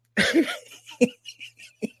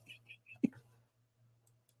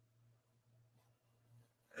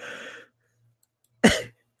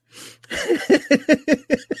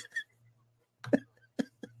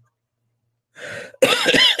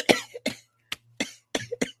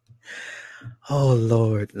 Oh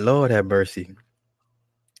Lord have mercy.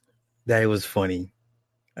 That was funny.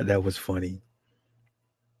 That was funny.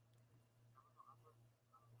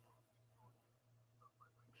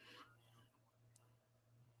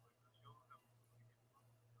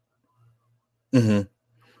 Mm-hmm.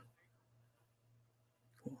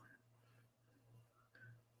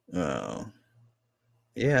 Oh,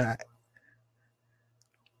 yeah,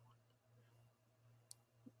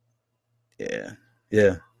 yeah.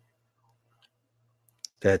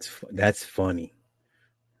 That's funny.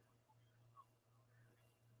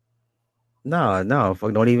 No,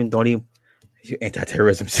 fuck, don't even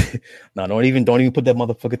anti-terrorism. No, don't even put that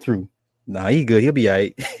motherfucker through. Nah, he good. He'll be all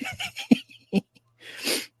right.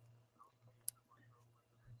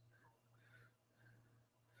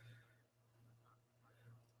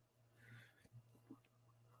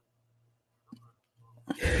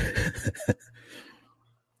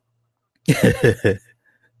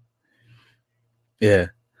 Yeah.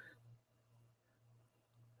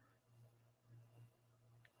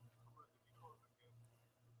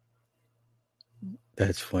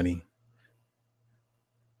 That's funny.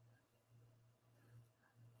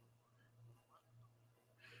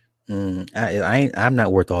 I'm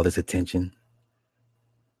not worth all this attention.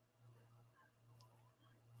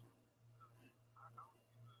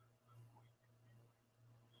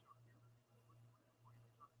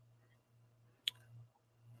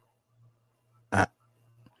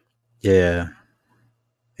 Yeah.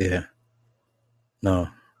 No.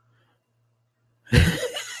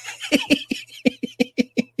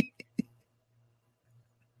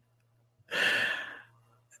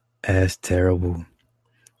 That's terrible.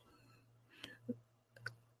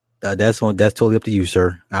 That's totally up to you,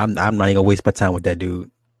 sir. I'm not even gonna waste my time with that dude.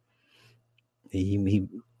 He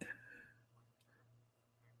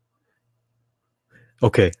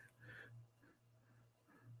okay.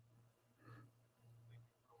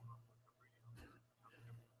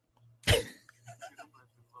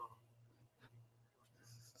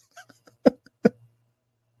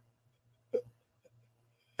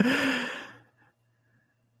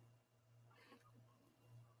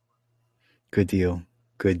 Good deal.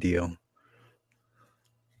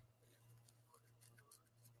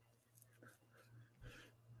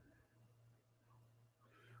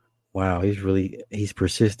 Wow, he's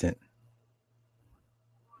persistent.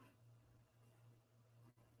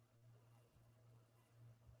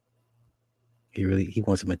 He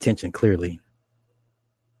wants some attention, clearly.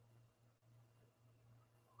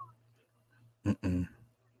 Mm-mm.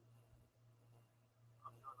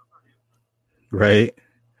 Right.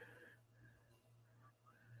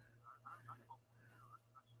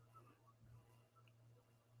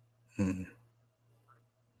 Mm.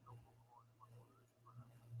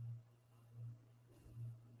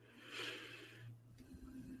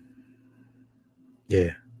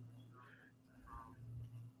 Yeah.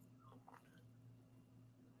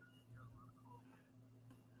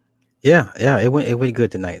 Yeah, yeah, it went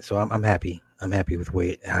good tonight. So I'm happy. I'm happy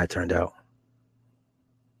with how it turned out.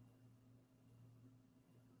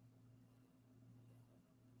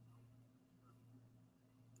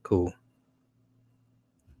 Cool.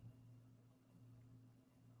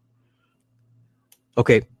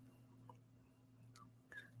 Okay.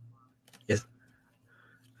 Yes.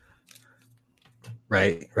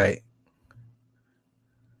 Right, right.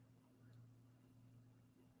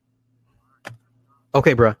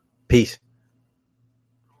 Okay, bro. Peace.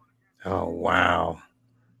 Oh wow.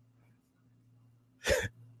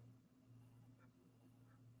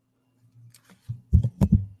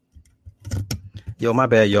 Yo, my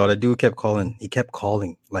bad, y'all. The dude kept calling. He kept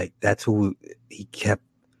calling. Like that's who he kept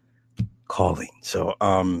calling. So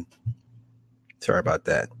sorry about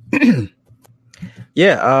that.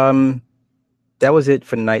 Yeah, that was it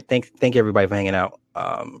for tonight. Thank everybody for hanging out.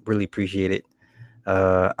 Really appreciate it.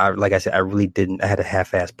 I like I said, I really didn't. I had a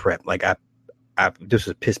half-ass prep. Like I this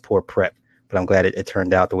was piss poor prep, but I'm glad it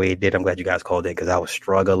turned out the way it did. I'm glad you guys called it because I was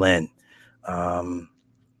struggling. Um,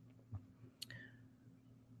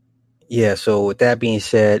 yeah. So with that being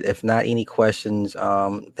said, if not any questions,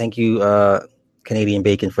 thank you, Canadian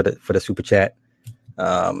Bacon for the super chat.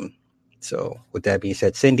 So with that being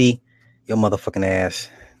said, Cindy, your motherfucking ass.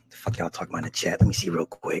 The fuck y'all talking about in the chat? Let me see real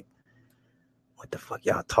quick. What the fuck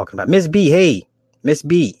y'all talking about? Miss B, hey, Miss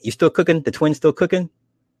B, you still cooking? The twins still cooking?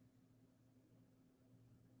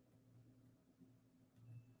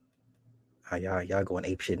 Y'all going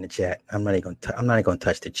ape shit in the chat. I'm not even gonna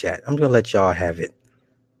touch the chat. I'm gonna let y'all have it.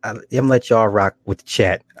 I'm gonna let y'all rock with the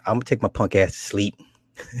chat. I'm gonna take my punk ass to sleep.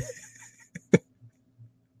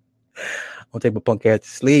 I'm gonna take my punk ass to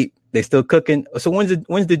sleep. They still cooking. So when's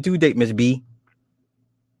the due date, Miss B?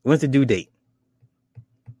 When's the due date?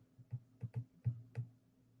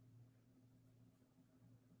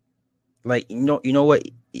 Like you know what?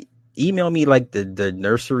 Email me like the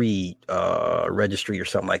nursery registry or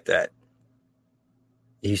something like that.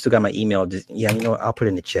 If you still got my email, just yeah, you know what? I'll put it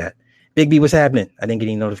in the chat. Big B, what's happening? I didn't get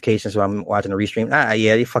any notifications, so I'm watching the restream.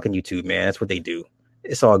 Yeah, they fucking YouTube, man. That's what they do.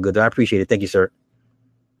 It's all good. I appreciate it. Thank you, sir.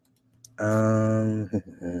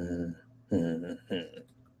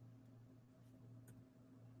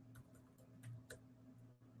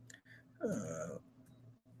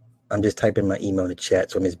 I'm just typing my email in the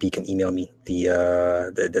chat so Ms. B can email me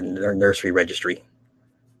the nursery registry,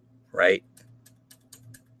 right?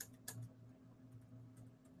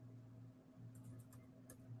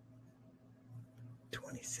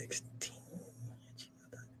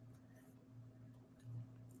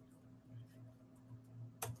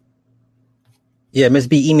 Yeah, Ms.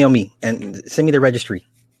 B, email me and send me the registry.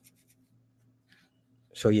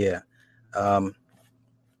 So yeah,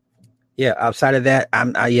 yeah. Outside of that,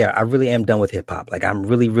 I really am done with hip hop. Like I'm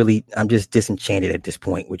really, I'm just disenchanted at this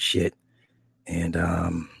point with shit. And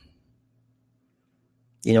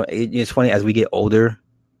it's funny as we get older,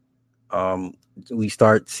 we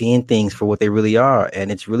start seeing things for what they really are,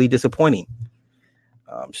 and it's really disappointing.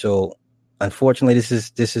 So, unfortunately,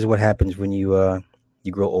 this is what happens when you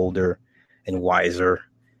grow older and wiser.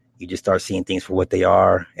 You just start seeing things for what they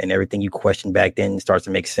are, and everything you questioned back then starts to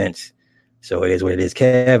make sense. So it is what it is.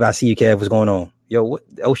 Kev, I see you, Kev. What's going on? Yo, what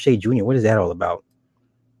O'Shea Jr., what is that all about?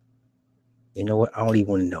 You know what? I don't even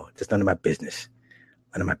want to know. It's none of my business.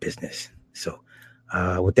 None of my business. So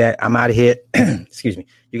with that, I'm out of here. Excuse me.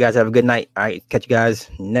 You guys have a good night. All right. Catch you guys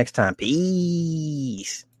next time.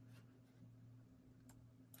 Peace.